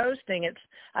co-hosting?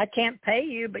 I can't pay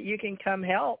you, but you can come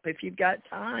help if you've got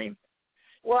time.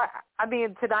 Well, I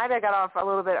mean, tonight I got off a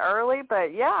little bit early,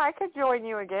 but yeah, I could join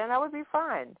you again. That would be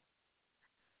fine.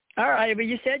 All right, but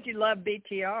you said you love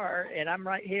BTR, and I'm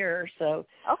right here, so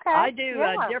I do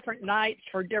different nights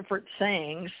for different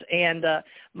things. And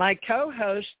my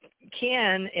co-host,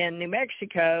 Ken, in New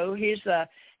Mexico, he's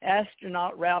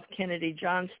astronaut Ralph Kennedy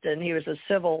Johnston. He was a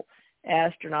civil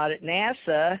astronaut at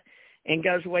NASA and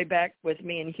goes way back with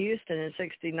me in Houston in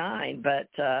 '69. But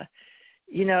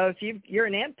if you're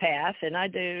an empath, and I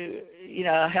do,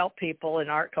 help people in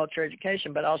art, culture,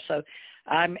 education, but also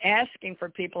I'm asking for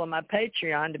people on my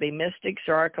Patreon to be mystics,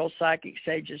 oracles, psychics,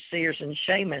 sages, seers, and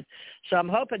shamans. So I'm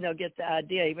hoping they'll get the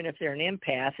idea. Even if they're an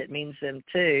empath, it means them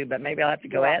too, but maybe I'll have to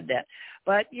go add that.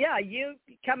 But, yeah, you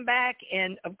come back,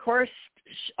 and, of course,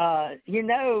 this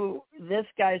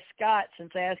guy Scott,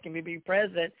 since I asked him to be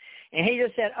president, and he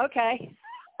just said, okay.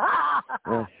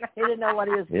 He didn't know what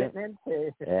he was getting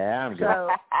into. Yeah, I'm good. So,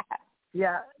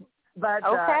 yeah, but,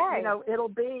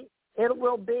 it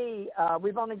will be,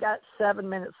 we've only got 7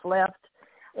 minutes left.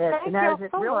 Now, is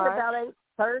it really about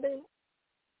 8:30?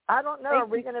 I don't know. Are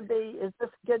we going to be, is this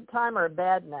a good time or a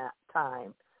bad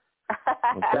time?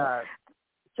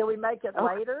 Shall we make it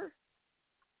later?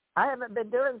 I haven't been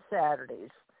doing Saturdays.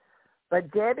 But,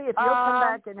 Debbie, if you'll come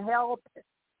back and help,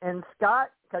 and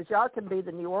Scott, because y'all can be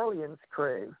the New Orleans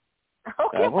crew.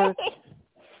 Okay.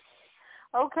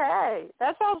 Okay,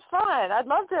 that sounds fun. I'd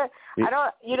love to.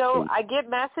 I get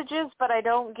messages, but I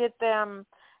don't get them.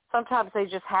 Sometimes they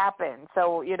just happen.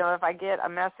 So, if I get a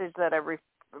message that I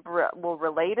will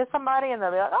relay to somebody, and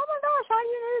they'll be like, "Oh my gosh, how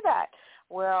you knew that?"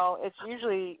 Well, it's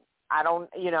usually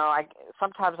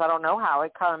sometimes I don't know how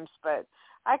it comes, but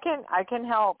I can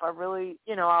help. I really,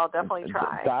 I'll definitely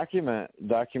try.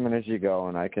 Document as you go,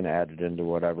 and I can add it into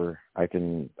whatever I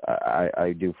can.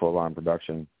 I do full on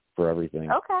production for everything.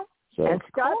 Okay. So. And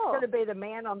Scott's going to be the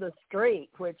man on the street,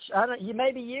 which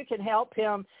maybe you can help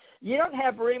him. You don't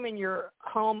have room in your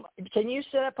home. Can you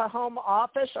set up a home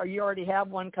office, or you already have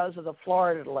one because of the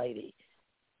Florida lady?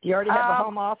 Do you already have a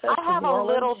home office? I have a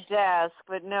little desk,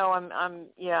 but no, I'm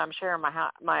sharing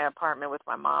my apartment with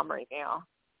my mom right now.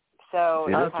 So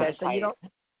so you don't.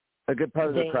 A good part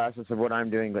of the process of what I'm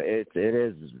doing, but it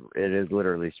is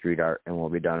literally street art and will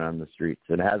be done on the streets.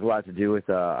 And it has a lot to do with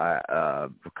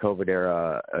COVID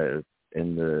era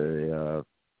in the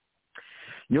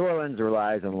New Orleans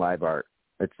relies on live art.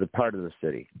 It's the part of the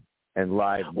city and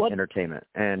live entertainment,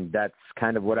 and that's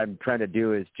kind of what I'm trying to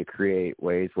do, is to create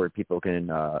ways where people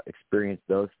can experience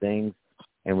those things,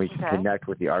 and we can connect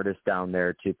with the artists down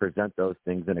there to present those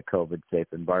things in a COVID-safe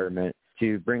environment,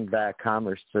 to bring back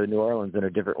commerce to New Orleans in a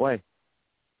different way.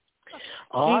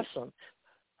 Awesome.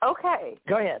 Okay.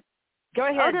 Go ahead.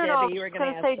 Debbie. You were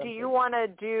going to say, do you want to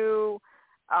do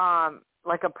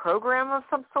like a program of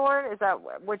some sort? Is that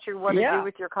what you want to do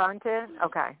with your content?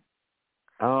 Okay.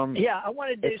 I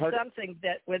want to do something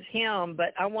that with him,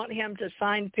 but I want him to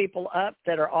sign people up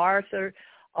that are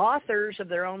authors of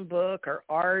their own book, or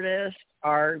artists,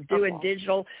 or doing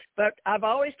digital. But I've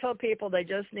always told people they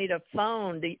just need a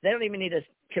phone. They don't even need a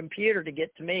computer to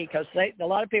get to me, because a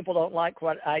lot of people don't like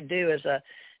what I do as a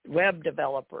web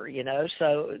developer,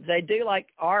 So they do like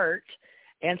art,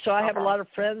 And so I have a lot of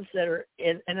friends that are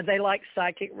and they like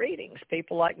psychic readings.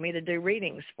 People like me to do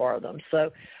readings for them.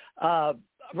 So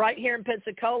right here in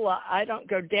Pensacola, I don't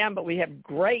go down, but we have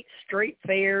great street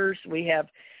fairs. We have,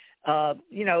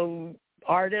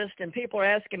 artists, and people are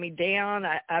asking me down.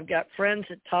 I've got friends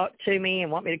that talk to me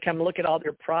and want me to come look at all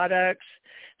their products.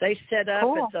 They set up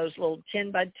at those little 10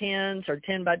 by 10s or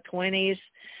 10 by 20s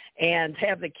and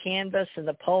have the canvas and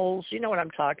the poles. You know what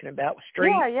I'm talking about.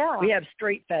 We have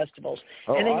street festivals.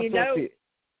 Oh, and then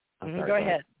go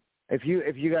ahead. If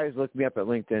you guys look me up at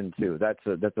LinkedIn too,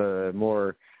 that's a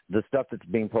more, the stuff that's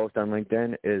being posted on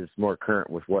LinkedIn is more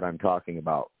current with what I'm talking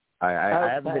about.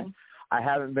 I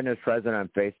haven't been as present on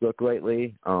Facebook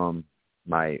lately.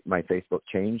 My Facebook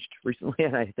changed recently,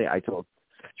 and I think I told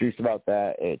Juice about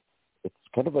that. It's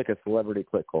kind of like a celebrity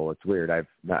click hole. It's weird. I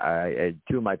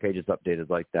 2 of my pages updated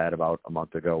like that about a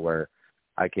month ago, where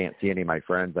I can't see any of my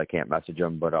friends. I can't message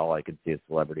them, but all I can see is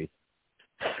celebrities.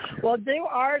 Well, new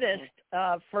artist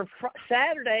for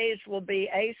Saturdays will be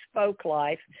Ace Folk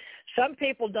Life. Some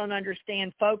people don't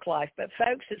understand folk life, but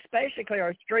folks, it's basically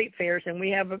our street fairs, and we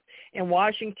have in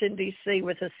Washington, D.C.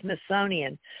 with the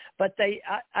Smithsonian. But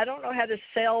I don't know how to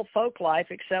sell folk life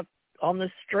except on the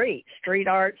street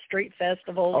art, street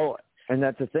festivals. Oh, and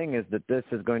that's the thing, is that this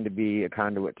is going to be a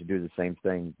conduit to do the same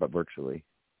thing, but virtually.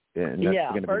 And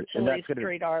that's virtually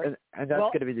street art. And that's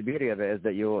going to be the beauty of it, is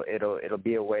that it'll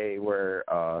be a way where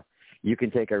you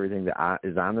can take everything that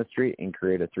is on the street and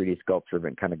create a 3D sculpture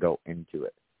and kind of go into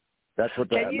it. That's what.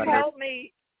 Can you help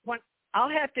me? I'll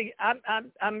have to.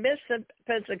 I miss the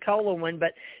Pensacola one,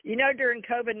 but during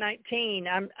COVID-19,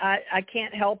 I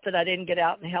can't help that I didn't get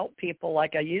out and help people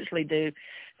like I usually do.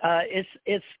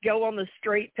 It's go on the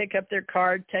street, pick up their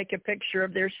card, take a picture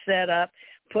of their setup,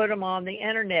 put them on the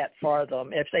internet for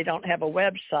them if they don't have a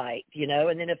website,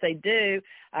 and then if they do,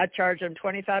 I charge them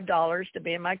 $25 to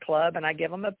be in my club, and I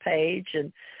give them a page,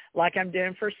 and like I'm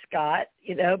doing for Scott,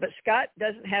 but Scott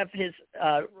doesn't have his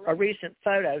a recent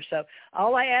photo. So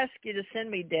all I ask you to send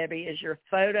me, Debbie, is your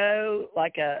photo,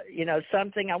 like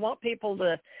something. I want people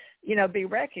to, be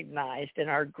recognized in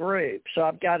our group. So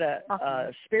I've got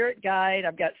a spirit guide.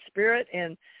 I've got Spirit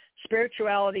and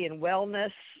Spirituality and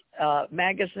Wellness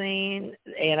magazine,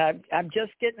 and I'm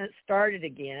just getting it started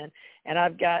again. And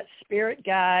I've got Spirit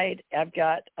Guide. I've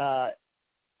got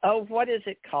what is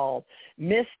it called?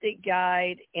 Mystic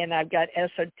Guide, and I've got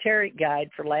Esoteric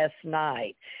Guide for last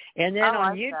night. And then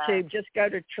on YouTube, just go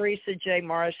to Teresa J.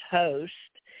 Morris Host,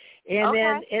 and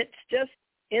then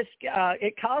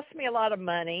it costs me a lot of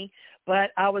money,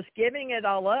 but I was giving it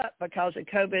all up because of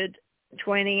COVID-20,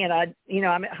 and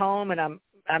I'm at home and I'm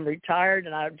retired,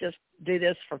 and I just do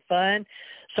this for fun.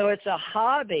 So it's a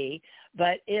hobby.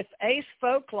 But if Ace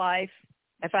Folk Life,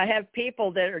 if I have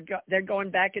people that they're going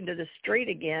back into the street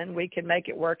again, we can make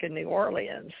it work in New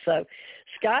Orleans. So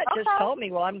Scott just told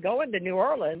me, well, I'm going to New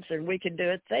Orleans, and we can do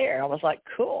it there. I was like,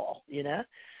 cool,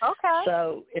 Okay.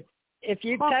 So if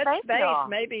you touch base,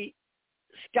 maybe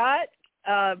Scott,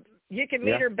 you can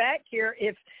meet her back here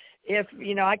if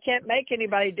I can't make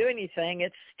anybody do anything.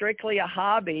 It's strictly a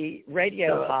hobby,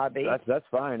 radio hobby. That's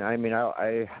fine. I mean,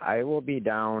 I will be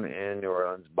down in New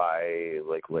Orleans by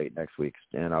late next week,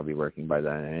 and I'll be working by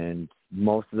then. And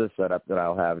most of the setup that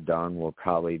I'll have done will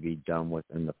probably be done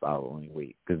within the following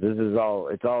week, because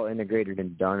it's all integrated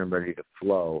and done and ready to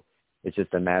flow. It's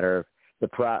just a matter of the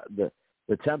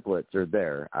templates are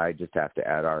there. I just have to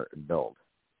add art and build.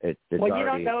 You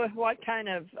don't know what kind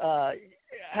of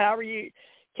how are you?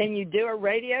 Can you do a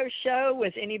radio show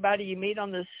with anybody you meet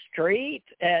on the street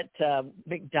at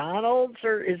McDonald's,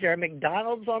 or is there a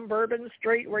McDonald's on Bourbon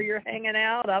Street where you're hanging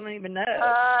out? I don't even know.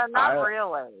 Not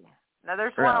really. No,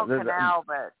 there's one on Canal,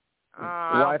 but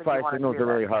Wi-Fi signals are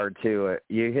really hard too.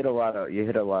 You hit a lot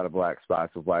of black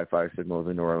spots with Wi-Fi signals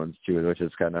in New Orleans too, which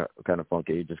is kind of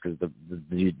funky just because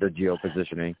the geo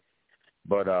positioning.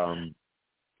 But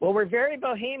well, we're very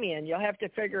bohemian. You'll have to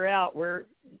figure out we're,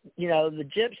 the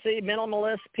gypsy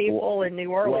minimalist people in New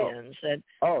Orleans.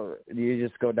 You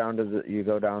just go down to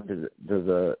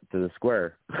the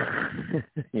square.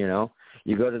 You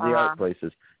go to the art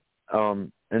places.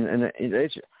 When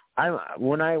I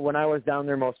was down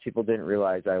there, most people didn't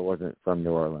realize I wasn't from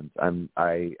New Orleans.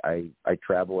 I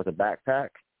travel with a backpack,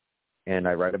 and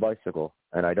I ride a bicycle,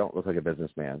 and I don't look like a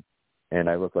businessman, and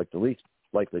I look like the least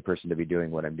likely person to be doing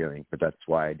what I'm doing, but that's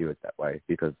why I do it that way,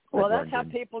 because that's how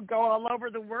people go all over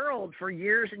the world for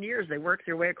years and years. They work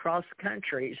their way across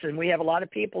countries, and we have a lot of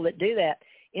people that do that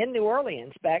in New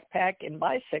Orleans, backpack and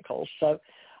bicycles. So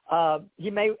I've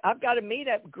got a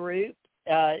meetup group.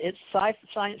 It's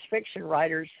science fiction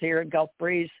writers here at Gulf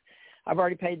Breeze I've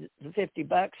already paid the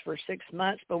 $50 for 6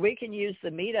 months, but we can use the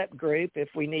meetup group if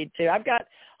we need to. I've got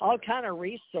all kind of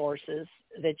resources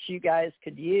that you guys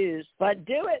could use, but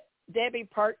do it, Debbie,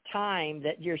 part-time,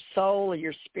 that your soul or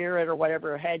your spirit or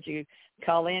whatever had you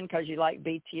call in because you like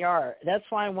BTR. That's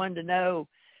why I wanted to know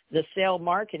the sale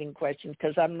marketing questions,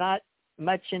 because I'm not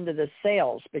much into the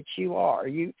sales, but you are.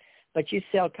 But you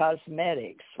sell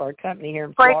cosmetics for a company here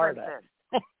in Florida.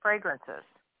 Fragrances.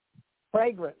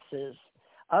 Fragrances.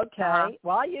 Okay. Uh-huh.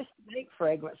 Well, I used to make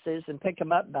fragrances and pick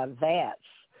them up by vats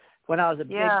when I was a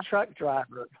big truck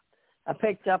driver. I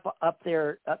picked up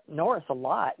there up north a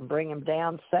lot and bring them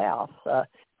down south.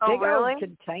 Big really? old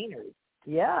containers.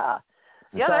 Yeah.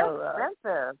 Yeah, so, they're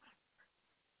expensive.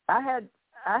 I had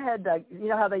you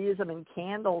know how they use them in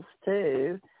candles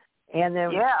too, and then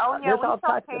we sell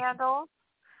candles.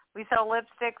 We sell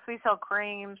lipsticks. We sell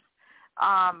creams.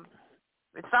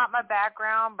 It's not my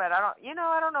background, but I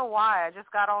don't know why. I just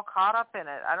got all caught up in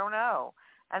it. I don't know.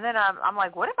 And then I'm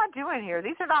like, what am I doing here?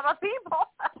 These are not my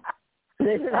people.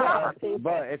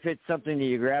 But if it's something that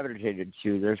you gravitated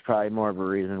to, there's probably more of a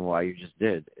reason why you just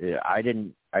did. I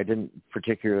didn't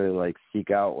particularly seek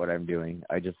out what I'm doing.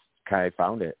 I just kind of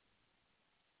found it.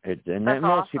 And then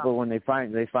most people, when they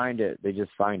find it, they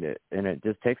just find it, and it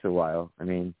just takes a while. I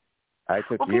mean, I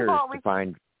took years to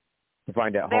find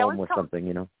at home with something,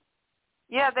 you know.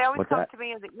 Yeah, they always come to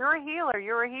me and say, "You're a healer.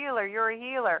 You're a healer. You're a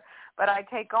healer." But I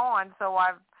take on, so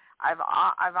I've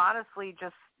honestly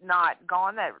just not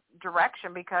gone that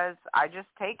direction because I just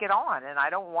take it on, and I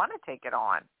don't want to take it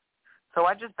on. So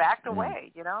I just backed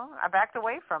away. You know, I backed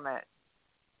away from it.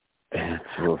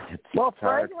 Well,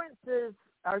 fragrances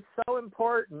are so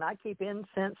important. I keep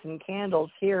incense and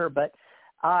candles here, but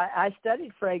I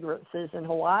studied fragrances in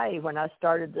Hawaii when I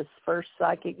started this first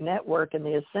psychic network in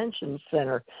the Ascension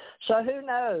Center. So who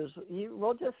knows?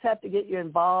 We'll just have to get you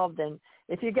involved. And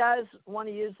if you guys want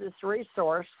to use this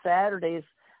resource, Saturdays,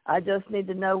 I just need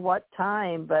to know what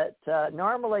time. But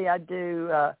normally I do,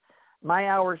 my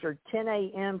hours are 10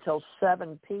 a.m. till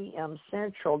 7 p.m.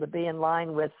 Central to be in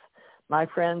line with my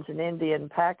friends in India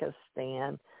and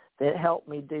Pakistan that help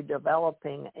me do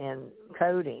developing and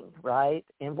coding, right,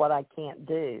 and what I can't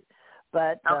do.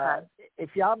 But but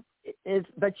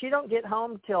you don't get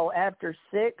home till after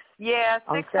 6? Yeah,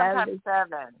 6, sometimes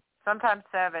 7. Sometimes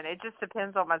 7. It just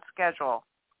depends on my schedule.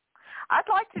 I'd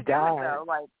like to do it, though.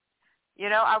 I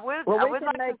would. Well, we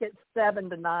can make it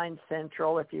 7 to 9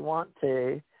 Central if you want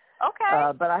to.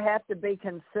 Okay. But I have to be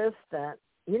consistent.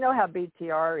 You know how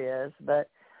BTR is, but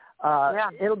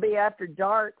it'll be after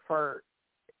dark for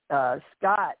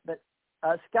Scott. But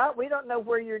Scott, we don't know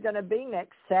where you're going to be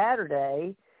next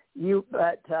Saturday.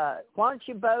 But why don't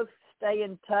you both stay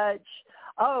in touch?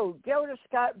 Oh, go to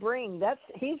Scott Breen.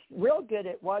 He's real good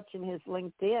at watching his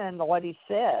LinkedIn, what he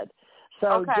said.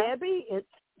 So Debbie, it's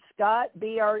Scott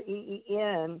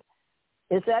Breen.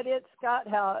 Is that it, Scott?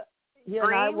 How you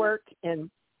and I work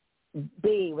in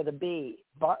B with a B,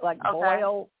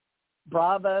 Boyle,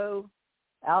 Bravo,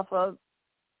 Alpha.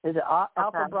 Is it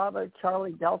Alpha Bravo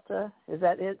Charlie Delta? Is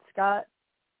that it, Scott?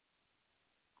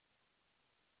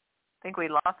 I think we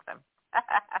lost him.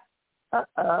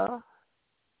 Uh-oh.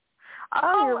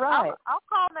 You're right. I'll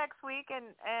call next week and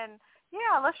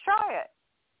let's try it.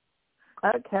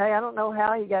 Okay, I don't know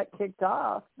how he got kicked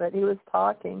off, but he was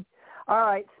talking. All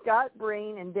right, Scott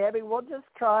Breen and Debbie, we'll just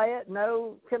try it.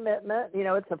 No commitment.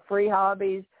 It's a free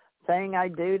hobby thing I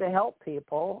do to help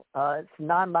people. It's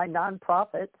my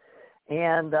nonprofit,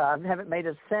 and I haven't made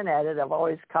a cent at it. I've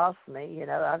always cost me.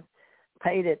 I've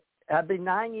paid it. I've been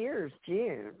 9 years,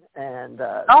 June, and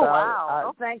wow.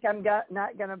 I think I'm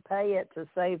not going to pay it to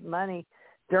save money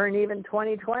during even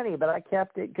 2020, but I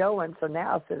kept it going. So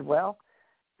now I said, well,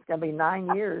 it's going to be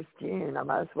 9 years, June. I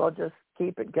might as well just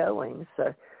keep it going.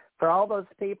 So for all those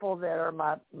people that are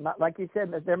my like you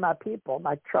said, they're my people,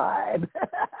 my tribe.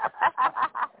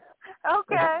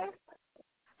 Okay.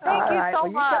 Thank you so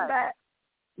much. You come back.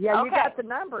 Yeah, you got the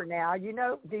number now. Do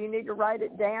you need to write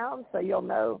it down so you'll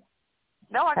know?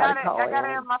 No, I got it. I got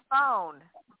it on my phone.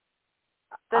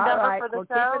 The number for the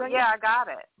show? Yeah, I got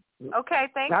it. Okay,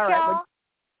 thanks, y'all.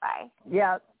 Bye.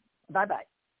 Yeah, bye-bye.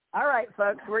 All right,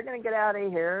 folks, we're going to get out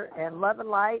of here. And love and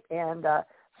light. And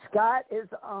Scott is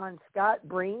on Scott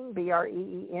Breen,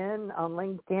 Breen, on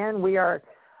LinkedIn. We are,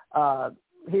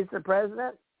 he's the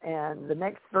president, and the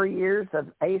next 3 years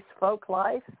of Ace Folk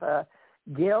Life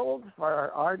Guild for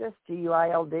our artists,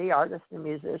 GUILD, artists and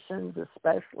musicians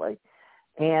especially.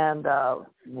 And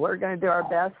we're going to do our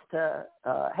best to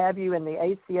have you in the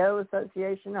ACO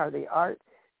Association or the Art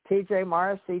TJ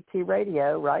Morris CT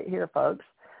Radio right here, folks.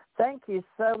 Thank you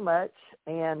so much,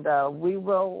 and we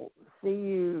will see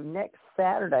you next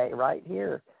Saturday right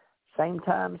here. Same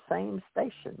time, same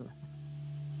station.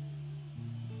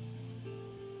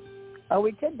 Oh,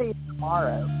 we could be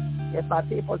tomorrow if my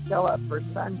people show up for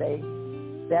Sunday.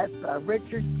 That's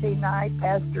Richard T. Knight,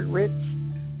 Pastor Rich,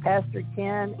 Pastor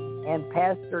Ken, and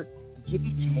Pastor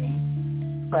Gigi.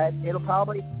 But it'll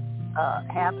probably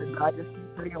happen, but I just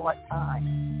can't tell you what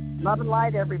time. Love and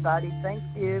light, everybody. Thank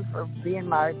you for being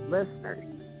my listeners.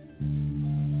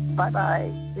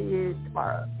 Bye-bye. See you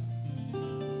tomorrow.